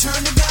free. Turn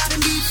to God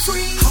and be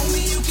free.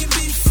 Homie, you can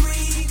be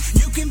free.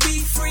 You can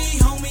be free.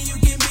 Homie,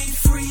 you can be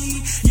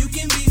free. You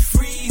can be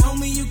free.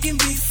 Homie, you can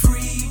be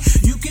free.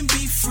 You can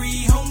be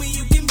free. Homie,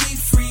 you can be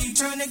free.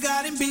 Turn to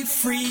God and be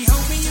free.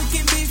 Homie, you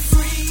can be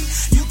free.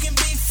 You can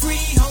be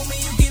free. Homie,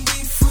 you can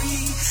be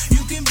free.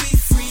 You can be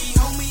free.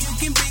 Homie, you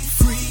can be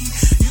free.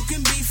 You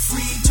can be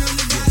free. Turn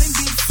to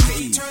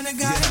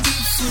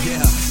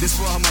Yeah, this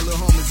for all my little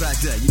homies out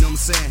there, you know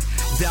what I'm saying?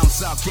 Down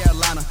South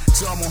Carolina,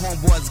 to all my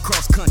homeboys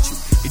across country.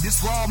 And this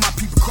for all my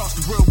people across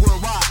the world,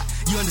 worldwide.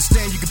 You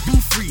understand, you can be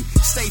free,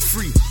 stay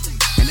free.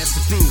 And that's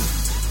the thing,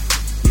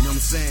 you know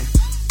what I'm saying?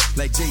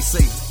 Like Jay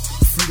say,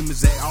 freedom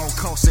is at all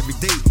costs every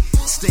day.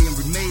 Stay and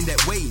remain that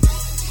way.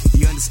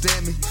 You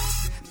understand me?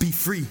 Be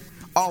free,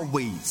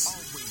 always.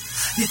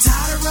 You're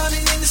tired of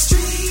running in the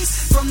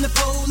streets from the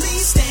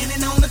police,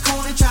 standing on the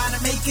corner trying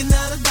to make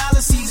another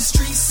dollar. See the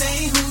streets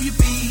saying who you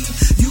be.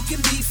 You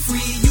can be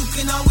free, you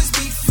can always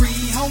be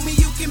free, homie.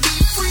 You can be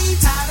free.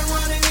 Tired of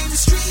running in the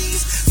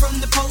streets from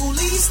the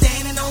police,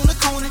 standing on the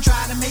corner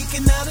trying to make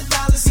another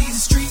dollar. See the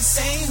streets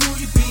saying who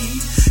you be.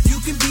 You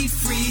can be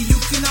free, you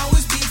can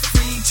always be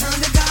free. Turn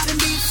to God and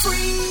be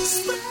free.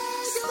 Spread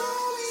your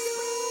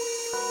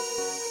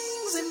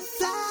wings and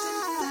fly.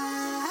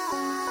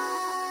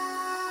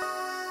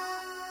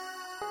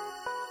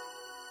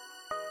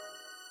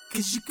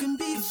 Cause you can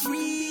be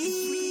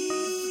free,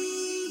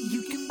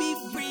 you can be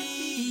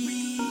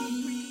free,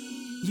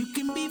 you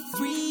can be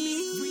free.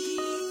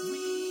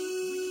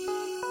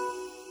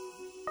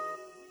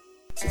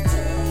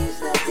 Today's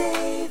the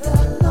day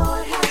the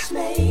Lord has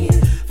made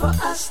for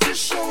us to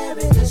share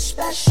in a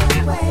special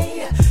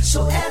way.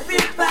 So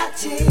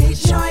everybody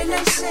join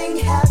and sing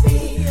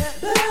happy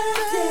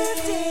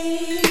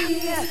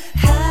birthday,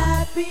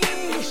 happy.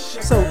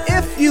 So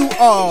if you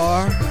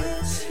are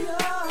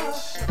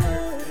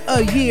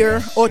a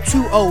year or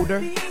two older,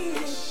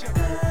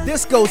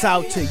 this goes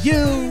out to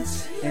you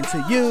and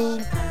to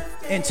you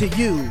and to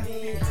you.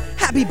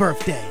 Happy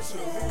birthday.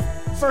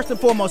 First and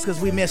foremost, because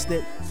we missed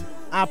it,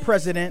 our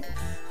president.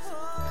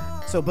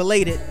 So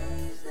belated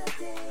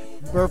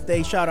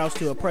birthday shout outs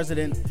to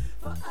President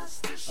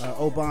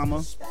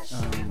Obama.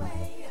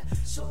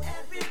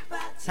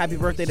 Happy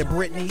birthday to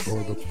Brittany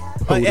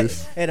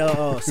at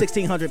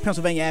 1600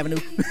 Pennsylvania Avenue.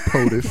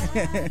 POTUS.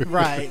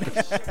 Right.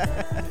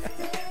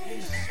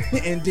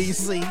 In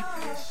D.C.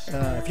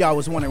 If y'all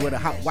was wondering where the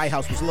White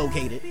House was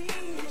located.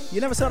 You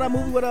never saw that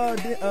movie with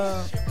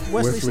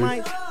Wesley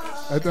Snipes?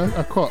 I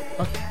caught,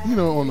 you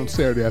know, on a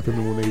Saturday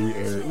afternoon when they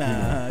re-aired.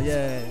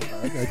 Yeah.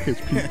 I catch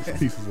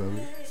pieces of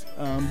it.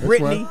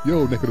 Brittany. Right.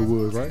 Your neck of the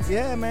woods, right?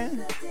 Yeah,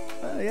 man.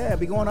 Yeah,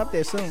 be going up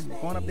there soon.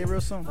 Going up there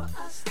real soon.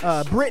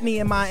 Brittany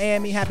in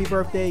Miami, happy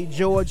birthday.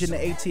 George in the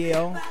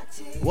ATL,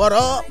 what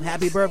up?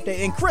 Happy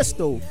birthday. And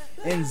Crystal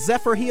in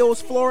Zephyr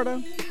Hills,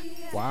 Florida.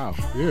 Wow,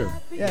 yeah.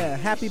 Yeah,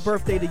 happy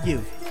birthday to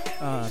you.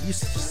 You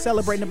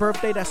celebrating a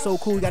birthday? That's so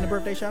cool. You got any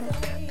birthday shout out?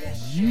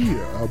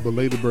 Yeah, a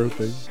belated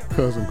birthday.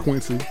 Cousin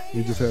Quincy,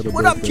 he just had a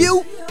what birthday. What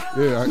up, Q?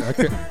 Yeah,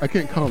 I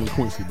can't call him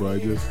Quincy, bro. I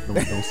just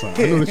don't sign.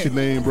 I know that's your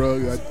name, bro.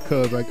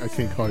 Cuz I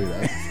can't call you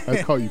that.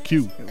 I call you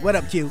Q. What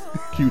up, Q?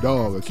 Q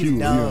dog or Q dog, you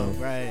know.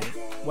 right.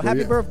 Well,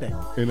 happy birthday.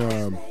 And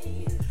I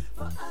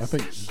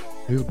think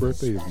his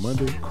birthday is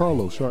Monday.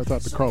 Carlos, shout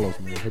out to Carlos,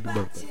 man. Happy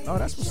birthday. Oh,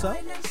 that's what's up.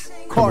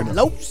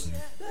 Carlos.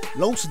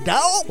 Los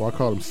dog. Well, I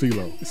call him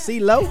CeeLo.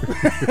 CeeLo.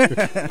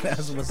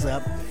 That's what's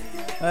up.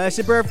 It's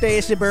your birthday.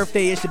 It's your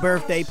birthday. It's your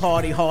birthday.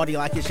 Party hardy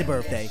like it's your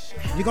birthday.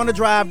 If you're gonna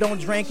drive, don't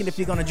drink, and if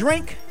you're gonna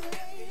drink,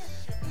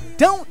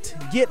 don't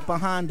get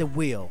behind the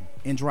wheel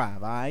and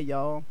drive. All right,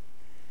 y'all.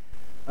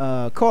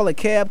 Call a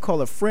cab.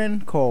 Call a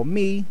friend. Call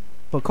me.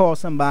 But call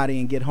somebody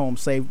and get home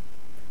safe.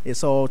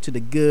 It's all to the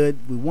good.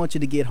 We want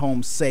you to get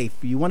home safe.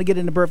 If you want to get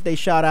into birthday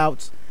shout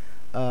outs,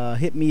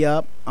 hit me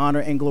up,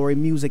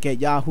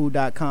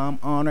 honorandglorymusic@yahoo.com,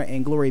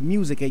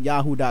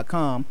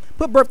 honorandglorymusic@yahoo.com.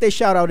 Put birthday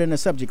shout out in the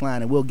subject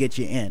line and we'll get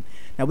you in.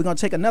 Now we're going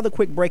to take another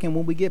quick break, and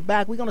when we get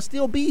back, we're going to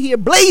still be here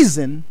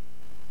blazing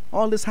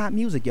all this hot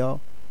music, y'all.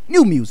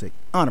 New music,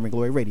 Honor and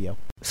Glory Radio.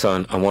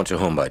 Son, I want you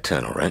home by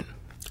 10, all right?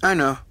 I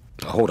know.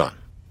 Hold on.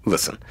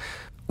 Listen,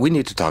 we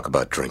need to talk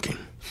about drinking.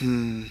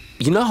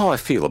 You know how I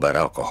feel about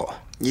alcohol.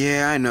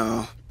 Yeah, I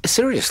know.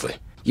 Seriously,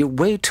 you're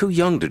way too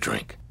young to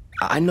drink.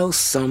 I know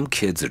some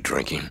kids are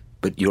drinking,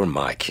 but you're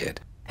my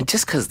kid. And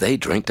just because they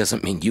drink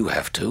doesn't mean you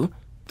have to.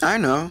 I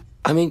know.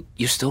 I mean,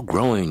 you're still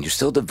growing, you're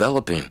still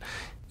developing.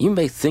 You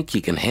may think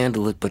you can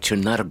handle it, but you're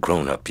not a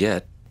grown-up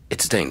yet.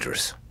 It's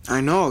dangerous. I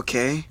know,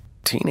 okay?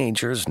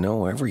 Teenagers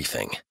know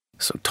everything.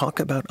 So talk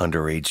about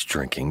underage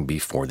drinking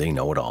before they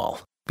know it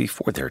all.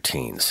 Before they're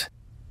teens.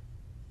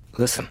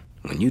 Listen,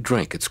 when you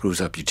drink, it screws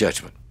up your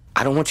judgment.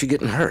 I don't want you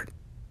getting hurt.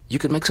 You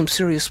could make some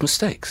serious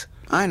mistakes.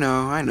 I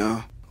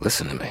know.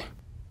 Listen to me.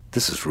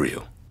 This is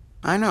real.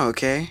 I know,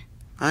 okay?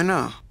 I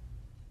know.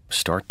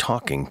 Start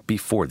talking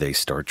before they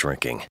start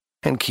drinking.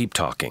 And keep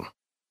talking.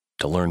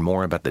 To learn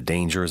more about the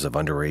dangers of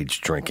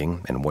underage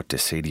drinking and what to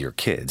say to your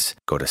kids,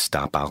 go to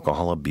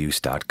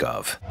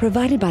stopalcoholabuse.gov.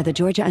 Provided by the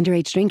Georgia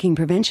Underage Drinking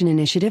Prevention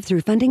Initiative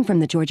through funding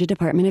from the Georgia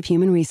Department of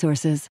Human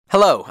Resources.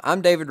 Hello,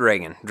 I'm David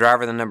Reagan,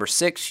 driver of the number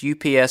 6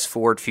 UPS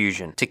Ford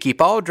Fusion. To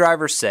keep all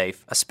drivers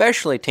safe,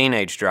 especially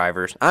teenage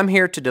drivers, I'm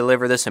here to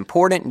deliver this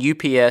important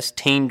UPS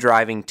teen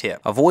driving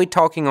tip. Avoid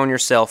talking on your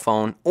cell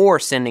phone or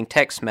sending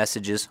text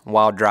messages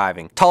while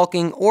driving.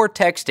 Talking or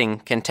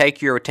texting can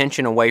take your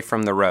attention away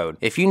from the road.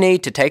 If you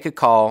need to take a a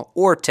call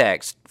or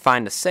text.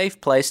 Find a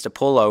safe place to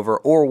pull over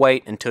or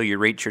wait until you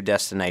reach your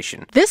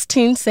destination. This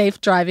Teen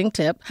Safe Driving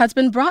tip has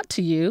been brought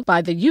to you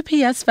by the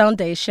UPS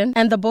Foundation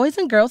and the Boys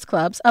and Girls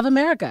Clubs of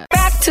America.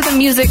 Back to the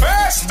music.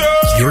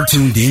 You're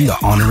tuned in to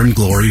Honor and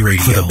Glory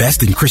Radio for the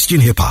best in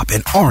Christian hip hop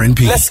and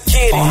R&B. Let's get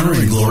it.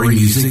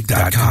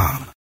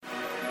 HonorandGloryMusic.com.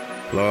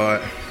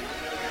 Lord,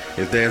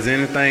 if there's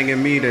anything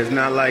in me that's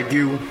not like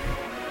you,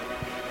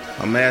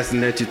 I'm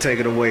asking that you take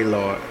it away,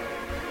 Lord.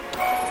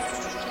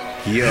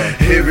 Yeah.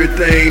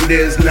 Everything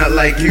that's not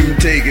like you,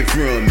 take it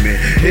from me.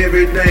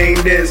 Everything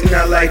that's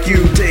not like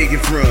you, take it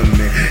from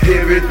me.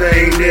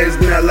 Everything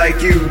that's not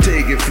like you,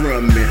 take it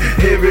from me.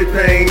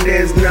 Everything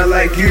that's not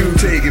like you,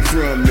 take it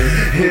from me.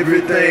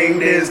 Everything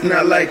that's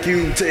not like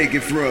you, take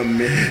it from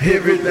me.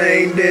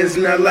 Everything that's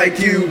not like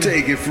you,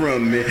 take it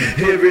from me.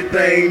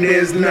 Everything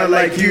that's not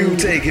like you,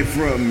 take it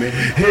from me.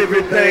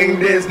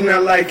 Everything that's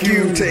not like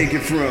you, take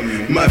it from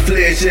me. My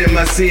flesh and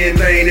my sin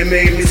thing that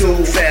made me so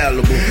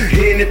fallible.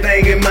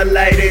 Anything in my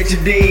life that you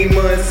deem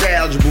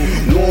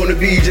unsalvageable. Wanna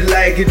be just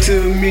like it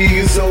to me,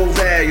 you so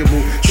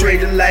valuable.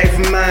 Trade the life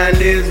of mine,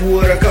 is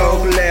what I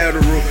call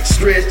collateral.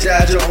 Stretch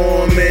out your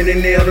arm and then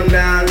nail them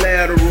down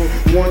lateral.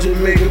 Want you to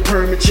make a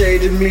permanent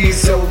change in me,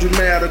 so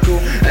dramatical.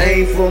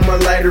 Aim for my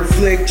light to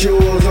reflect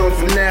yours, I'm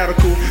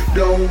fanatical.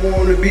 Don't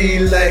wanna be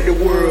like the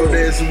world,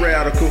 that's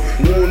radical.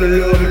 Wanna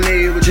love my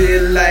neighbor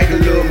just like I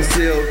love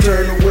myself.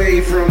 Turn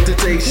away from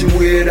temptation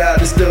without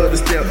the stutter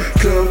step.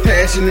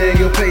 Compassion and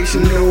your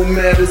patience, no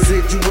matter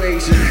situation.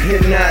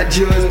 And not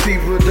judge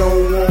people,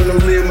 don't want no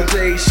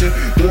limitation.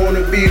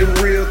 Wanna be the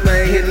real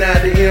thing and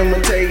not the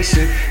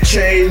imitation.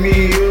 Chain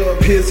me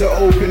up, here's an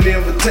open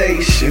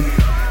invitation.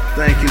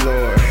 Thank you,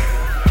 Lord.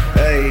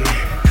 Hey.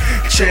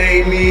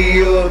 Chain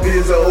me up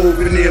is an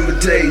open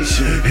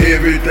invitation.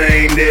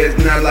 Everything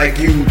that's not like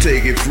you,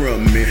 take it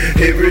from me.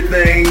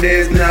 Everything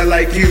that's not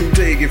like you,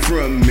 take it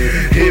from me.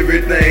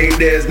 Everything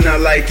that's not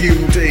like you,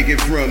 take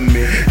it from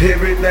me.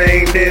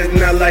 Everything that's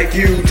not like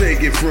you,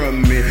 take it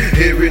from me.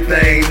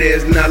 Everything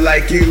that's not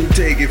like you,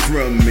 take it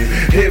from me.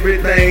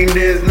 Everything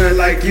that's not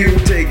like you,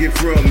 take it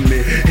from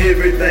me.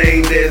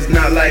 Everything that's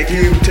not like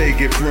you,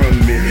 take it from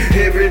me.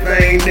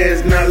 Everything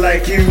that's not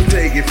like you,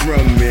 take it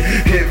from me.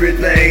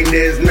 Everything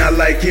that's not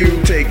like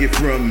you, take it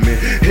from me.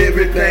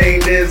 Everything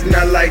that's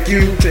not like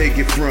you, take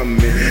it from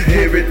me.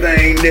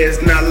 Everything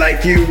that's not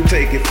like you,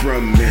 take it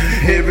from me.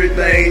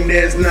 Everything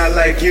that's not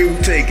like you,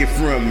 take it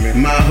from me.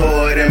 My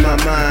heart and my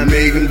mind,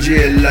 make them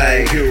just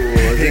like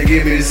yours. And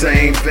give me the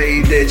same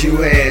faith that you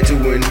had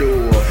to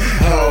endure.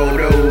 All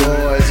those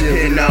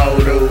hardships and all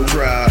those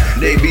trials,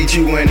 they beat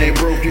you and they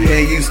broke you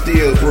and you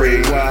still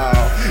pray. Wow,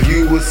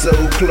 you were so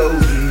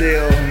close to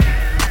death.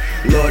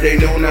 Lord, they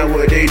know not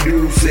what they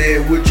do,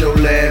 said with your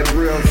last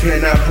breath.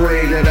 And I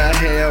pray that I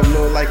have,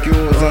 Lord, like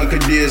yours,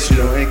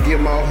 unconditional. And give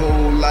my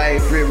whole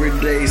life, every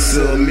day,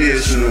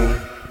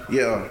 submissional.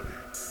 Yeah.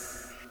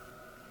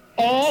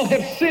 All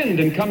have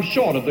sinned and come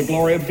short of the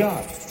glory of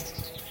God.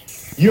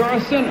 You're a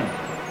sinner.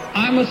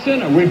 I'm a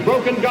sinner. We've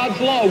broken God's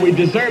law. We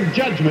deserve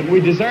judgment. We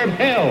deserve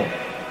hell.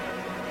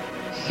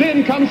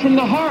 Sin comes from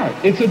the heart.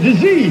 It's a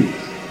disease.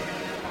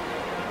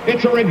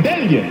 It's a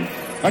rebellion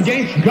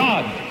against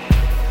God.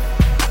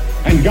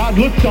 And God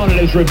looks on it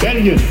as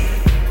rebellion.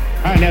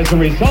 And as a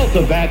result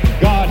of that,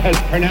 God has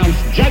pronounced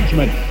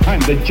judgment.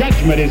 And the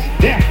judgment is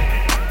death.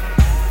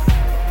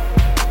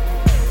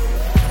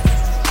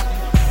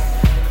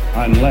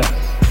 Unless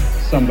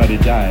somebody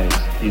dies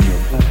in your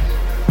place.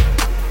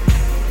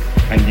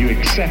 And you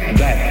accept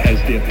that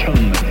as the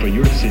atonement for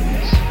your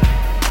sins.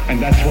 And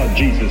that's what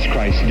Jesus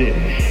Christ did.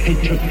 He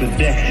took the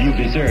death you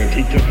deserved.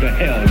 He took the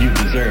hell you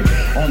deserved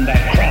on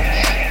that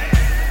cross.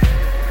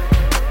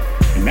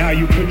 And now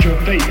you put your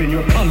faith and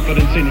your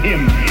confidence in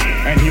him,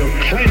 and he'll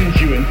cleanse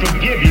you and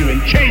forgive you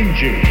and change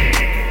you.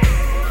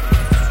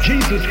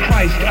 Jesus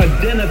Christ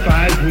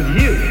identifies with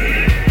you.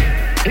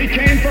 He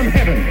came from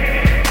heaven.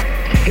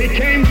 He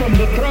came from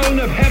the throne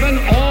of heaven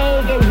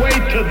all the way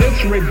to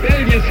this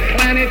rebellious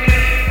planet,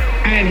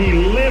 and he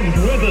lived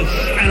with us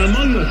and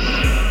among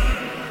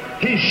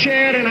us. He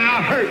shared in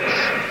our hurts.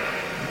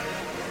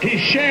 He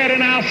shared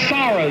in our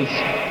sorrows.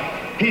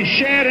 He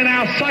shared in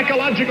our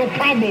psychological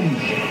problems.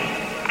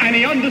 And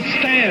he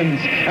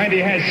understands, and he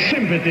has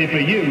sympathy for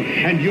you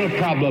and your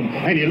problem.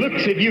 And he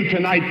looks at you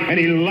tonight, and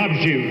he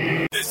loves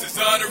you. This is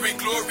Honor and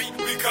Glory.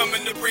 We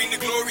coming to bring the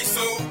glory,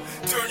 so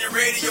turn your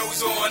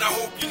radios on. I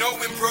hope you know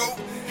him, bro.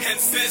 And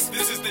sis,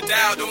 this is the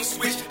dial, don't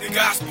switch. The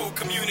gospel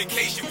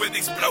communication with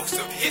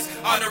explosive hits.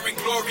 Honor and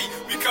Glory.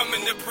 We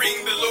coming to bring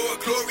the Lord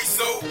glory,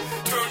 so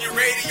turn your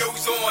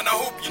radios on. I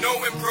hope you know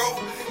him, bro.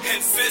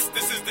 And sis,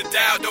 this is the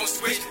dial, don't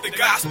switch. The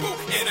gospel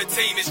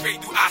entertainment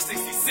straight through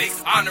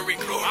I-66. Honor and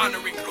Glory. Honor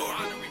and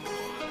Glory.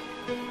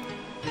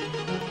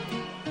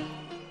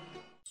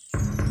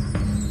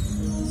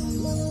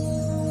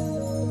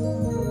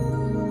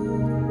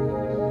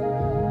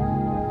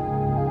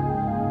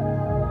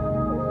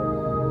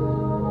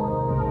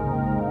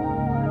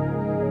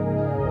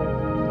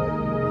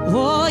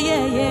 Oh,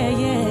 yeah, yeah,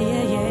 yeah,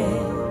 yeah, yeah.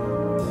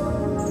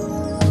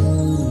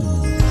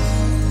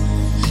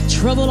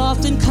 Trouble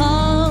often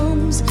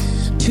comes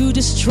to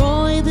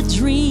destroy the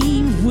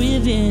dream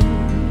within.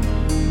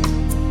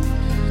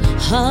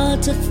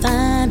 Hard to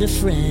find a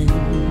friend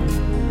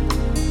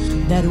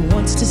that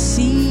wants to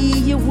see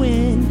you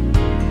win.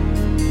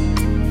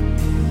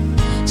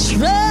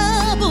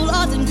 Trouble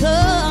often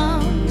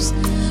comes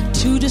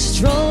to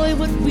destroy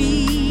what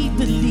we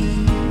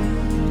believe,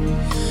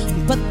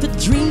 but the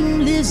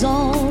dream lives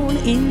on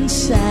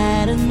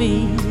inside of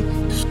me,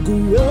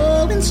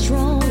 growing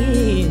strong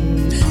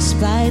in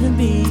spite of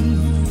me.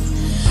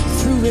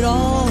 Through it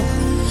all,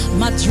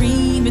 my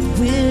dream, it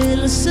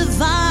will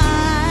survive.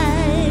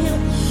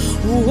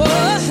 Whoa,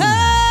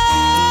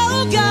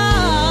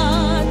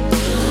 God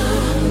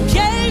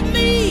gave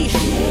me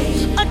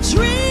a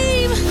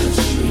dream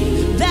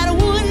that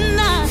would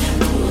not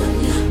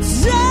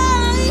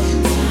die.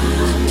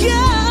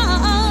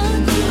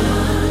 God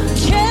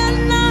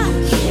cannot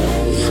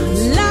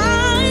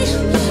lie.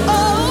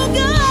 Oh,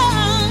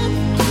 God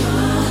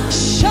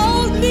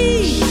showed me.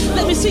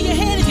 Let me see your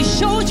hand if he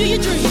showed you your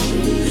dream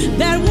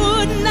that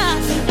would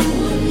not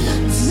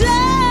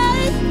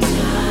die.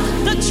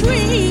 The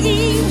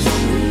dream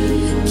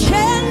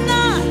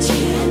cannot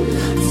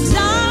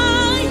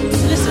die.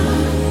 Listen,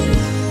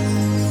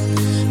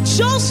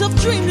 Joseph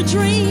dreamed a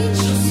dream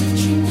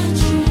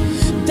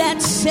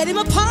that set him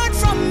apart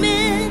from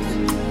men,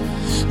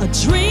 a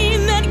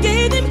dream that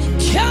gave him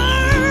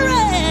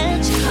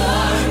courage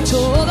to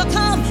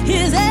overcome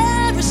his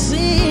every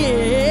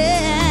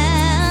sin.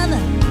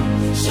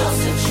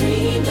 Joseph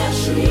dreamed a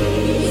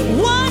dream.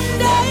 One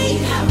day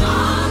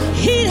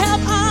he'd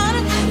have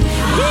honor,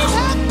 he'd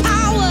have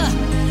power,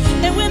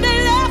 and when they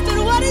laughed at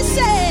what he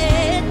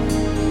said,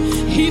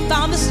 he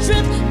found the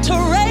strength to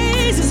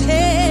raise his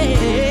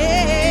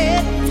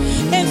head.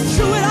 And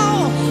through it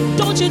all,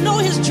 don't you know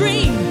his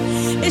dream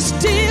is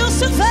still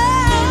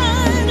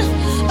survived?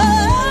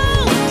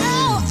 Oh,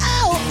 oh,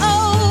 oh,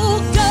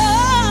 oh,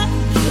 God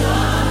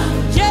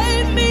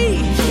gave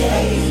me,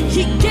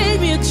 he gave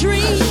me a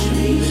dream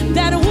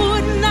that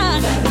would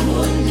not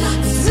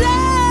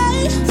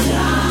die.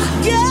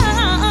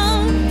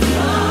 God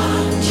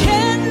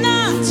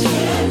cannot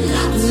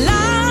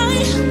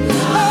lie.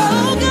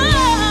 Oh,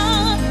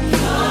 God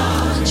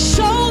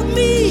showed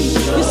me.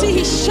 You see,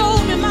 he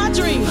showed me my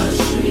dream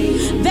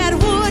that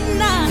would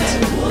not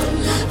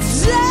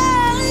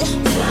die.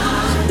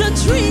 The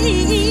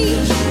dream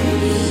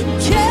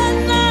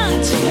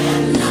cannot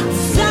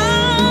die.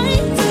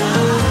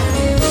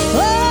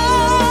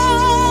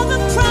 Oh, the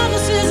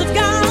promises of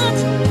God,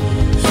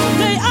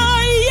 they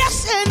are yes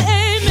and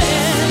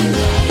amen.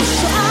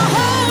 So I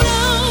hold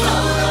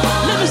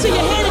on. Let me see your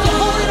hand if you're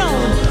holding on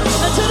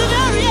until the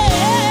very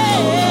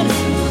end.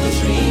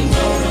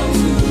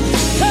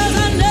 'Cause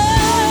I know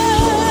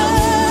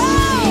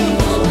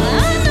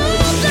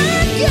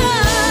that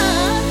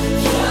God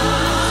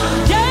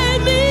gave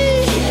me,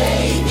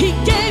 he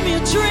gave me a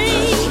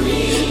dream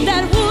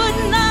that would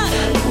not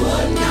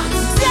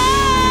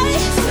die.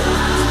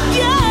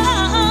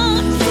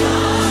 God,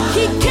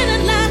 he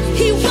cannot lie,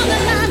 he will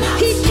not lie,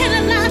 he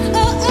cannot lie. Oh,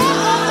 oh,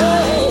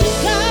 oh,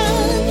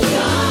 God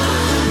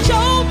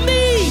showed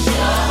me.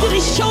 Did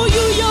he show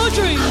you your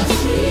dream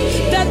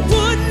that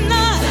would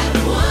not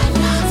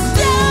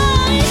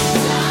die?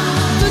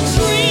 The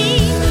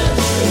dream,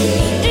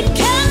 it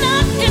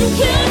cannot, it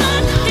will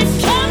not, it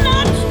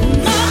cannot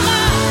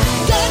lie.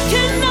 God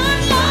cannot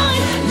lie,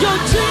 your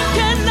dream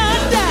cannot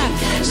die.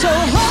 So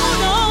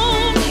hold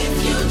on.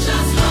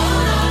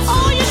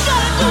 All you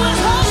gotta do is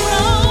hold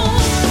on.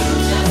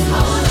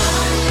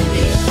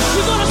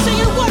 We're gonna sing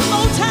it one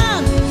more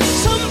time.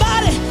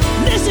 Somebody,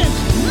 listen.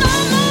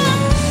 Mama,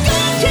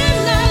 God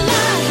cannot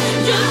lie,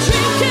 your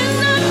dream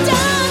cannot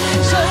die.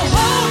 So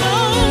hold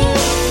on.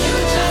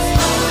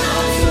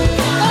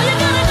 All you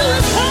gotta do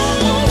is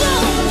hold on.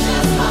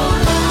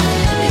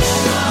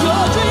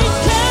 Your dream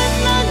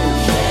cannot,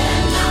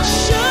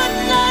 should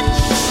not,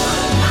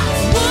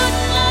 would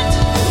not,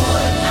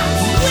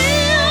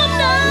 will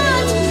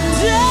not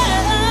die.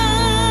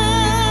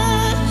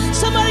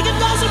 Somebody give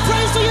God some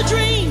praise for your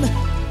dream.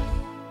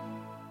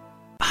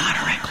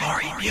 Honor and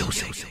Glory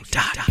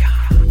Music.com.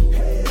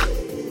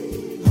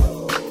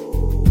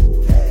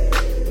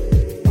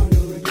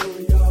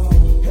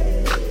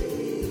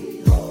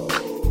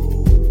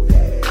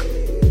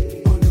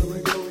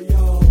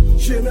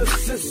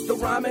 Genesis, the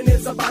rhyming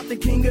is about the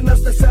king in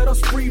us to set us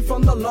free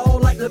from the law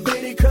like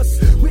Leviticus.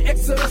 We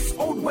exodus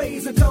old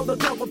ways and tell the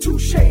devil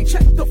touche.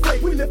 Check the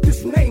freight, we lift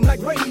his name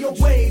like radio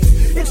waves.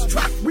 It's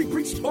track, we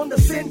preached on the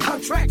sin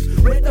contract.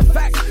 Read the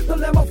facts, the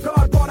Lamb of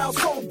God brought our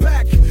soul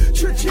back.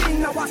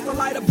 Cha-ching, now watch the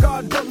light of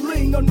God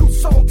bling. A new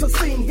song to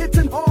sing,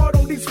 hitting hard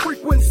on these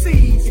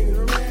frequencies.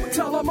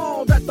 Tell them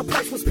all that the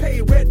price was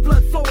paid. Red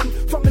blood flowing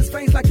from his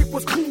veins like it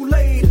was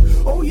Kool-Aid.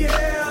 Oh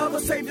yeah, the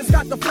Savior's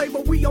got the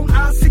flavor. We on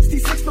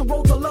I-66, the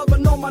road to love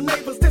and all my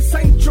neighbors. This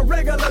ain't your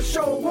regular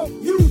show.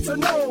 Want you to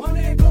know,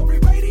 Honor and Glory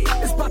Radio,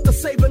 it's about the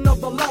saving of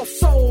the lost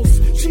souls.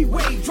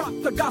 G-Wade, drop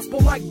the gospel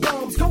like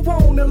bombs. Go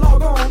on and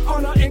log on,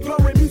 Honor and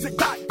Glory Music.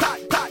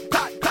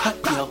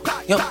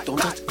 Yo,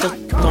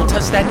 don't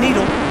touch that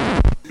needle.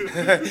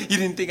 You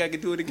didn't think I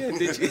could do it again,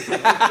 did you?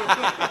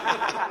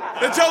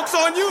 The joke's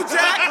on you,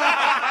 Jack.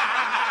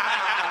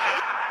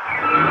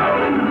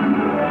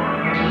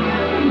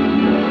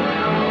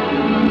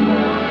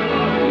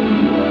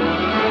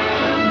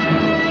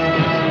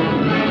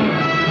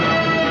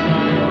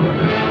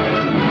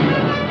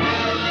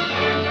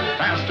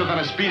 Faster than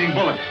a speeding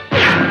bullet.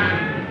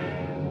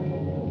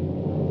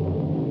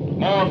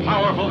 More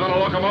powerful than a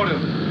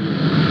locomotive.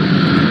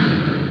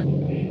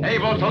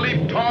 Able to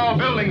leap tall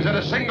buildings at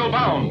a single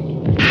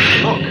bound.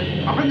 Look,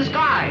 up in the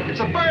sky.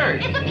 It's a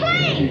bird. It's a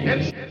plane.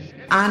 It's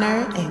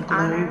Honor and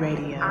Glory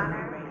Radio.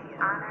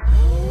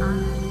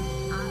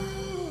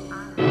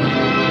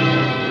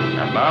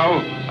 And now,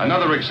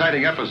 another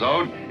exciting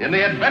episode in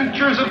the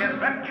adventures of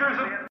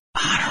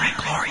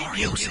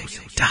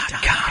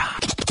HonorandGloryMusic.com.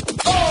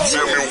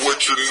 Tell me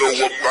what you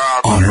know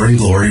about Honor and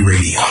Glory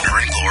Radio. Honor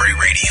and Glory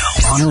Radio.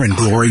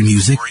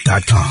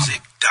 HonorandGloryMusic.com.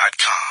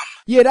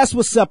 Yeah, that's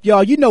what's up,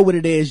 y'all. You know what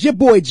it is. Your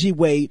boy G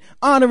Wade,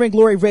 Honor and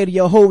Glory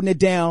Radio, holding it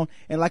down.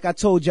 And like I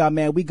told y'all,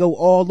 man, we go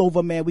all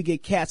over, man. We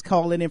get cats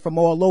calling in from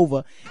all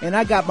over. And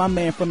I got my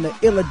man from the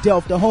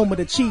Philadelphia, the home of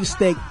the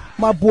cheesesteak,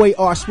 my boy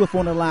R Swift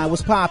on the line.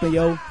 What's poppin',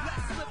 yo?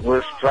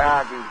 What's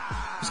poppin'?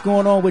 What's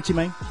going on with you,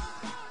 man?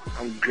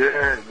 I'm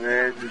good,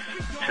 man. Just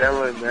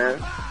chilling, man.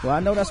 Well,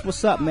 I know that's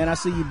what's up, man. I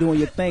see you doing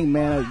your thing,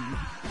 man.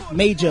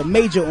 Major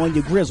on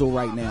your grizzle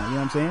right now. You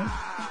know what I'm saying?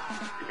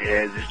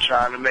 Yeah, just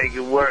trying to make it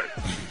work.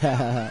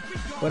 Well,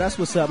 that's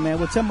what's up, man.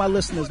 Well, tell my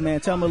listeners,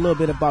 man, tell them a little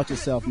bit about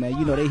yourself, man.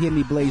 You know, they hear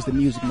me blaze the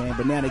music, man,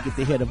 but now they get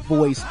to hear the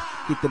voice,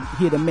 get to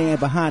hear the man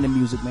behind the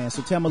music, man.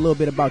 So tell them a little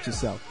bit about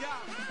yourself.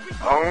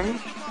 I'm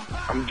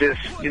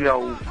just,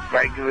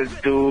 regular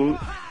dude,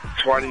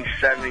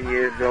 27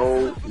 years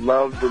old,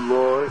 love the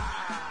Lord,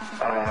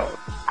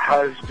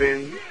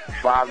 husband,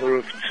 father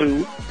of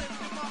two,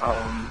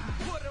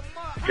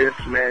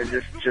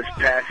 just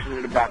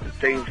passionate about the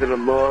things of the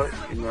Lord,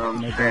 you know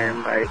what I'm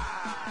saying? Like,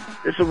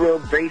 it's a real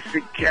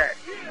basic cat,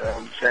 you know what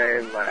I'm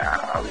saying? Like,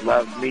 I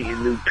love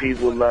meeting new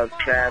people, love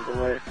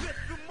traveling.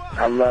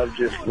 I love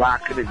just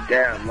locking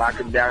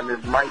down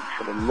this mic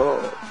for the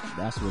Lord.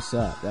 That's what's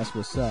up.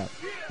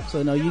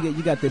 So, no,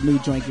 you got the new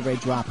joint you ready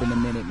to drop in a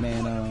minute,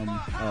 man,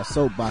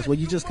 Soapbox. Well,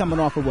 you just coming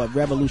off of what,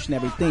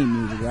 Revolutionary theme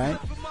music, right?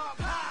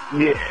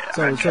 Yeah,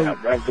 I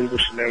got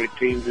Revolutionary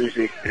theme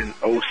music in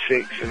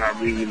 06 and I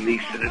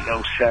re-released it in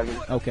 07.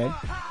 Okay.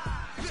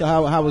 So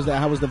how was that?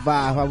 How was the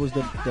vibe? How was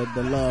the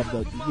love?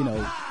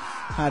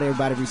 How did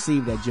everybody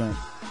receive that joint?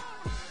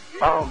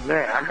 Oh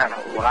man, I got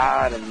a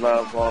lot of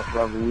love off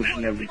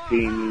Revolutionary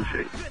theme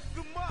music.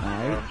 All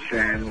right. You know what I'm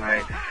saying?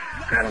 Like,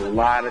 got a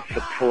lot of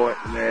support,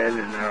 man,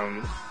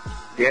 and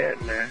yeah,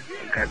 man,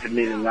 I got to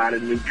meet a lot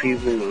of new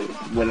people,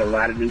 went a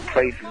lot of new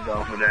places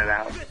off of that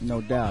album. No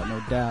doubt.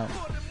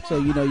 So,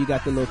 you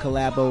got the little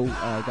collabo,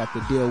 got the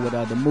deal with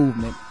the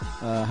movement.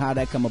 How'd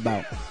that come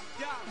about?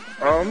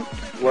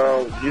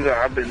 Well,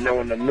 I've been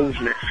knowing the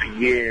movement for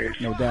years.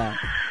 No doubt.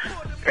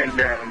 And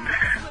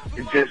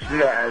it just,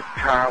 as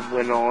time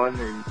went on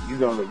and,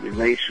 the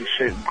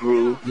relationship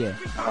grew, yeah.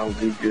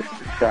 We just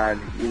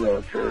decided,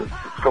 to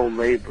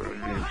co-labor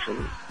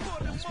eventually.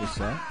 That's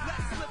what's up.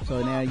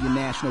 So now you're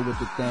national with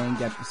the thing,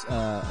 got this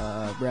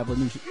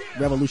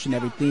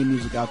revolutionary theme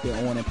music out there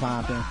on and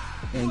popping,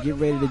 and get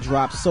ready to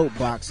drop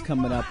Soapbox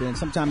coming up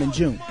sometime in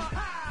June.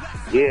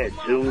 Yeah,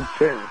 June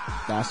 10th.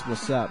 That's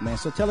what's up, man.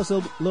 So tell us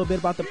a little bit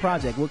about the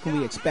project. What can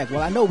we expect?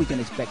 Well, I know we can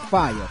expect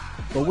fire,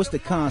 but what's the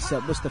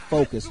concept? What's the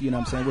focus? You know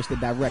what I'm saying? What's the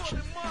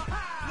direction?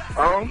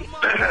 Well,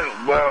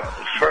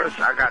 first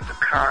I got the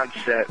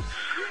concept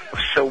of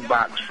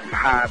Soapbox from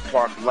Hyde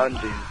Park,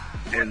 London,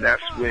 and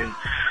that's when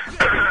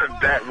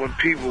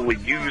people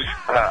would use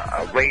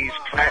a raised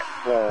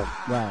platform,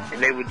 right,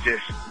 and they would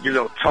just,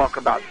 talk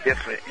about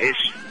different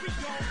issues,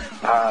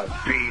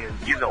 being,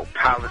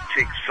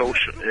 politics,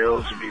 social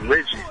ills,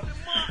 religion.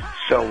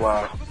 So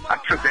I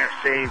took that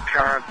same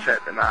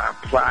concept and I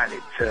applied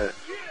it to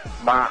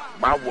my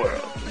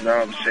world. You know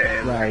what I'm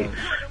saying? Right. Like,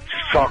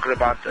 just talking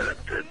about the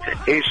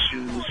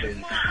issues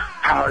and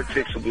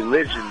politics of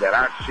religion that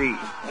I see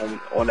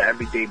on an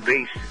everyday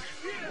basis.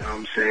 You know what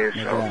I'm saying?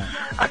 So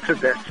I took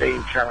that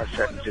same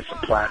concept and just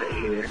applied it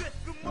here.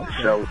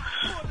 Okay. So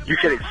you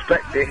can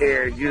expect to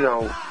hear,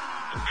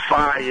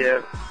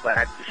 fire, but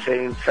at the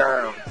same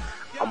time,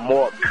 I'm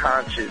more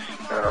conscious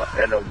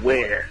and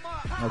aware.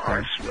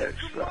 Okay. Swift,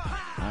 so. All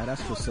right,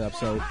 that's what's up.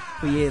 So,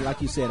 but yeah,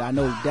 like you said, I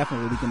know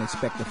definitely we can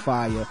expect the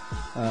fire.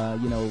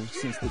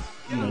 Since the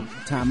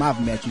time I've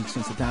met you,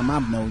 since the time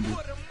I've known you,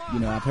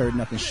 I've heard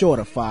nothing short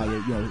of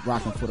fire.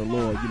 Rocking for the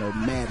Lord.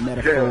 Mad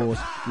metaphors,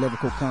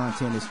 lyrical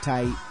content is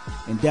tight,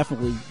 and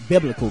definitely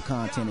biblical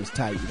content is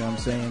tight. You know what I'm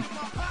saying?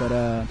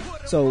 But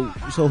so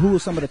who are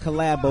some of the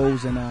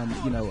collabos and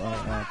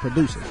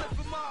producers?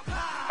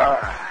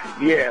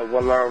 Yeah,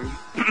 well,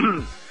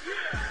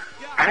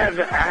 I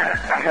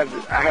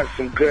have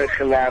some good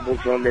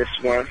collabos on this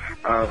one.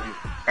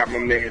 Got my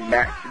man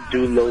Mac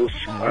Doulos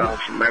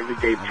from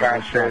Everyday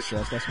Process,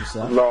 that's what's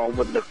up. Along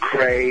with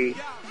Lecrae.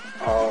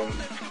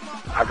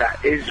 I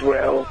got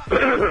Israel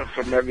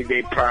from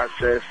Everyday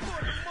Process.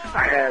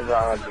 I have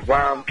the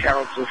Rhyme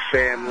Council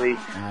family.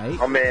 Right.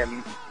 My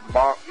man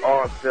Mark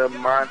Arthur,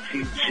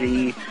 Monty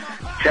G,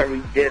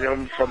 Terry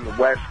Denham from the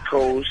West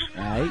Coast.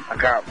 Right. I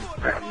got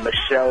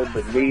Michelle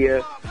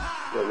Bonilla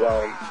with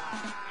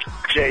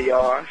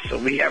JR. So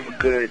we got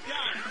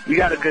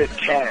a good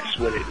cast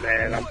with it,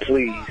 man. I'm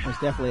pleased. It's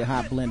definitely a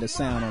hot blend of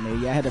sound on there.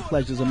 Yeah, I had the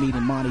pleasures of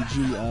meeting Monty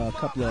G a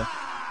couple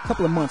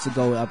of months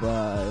ago up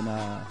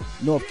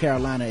in North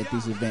Carolina at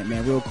this event,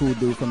 man. Real cool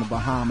dude from the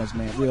Bahamas,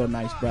 man. Real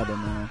nice brother,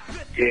 man.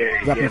 Yeah,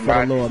 repping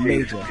for the Lord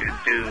Major.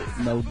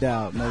 Dude. No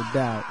doubt.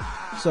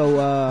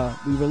 So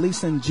we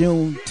releasing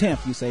June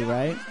 10th, you say,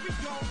 right?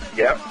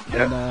 Yep.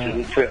 And,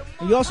 June 10th.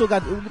 And you also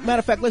got, matter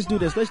of fact, let's do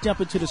this. Let's jump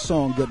into the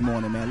song Good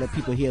Morning, man. Let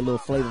people hear a little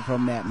flavor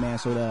from that, man,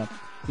 so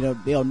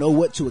they'll know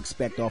what to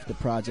expect off the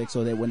project,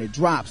 so that when it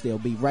drops, they'll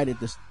be right at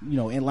the,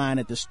 in line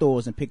at the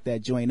stores and pick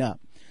that joint up.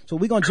 So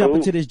we're going to jump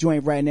into this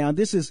joint right now.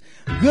 This is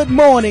Good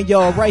Morning,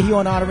 y'all, right here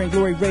on Honor and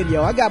Glory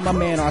Radio. I got my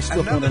man R.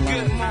 Swift on the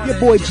line. Your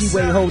boy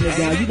G-Wade holding it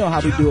down. You know how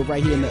we do it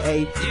right here in the A.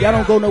 Y'all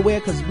don't go nowhere,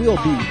 because we'll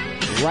be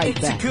right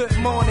back. It's a good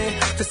morning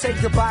to say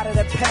goodbye to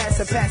the past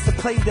and pass the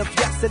plate of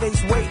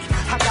yesterday's wake.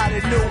 I got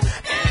it new.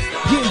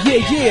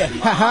 Yeah.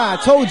 Haha,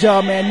 I told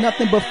y'all, man,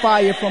 nothing but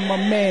fire from my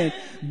man.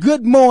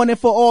 Good morning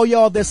for all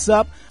y'all that's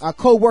up. Our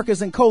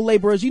co-workers and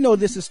co-laborers, you know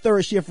this is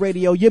Third Shift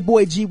Radio. Your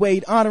boy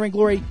G-Wade, Honor and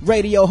Glory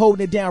Radio,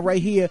 holding it down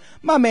right here.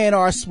 My man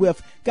R.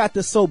 Swift got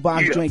the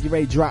soapbox joint get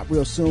ready to drop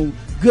real soon.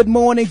 Good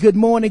morning.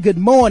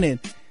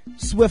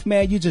 Swift,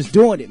 man, you just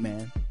doing it,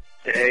 man.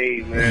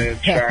 Hey, man,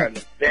 trying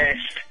the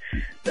best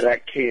that I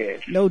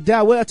can. No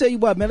doubt. Well, I'll tell you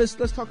what, man, let's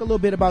talk a little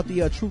bit about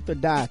the Truth or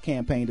Die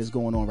campaign that's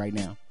going on right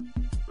now.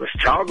 Let's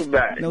talk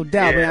about it. No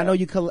doubt, man. I know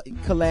you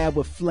collab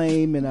with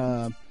Flame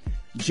and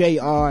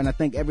JR, and I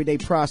think Everyday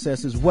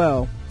Process as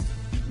well.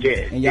 Yeah.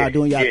 And y'all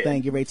doing y'all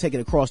thing, get ready to take it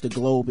across the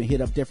globe and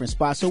hit up different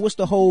spots. So what's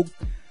the whole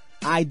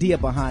idea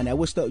behind that?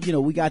 What's the,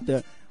 we got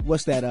the,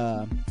 what's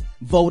that,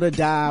 Vote or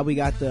Die, we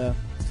got the,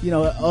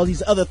 all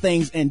these other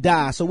things in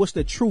Die. So what's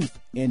the truth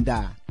in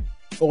Die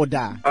or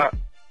Die?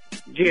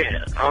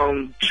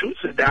 Truth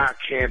or Die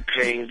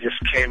campaign just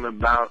came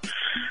about,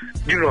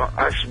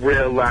 us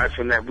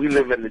realizing that we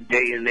live in a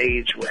day and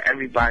age where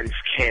everybody's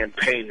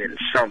campaigning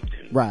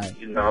something. Right.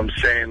 You know what I'm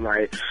saying?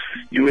 Like,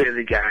 you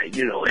either got,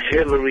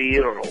 Hillary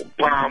or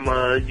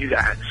Obama, you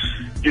got,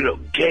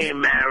 gay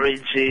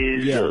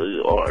marriages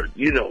or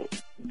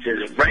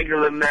just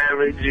regular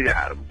marriage, you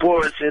got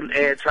abortion,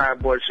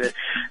 anti-abortion.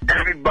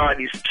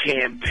 Everybody's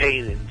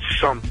campaigning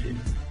something.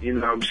 You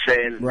know what I'm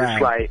saying? Right.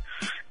 It's like,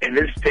 in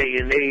this day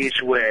and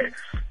age where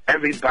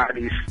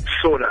everybody's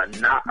sort of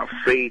not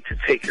afraid to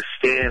take a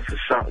stand for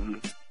something,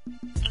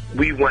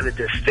 we wanted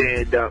to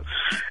stand up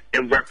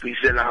and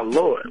represent our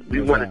Lord.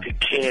 We wanted to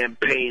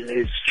campaign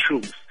His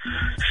truth.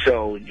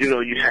 So,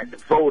 you had to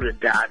vote or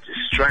die, just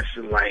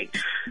stressing like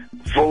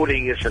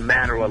voting is a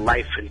matter of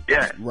life and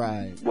death.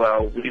 Right.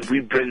 Well, we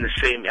bring the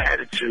same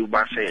attitude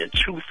by saying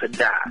truth or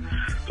die,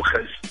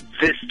 because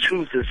this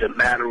truth is a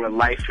matter of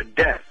life and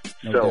death.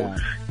 So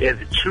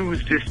either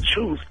choose this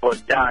truth or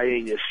die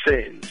in your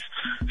sins.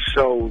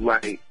 So,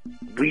 like,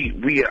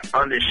 we are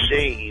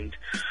unashamed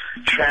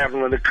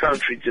traveling the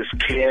country just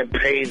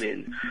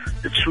campaigning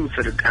the truth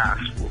of the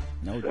gospel.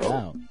 No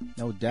doubt.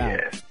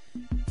 Yeah.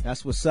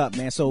 That's what's up,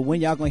 man. So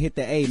when y'all gonna hit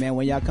the A, man?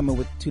 When y'all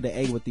coming to the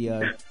A with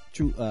the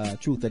Truth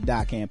or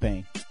Die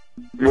campaign?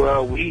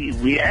 Well,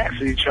 we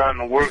actually trying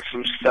to work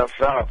some stuff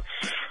out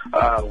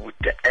with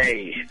the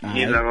A.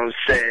 You know what I'm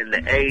saying?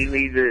 The A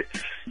need to,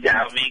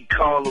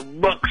 call the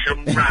buck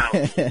some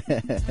round.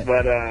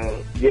 But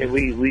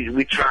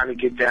we trying to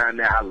get down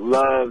there. I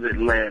love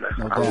Atlanta.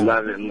 I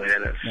love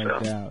Atlanta. No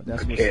doubt.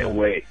 That's I can't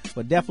wait.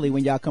 But definitely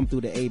when y'all come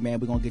through the A, man,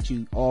 we're gonna get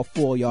you all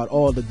four y'all,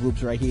 all the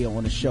groups right here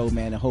on the show,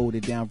 man, and hold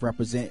it down,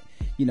 represent.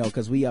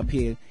 Because we up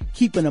here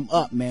keeping them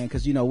up, man.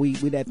 Because we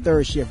that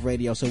Third Shift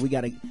Radio, so we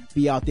got to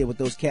be out there with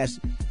those cats,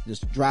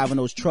 just driving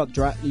those those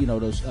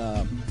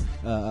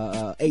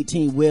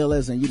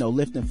 18-wheelers and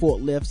lifting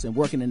forklifts and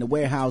working in the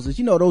warehouses.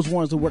 Those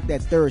ones who work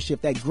that third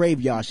shift, that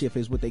graveyard shift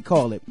is what they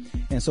call it.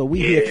 And so we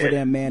here for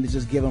them, man, to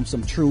just give them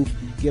some truth,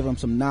 give them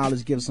some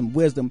knowledge, give them some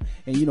wisdom,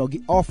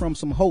 and offer them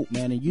some hope,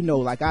 man. And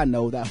like I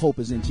know that hope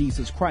is in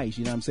Jesus Christ.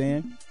 You know what I'm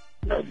saying?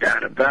 No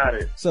doubt about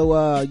it.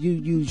 So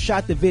you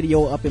shot the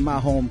video up in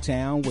my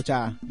hometown, which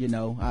I'm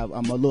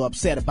a little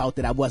upset about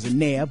that I wasn't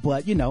there,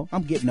 but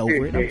I'm getting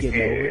over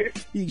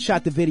it. You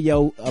shot the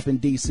video up in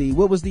DC.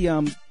 What was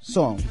the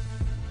song?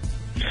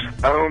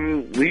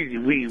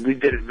 We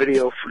did a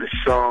video for the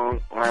song.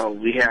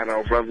 We had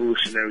our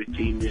revolutionary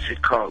theme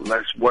music called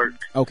Let's Work.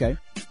 Okay.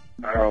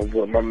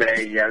 With my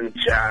man Young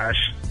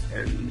Josh.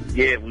 And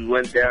we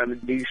went down to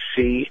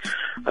DC.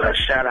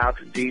 Shout out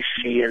to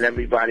DC and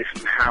everybody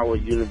from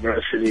Howard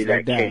University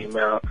that came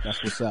out.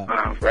 That's what's up.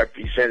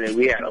 Represented.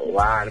 We had a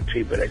lot of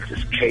people that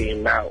just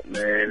came out,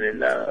 man,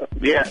 and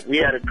we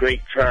had a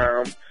great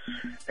time.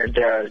 And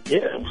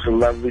it was a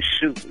lovely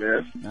shoot,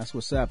 man. That's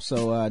what's up.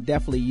 So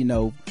definitely,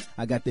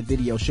 I got the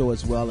video show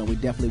as well, and we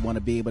definitely want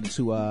to be able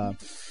to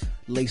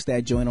lace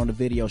that joint on the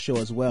video show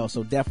as well.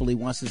 So definitely,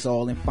 once it's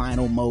all in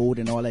final mode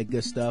and all that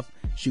good stuff,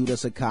 shoot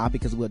us a copy,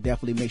 because we'll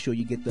definitely make sure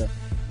you get the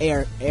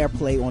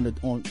airplay on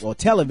or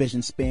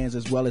television spins,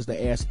 as well as the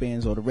air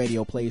spins or the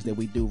radio plays that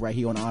we do right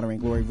here on Honor and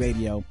Glory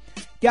Radio.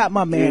 Got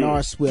my man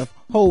R. Swift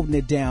holding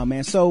it down,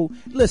 man. So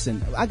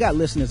listen, I got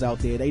listeners out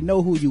there. They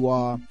know who you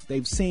are.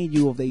 They've seen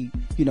you, or they,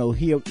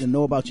 hear and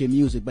know about your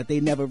music, but they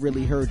never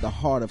really heard the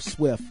heart of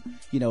Swift.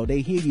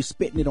 They hear you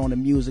spitting it on the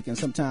music, and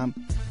sometimes,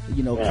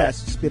 cats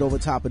spit over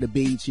top of the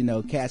beats.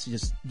 Cats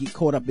just get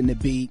caught up in the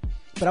beat.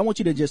 But I want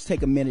you to just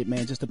take a minute,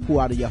 man, just to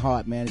pour out of your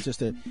heart, man, and just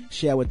to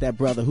share with that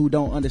brother who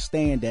don't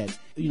understand that,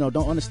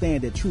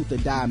 truth or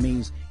die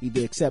means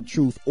either accept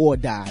truth or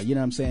die. You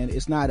know what I'm saying?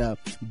 It's not a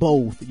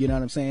both, you know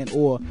what I'm saying?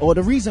 Or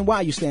the reason why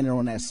you're standing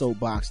on that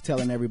soapbox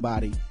telling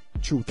everybody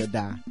truth or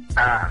die.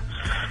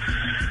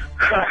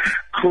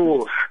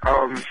 Cool.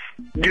 I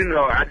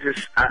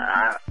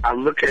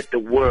look at the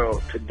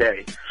world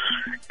today,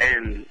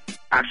 and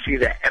I see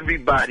that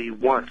everybody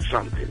wants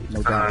something.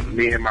 No doubt.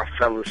 Me and my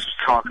fellas was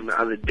talking the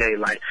other day,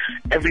 like,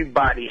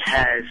 everybody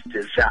has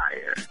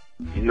desire.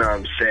 You know what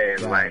I'm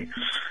saying? Right. Like,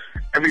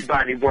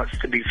 everybody wants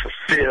to be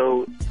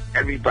fulfilled.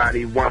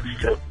 Everybody wants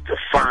to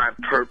find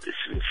purpose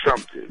in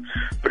something.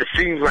 But it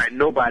seems like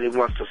nobody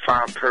wants to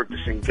find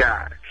purpose in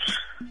God.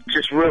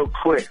 Just real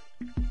quick,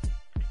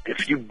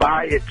 if you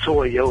buy a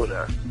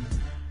Toyota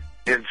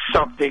and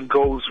something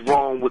goes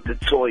wrong with the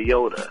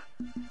Toyota,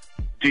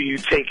 do you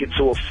take it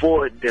to a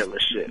Ford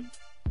dealership?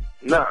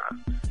 Nah.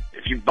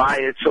 If you buy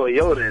a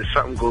Toyota and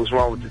something goes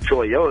wrong with the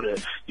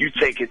Toyota, you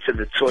take it to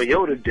the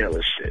Toyota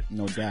dealership.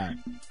 No doubt.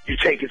 You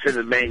take it to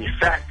the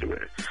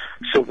manufacturer.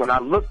 So when I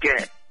look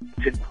at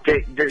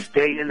this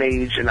day and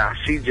age, and I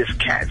see just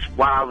cats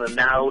wilding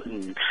out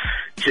and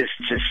just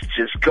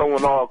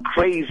going all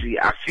crazy,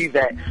 I see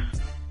that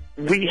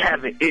we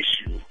have an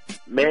issue.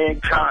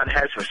 Mankind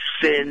has a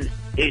sin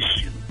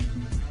issue.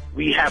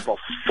 We have a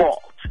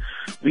fault.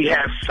 We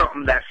have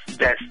something that's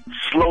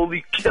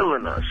slowly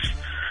killing us.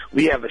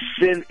 We have a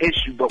sin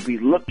issue, but we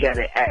look at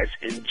it as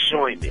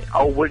enjoyment.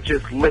 Oh, we're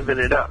just living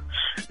it up.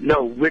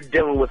 No, we're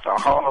dealing with a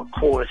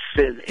hardcore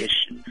sin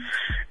issue.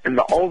 And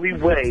the only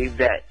way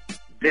that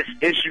this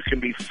issue can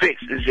be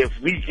fixed is if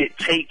we get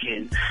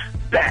taken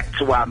back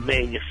to our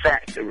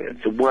manufacturer,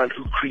 the one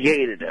who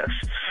created us.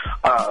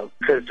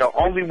 Because the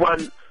only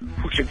one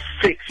who can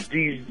fix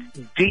these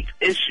deep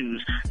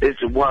issues is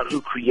the one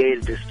who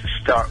created us to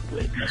start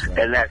with.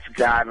 And that's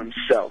God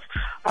himself,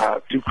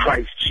 through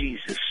Christ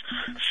Jesus.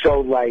 So,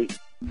 like,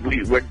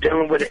 we're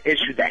dealing with an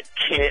issue that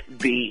can't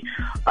be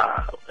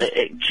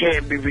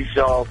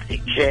resolved.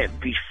 It can't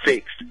be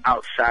fixed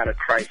outside of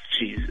Christ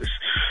Jesus.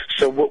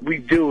 So what we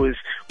do is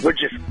we're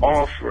just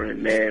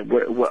offering, man.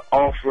 We're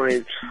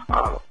offering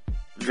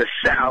the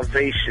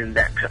salvation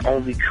that can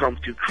only come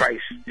through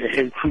Christ and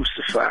Him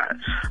crucified,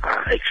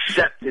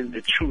 accepting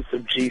the truth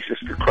of Jesus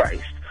the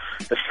Christ.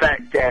 The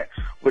fact that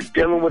we're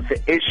dealing with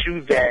the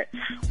issue that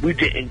we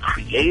didn't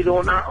create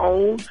on our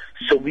own,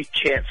 so we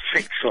can't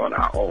fix on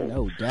our own.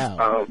 No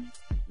doubt.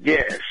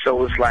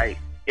 So it's like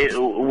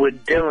we're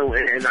dealing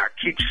with, and I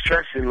keep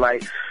stressing,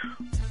 like,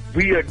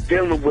 we are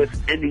dealing with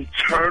an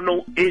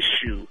eternal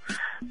issue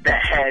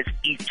that has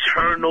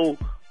eternal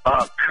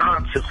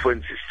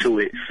consequences to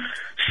it.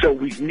 So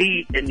we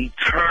need an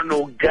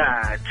eternal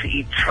God to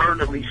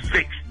eternally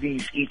fix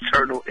these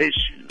eternal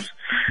issues.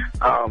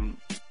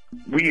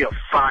 We are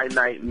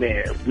finite,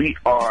 man. We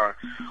are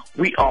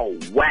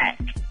whack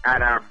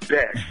at our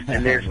best,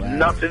 and there's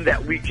nothing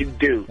that we can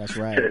do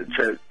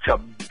to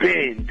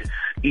bend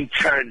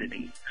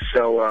eternity.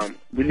 So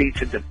we need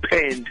to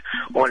depend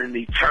on an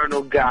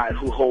eternal God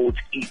who holds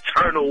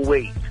eternal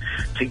weight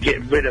to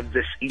get rid of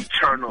this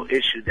eternal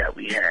issue that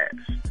we have.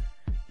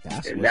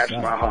 That's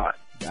my heart.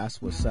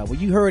 That's what's up. Well,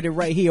 you heard it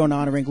right here on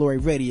Honor and Glory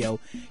Radio.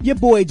 Your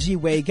boy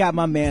G-Wade got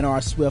my man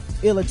R. Swift,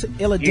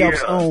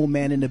 Philadelphia's own,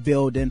 man, in the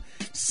building.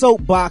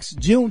 Soapbox,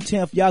 June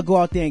 10th. Y'all go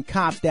out there and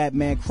cop that,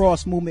 man.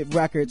 Cross Movement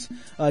Records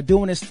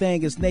doing this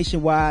thing. It's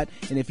nationwide.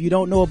 And if you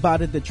don't know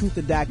about it, the Truth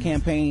or Die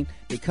campaign,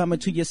 they coming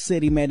to your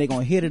city, man. They're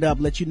going to hit it up,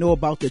 let you know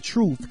about the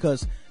truth,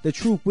 because the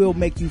truth will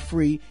make you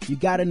free. You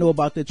got to know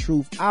about the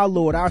truth. Our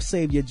Lord, our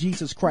Savior,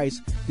 Jesus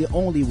Christ, the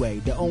only way,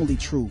 the only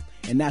truth.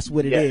 And that's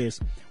what it is.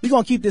 We're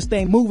going to keep this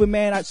thing moving,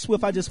 man.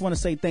 Swift, I just want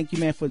to say thank you,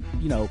 man, for,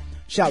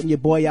 shouting your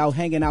boy out,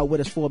 hanging out with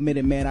us for a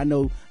minute, man. I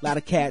know a lot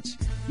of cats,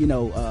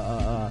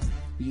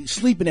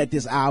 sleeping at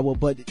this hour,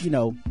 but,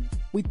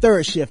 we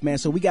third shift, man.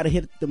 So we got to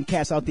hit them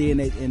cats out there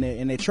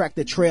in their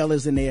tractor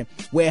trailers and their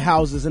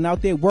warehouses and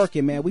out there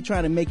working, man. We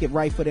trying to make it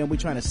right for them. We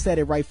trying to set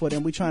it right for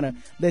them. We trying to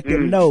let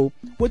them know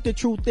what the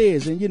truth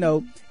is. And,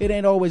 it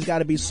ain't always got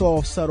to be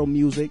soft, subtle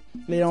music.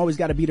 It ain't always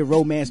got to be the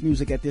romance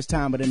music at this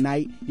time of the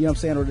night, you know what I'm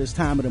saying, or this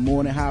time of the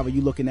morning, however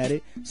you looking at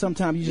it.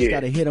 Sometimes you just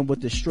got to hit them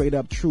with the straight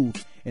up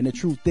truth. And the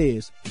truth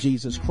is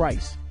Jesus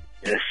Christ.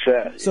 Yes,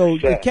 sir. So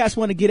the cats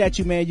want to get at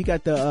you, man. You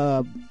got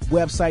the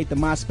website, the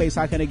MySpace.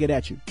 How can they get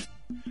at you?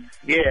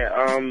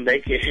 Yeah, they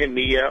can hit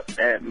me up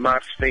at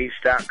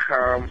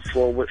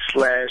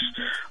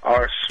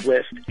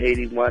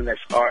myspace.com/rswift81. That's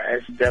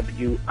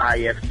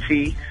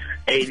RSWIFT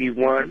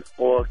 81,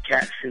 or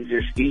cats can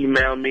just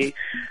email me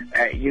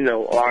at,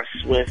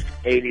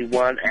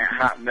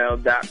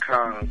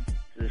 rswift81@hotmail.com.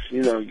 Just,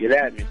 get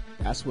at me.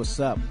 That's what's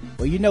up.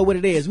 Well, you know what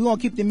it is. We're going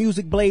to keep the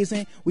music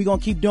blazing. We're going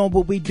to keep doing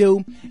what we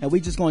do. And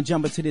we just going to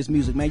jump into this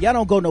music, man. Y'all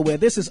don't go nowhere.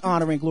 This is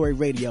Honor and Glory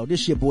Radio.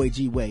 This your boy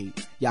G Wade.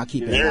 Y'all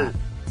keep it locked.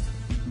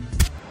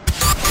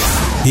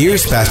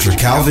 Here's Pastor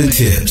Calvin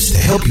Tibbs to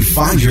help you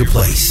find your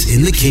place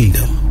in the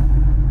kingdom.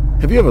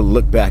 Have you ever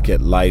looked back at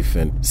life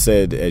and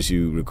said, as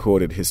you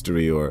recorded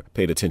history or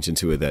paid attention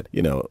to it, that,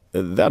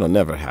 that'll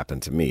never happen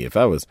to me? If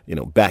I was,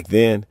 back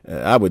then,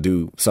 I would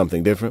do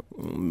something different.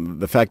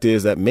 The fact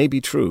is that may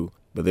be true,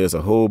 but there's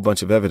a whole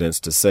bunch of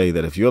evidence to say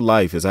that if your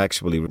life is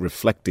actually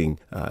reflecting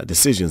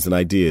decisions and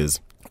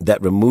ideas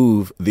that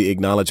remove the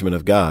acknowledgement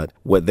of God,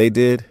 what they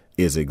did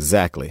is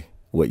exactly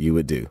what you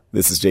would do.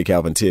 This is J.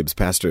 Calvin Tibbs,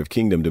 pastor of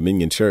Kingdom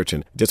Dominion Church,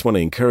 and just want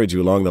to encourage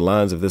you along the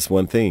lines of this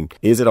one thing.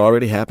 Is it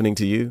already happening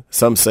to you?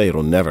 Some say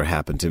it'll never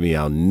happen to me.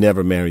 I'll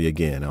never marry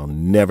again. I'll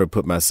never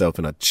put myself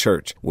in a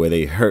church where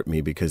they hurt me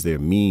because they're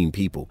mean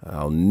people.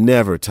 I'll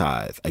never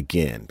tithe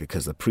again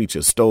because the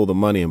preacher stole the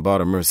money and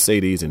bought a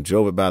Mercedes and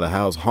drove it by the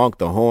house, honked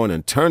the horn,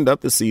 and turned up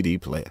the CD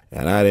player.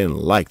 And I didn't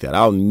like that.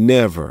 I'll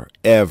never,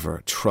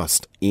 ever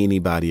trust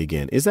anybody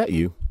again. Is that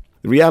you?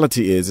 The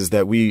reality is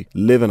that we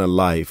live in a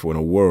life or in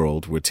a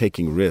world where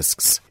taking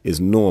risks is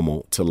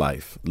normal to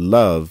life.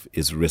 Love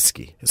is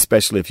risky,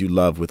 especially if you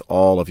love with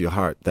all of your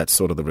heart. That's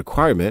sort of the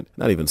requirement,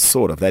 not even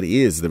sort of, that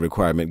is the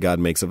requirement God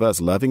makes of us,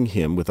 loving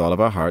him with all of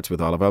our hearts, with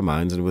all of our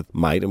minds, and with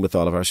might, and with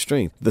all of our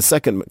strength. The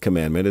second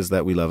commandment is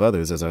that we love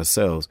others as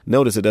ourselves.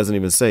 Notice it doesn't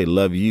even say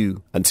love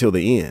you until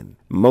the end.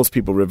 Most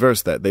people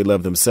reverse that. They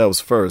love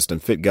themselves first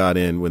and fit God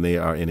in when they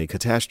are in a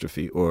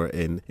catastrophe or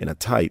in a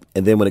tight.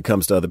 And then when it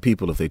comes to other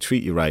people, if they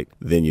treat you right,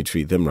 then you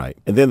treat them right.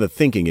 And then the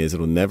thinking is,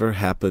 it'll never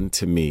happen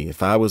to me.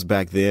 If I was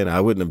back then,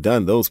 I wouldn't have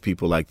done those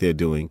people like they're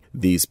doing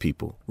these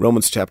people.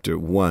 Romans chapter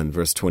 1,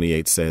 verse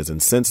 28 says, and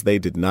since they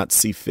did not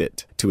see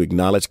fit to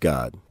acknowledge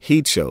God,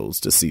 he chose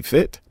to see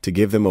fit to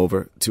give them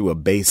over to a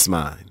base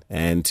mind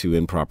and to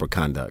improper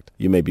conduct.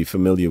 You may be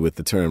familiar with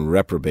the term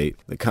reprobate.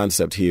 The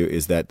concept here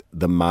is that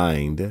the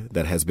mind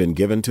that has been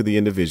given to the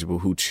individual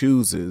who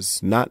chooses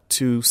not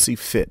to see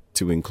fit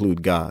to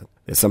include God.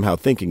 They're somehow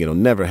thinking it'll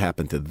never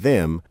happen to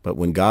them, but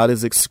when God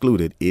is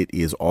excluded, it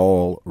is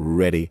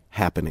already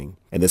happening.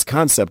 And this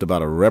concept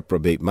about a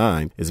reprobate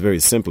mind is very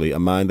simply a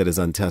mind that is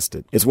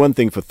untested. It's one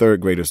thing for third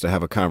graders to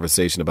have a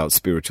conversation about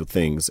spiritual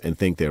things and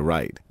think they're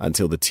right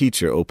until the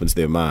teacher opens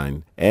their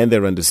mind and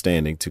their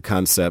understanding to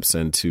concepts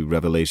and to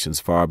revelations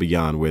far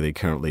beyond where they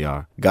currently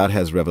are. God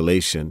has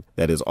revelation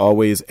that is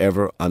always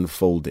ever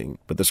unfolding.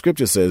 But the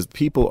scripture says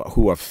people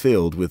who are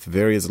filled with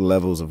various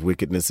levels of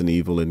wickedness and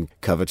evil and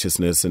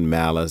covetousness and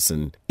malice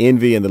and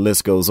envy, and the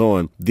list goes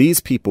on,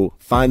 these people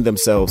find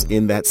themselves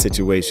in that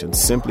situation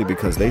simply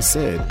because they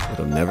said,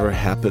 it'll never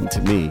happen to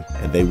me.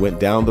 And they went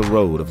down the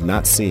road of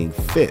not seeing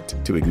fit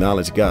to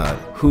acknowledge God,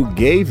 who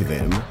gave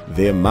them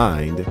their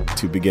mind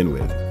to begin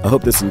with. I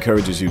hope this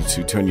encourages you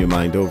to turn your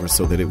mind over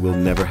so that it will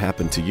never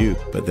happen to you,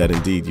 but that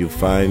indeed you'll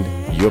find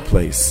your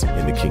place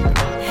in the kingdom.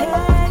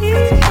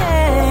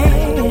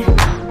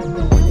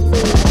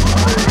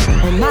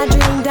 And my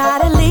dream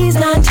died at least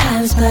 9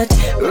 times, but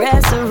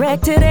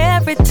resurrected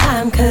every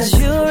time, 'cause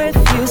you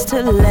refused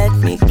to let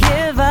me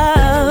give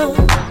up.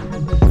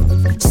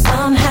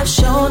 Some have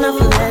shown up,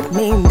 let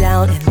me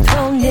down, and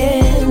thrown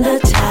in the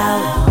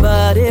towel.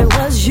 But it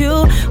was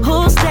you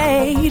who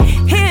stayed.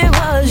 It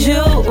was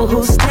you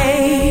who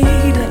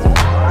stayed.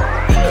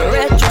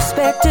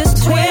 Retrospect is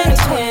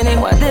 2020.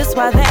 Why this,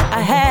 why that?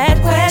 I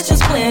had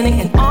questions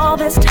plenty, and all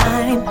this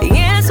time the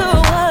answer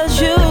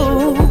was you.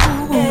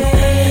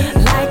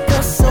 Like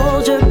a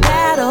soldier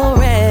battle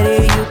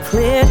ready, you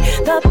cleared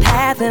the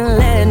path and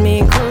led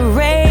me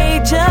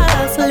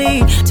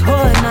courageously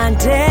toward my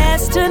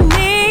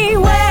destiny.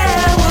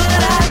 Where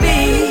would I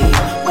be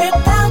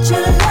without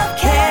your love,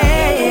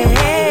 Kay?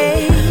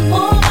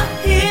 Over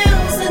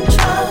hills and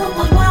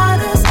troubled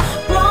waters,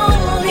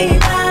 lonely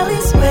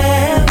valleys.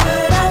 Where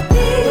would I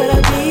be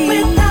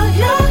without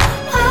your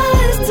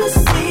eyes to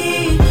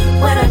see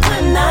what I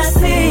could not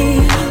see?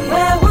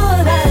 Where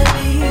would I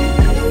be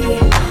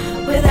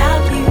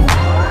without you?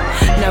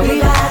 Now we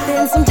laughed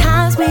and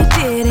sometimes we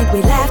didn't.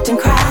 We laughed and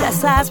cried. At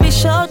sides we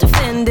showed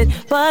defended,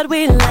 but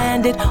we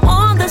landed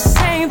on the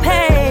same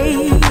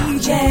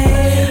page.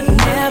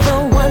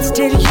 Never once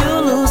did you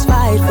lose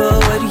fight for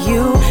what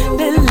you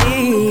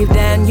believed,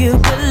 and you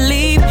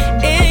believed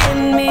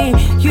in me.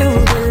 You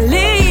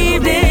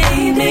believed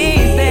in me,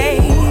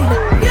 babe.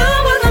 You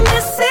were the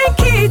missing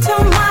key to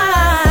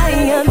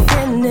my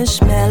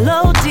unfinished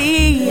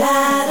melody.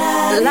 La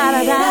da da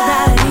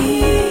da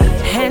dee.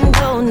 And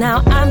oh,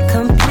 now I'm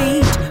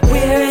complete.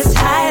 We're as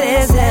tight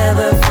as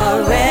ever,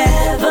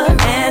 forever,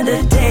 and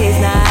a day's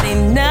not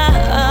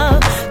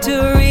enough to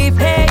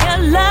repay your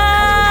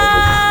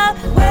love.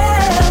 Where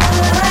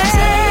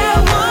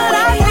would I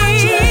be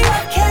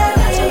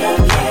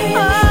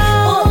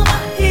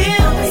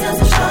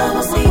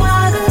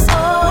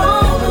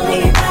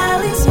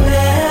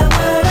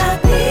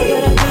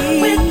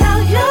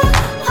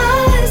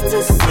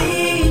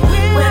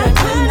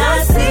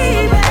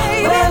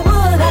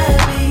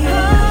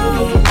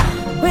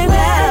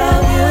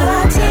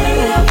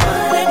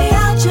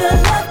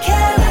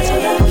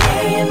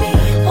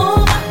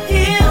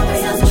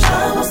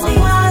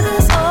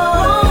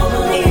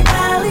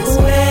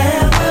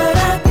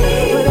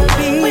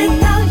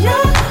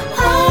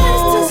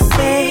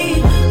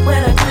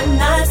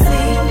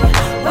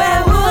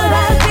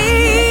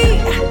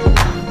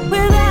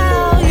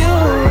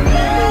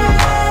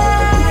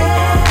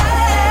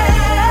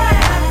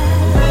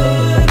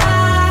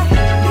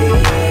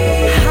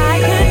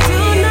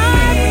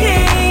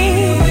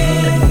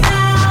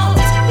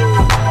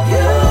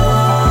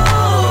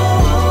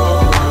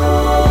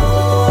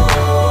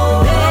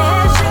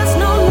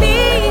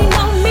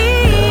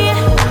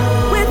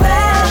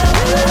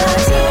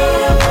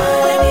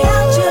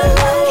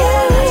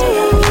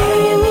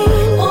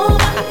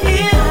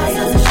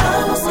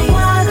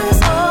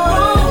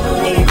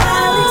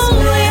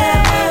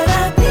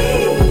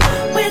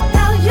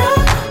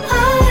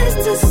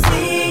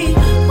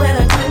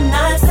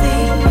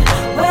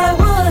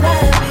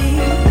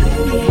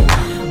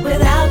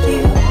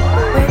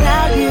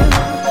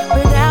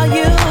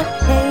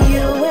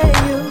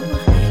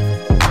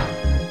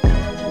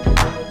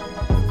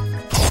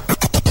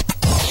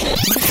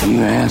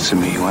answer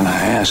me when I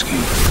ask you,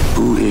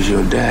 who is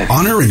your daddy?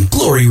 Honor and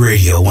Glory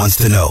Radio wants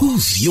to know,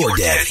 who's your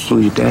daddy? Who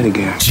your daddy,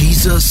 Gary?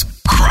 Jesus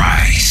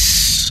Christ.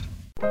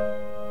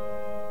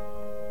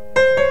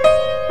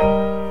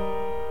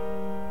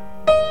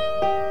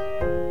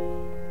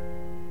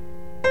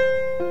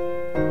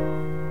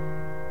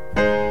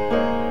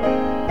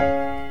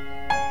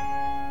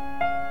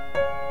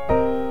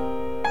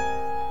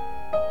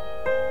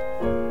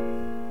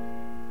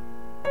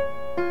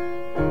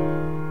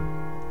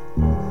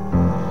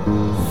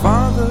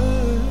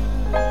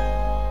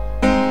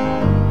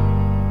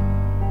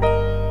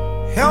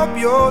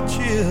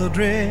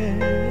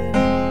 Children,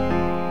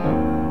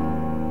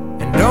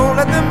 and don't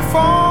let them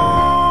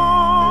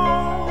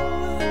fall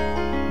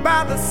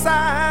by the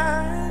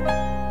side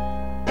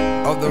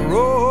of the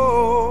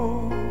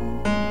road,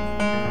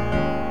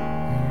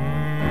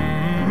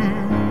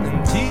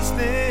 and teach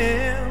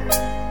them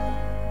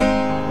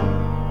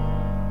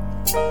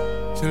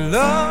to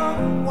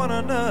love one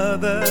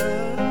another,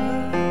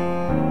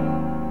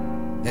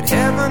 that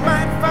heaven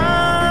might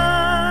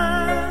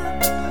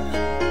find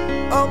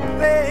a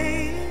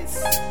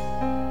place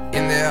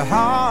in their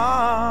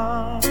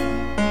hearts,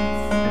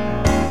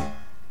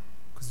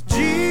 'cause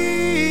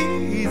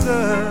Jesus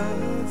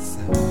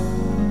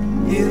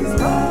is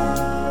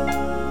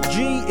love.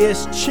 G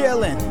is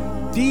chillin',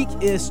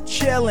 Deke is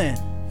chillin'.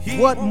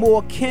 What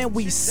more can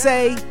we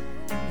say?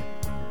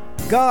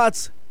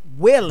 God's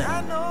willing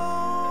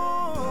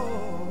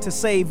to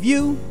save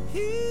you,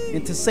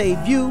 and to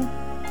save you,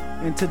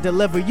 and to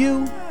deliver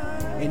you,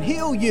 and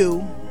heal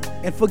you,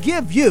 and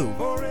forgive you.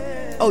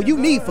 Oh, you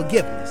need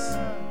forgiveness.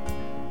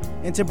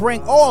 And to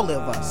bring all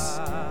of us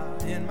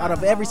out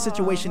of every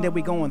situation that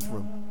we're going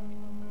through.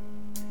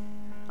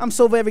 I'm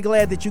so very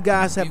glad that you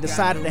guys have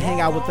decided to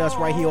hang out with us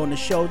right here on the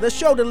show. The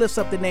show that lifts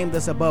up the name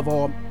that's above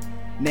all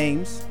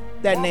names.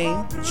 That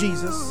name,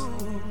 Jesus.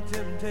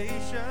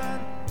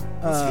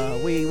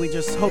 We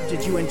just hope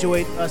that you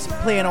enjoyed us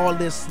playing all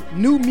this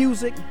new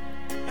music.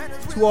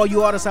 To all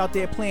you artists out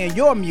there playing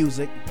your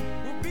music,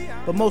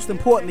 but most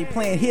importantly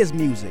playing his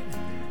music.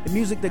 The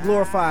music that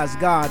glorifies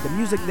God, the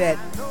music that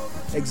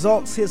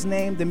exalts his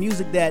name, the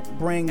music that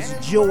brings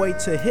joy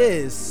to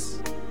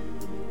his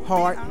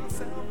heart.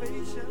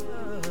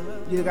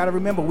 You gotta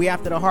remember, we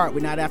after the heart, we're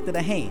not after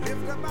the hand.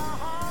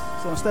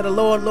 So instead of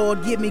Lord,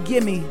 Lord, give me,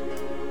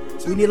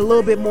 we need a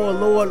little bit more,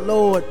 Lord,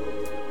 Lord,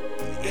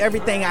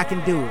 everything I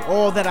can do,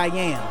 all that I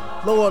am.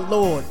 Lord,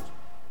 Lord,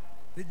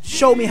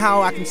 show me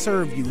how I can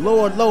serve you.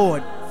 Lord,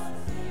 Lord,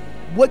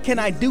 what can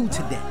I do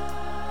today?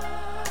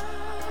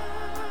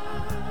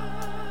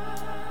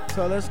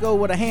 So let's go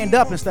with a hand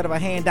up instead of a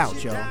hand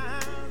out, y'all.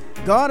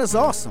 God is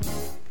awesome.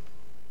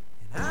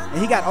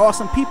 And he got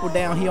awesome people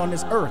down here on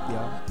this earth,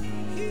 y'all.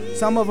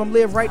 Some of them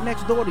live right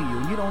next door to you,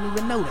 and you don't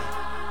even know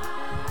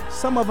that.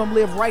 Some of them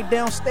live right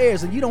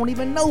downstairs, and you don't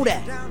even know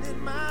that.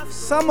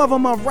 Some of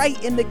them are right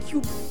in the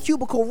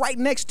cubicle right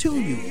next to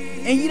you,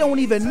 and you don't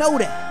even know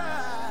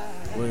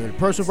that. Well, the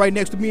person right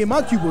next to me in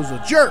my cubicle is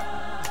a jerk.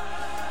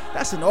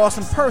 That's an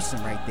awesome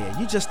person right there.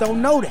 You just don't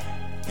know that.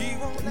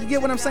 You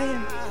get what I'm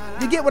saying?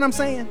 You get what I'm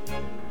saying?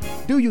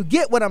 Do you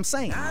get what I'm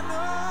saying?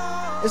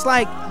 It's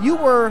like you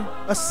were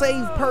a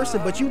saved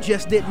person, but you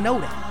just didn't know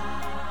that.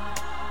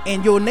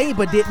 And your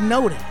neighbor didn't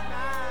know that.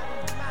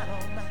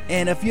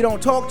 And if you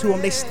don't talk to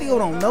them, they still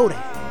don't know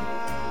that.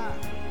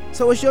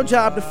 So it's your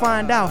job to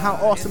find out how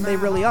awesome they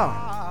really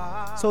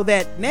are. So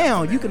that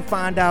now you can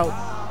find out,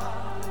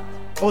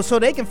 or so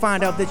they can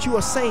find out that you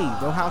are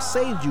saved, or how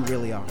saved you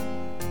really are.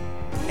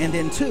 And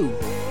then two,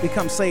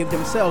 become saved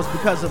themselves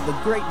because of the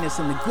greatness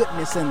and the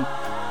goodness and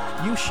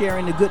you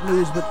sharing the good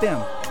news with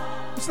them.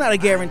 It's not a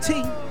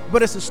guarantee,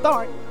 but it's a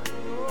start.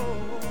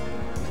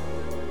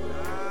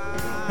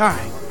 All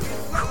right.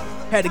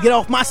 Had to get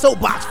off my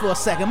soapbox for a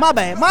second. My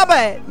bad.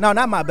 No,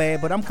 not my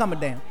bad, but I'm coming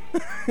down.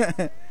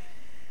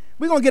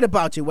 We're going to get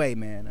about your way,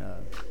 man.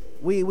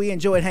 We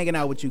enjoyed hanging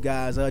out with you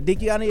guys. Dick,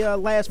 you got any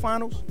last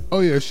finals? Oh,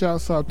 yeah.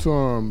 Shouts out to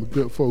the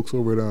good folks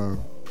over at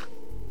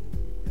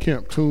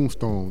Camp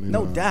Tombstone.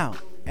 No doubt.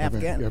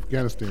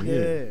 Afghanistan,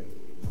 yeah.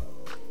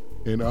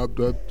 And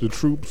the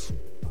troops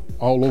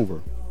all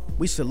over.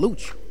 We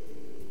salute you.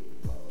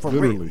 For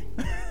literally.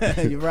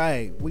 Real. You're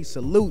right. We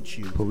salute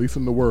you.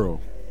 Policing the world.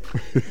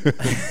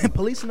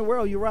 Policing the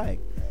world, you're right.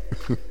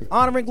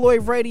 Honor and Glory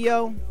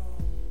Radio,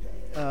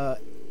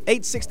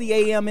 860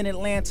 AM in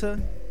Atlanta.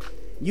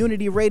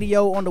 Unity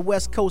Radio on the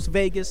West Coast,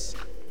 Vegas.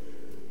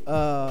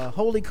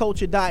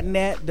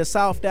 Holyculture.net,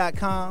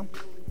 thesouth.com.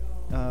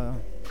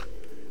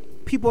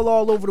 People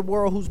all over the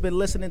world who's been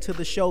listening to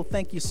the show,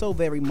 thank you so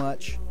very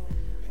much.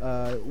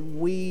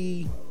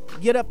 We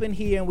get up in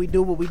here and we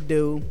do what we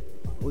do.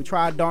 We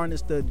try our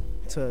darndest to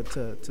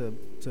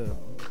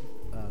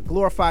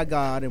glorify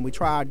God, and we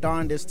try our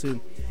darndest to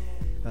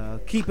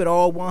keep it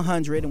all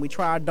 100, and we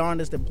try our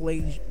darndest to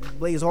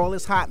blaze all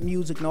this hot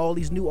music and all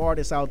these new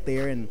artists out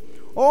there and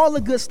all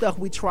the good stuff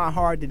we try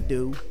hard to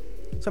do.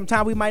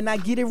 Sometimes we might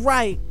not get it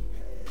right.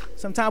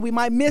 Sometimes we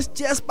might miss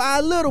just by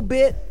a little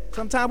bit.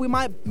 Sometimes we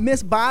might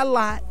miss by a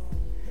lot.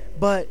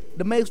 But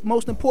the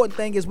most important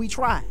thing is we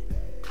try.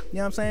 You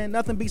know what I'm saying?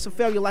 Nothing beats a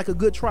failure like a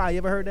good try. You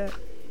ever heard that?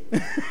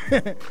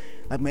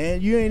 Like,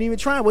 man, you ain't even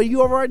trying. Well,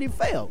 you already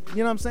failed. You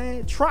know what I'm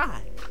saying?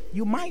 Try.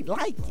 You might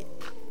like it.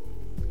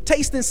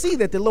 Taste and see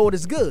that the Lord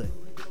is good.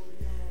 All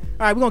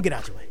right, we're going to get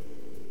out your way.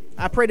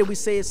 I pray that we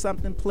said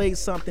something, played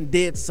something,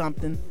 did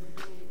something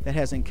that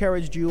has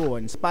encouraged you or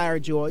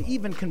inspired you or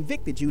even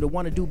convicted you to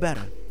want to do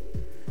better.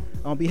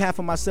 On behalf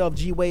of myself,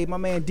 G Wade, my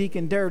man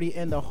Deacon Dirty,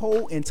 and the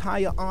whole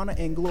entire Honor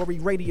and Glory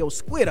Radio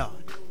Squad,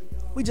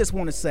 we just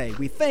want to say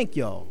we thank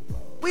y'all.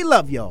 We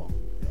love y'all.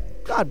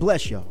 God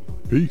bless y'all.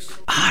 Peace.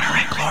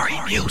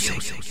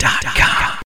 HonorAndGloryMusic.com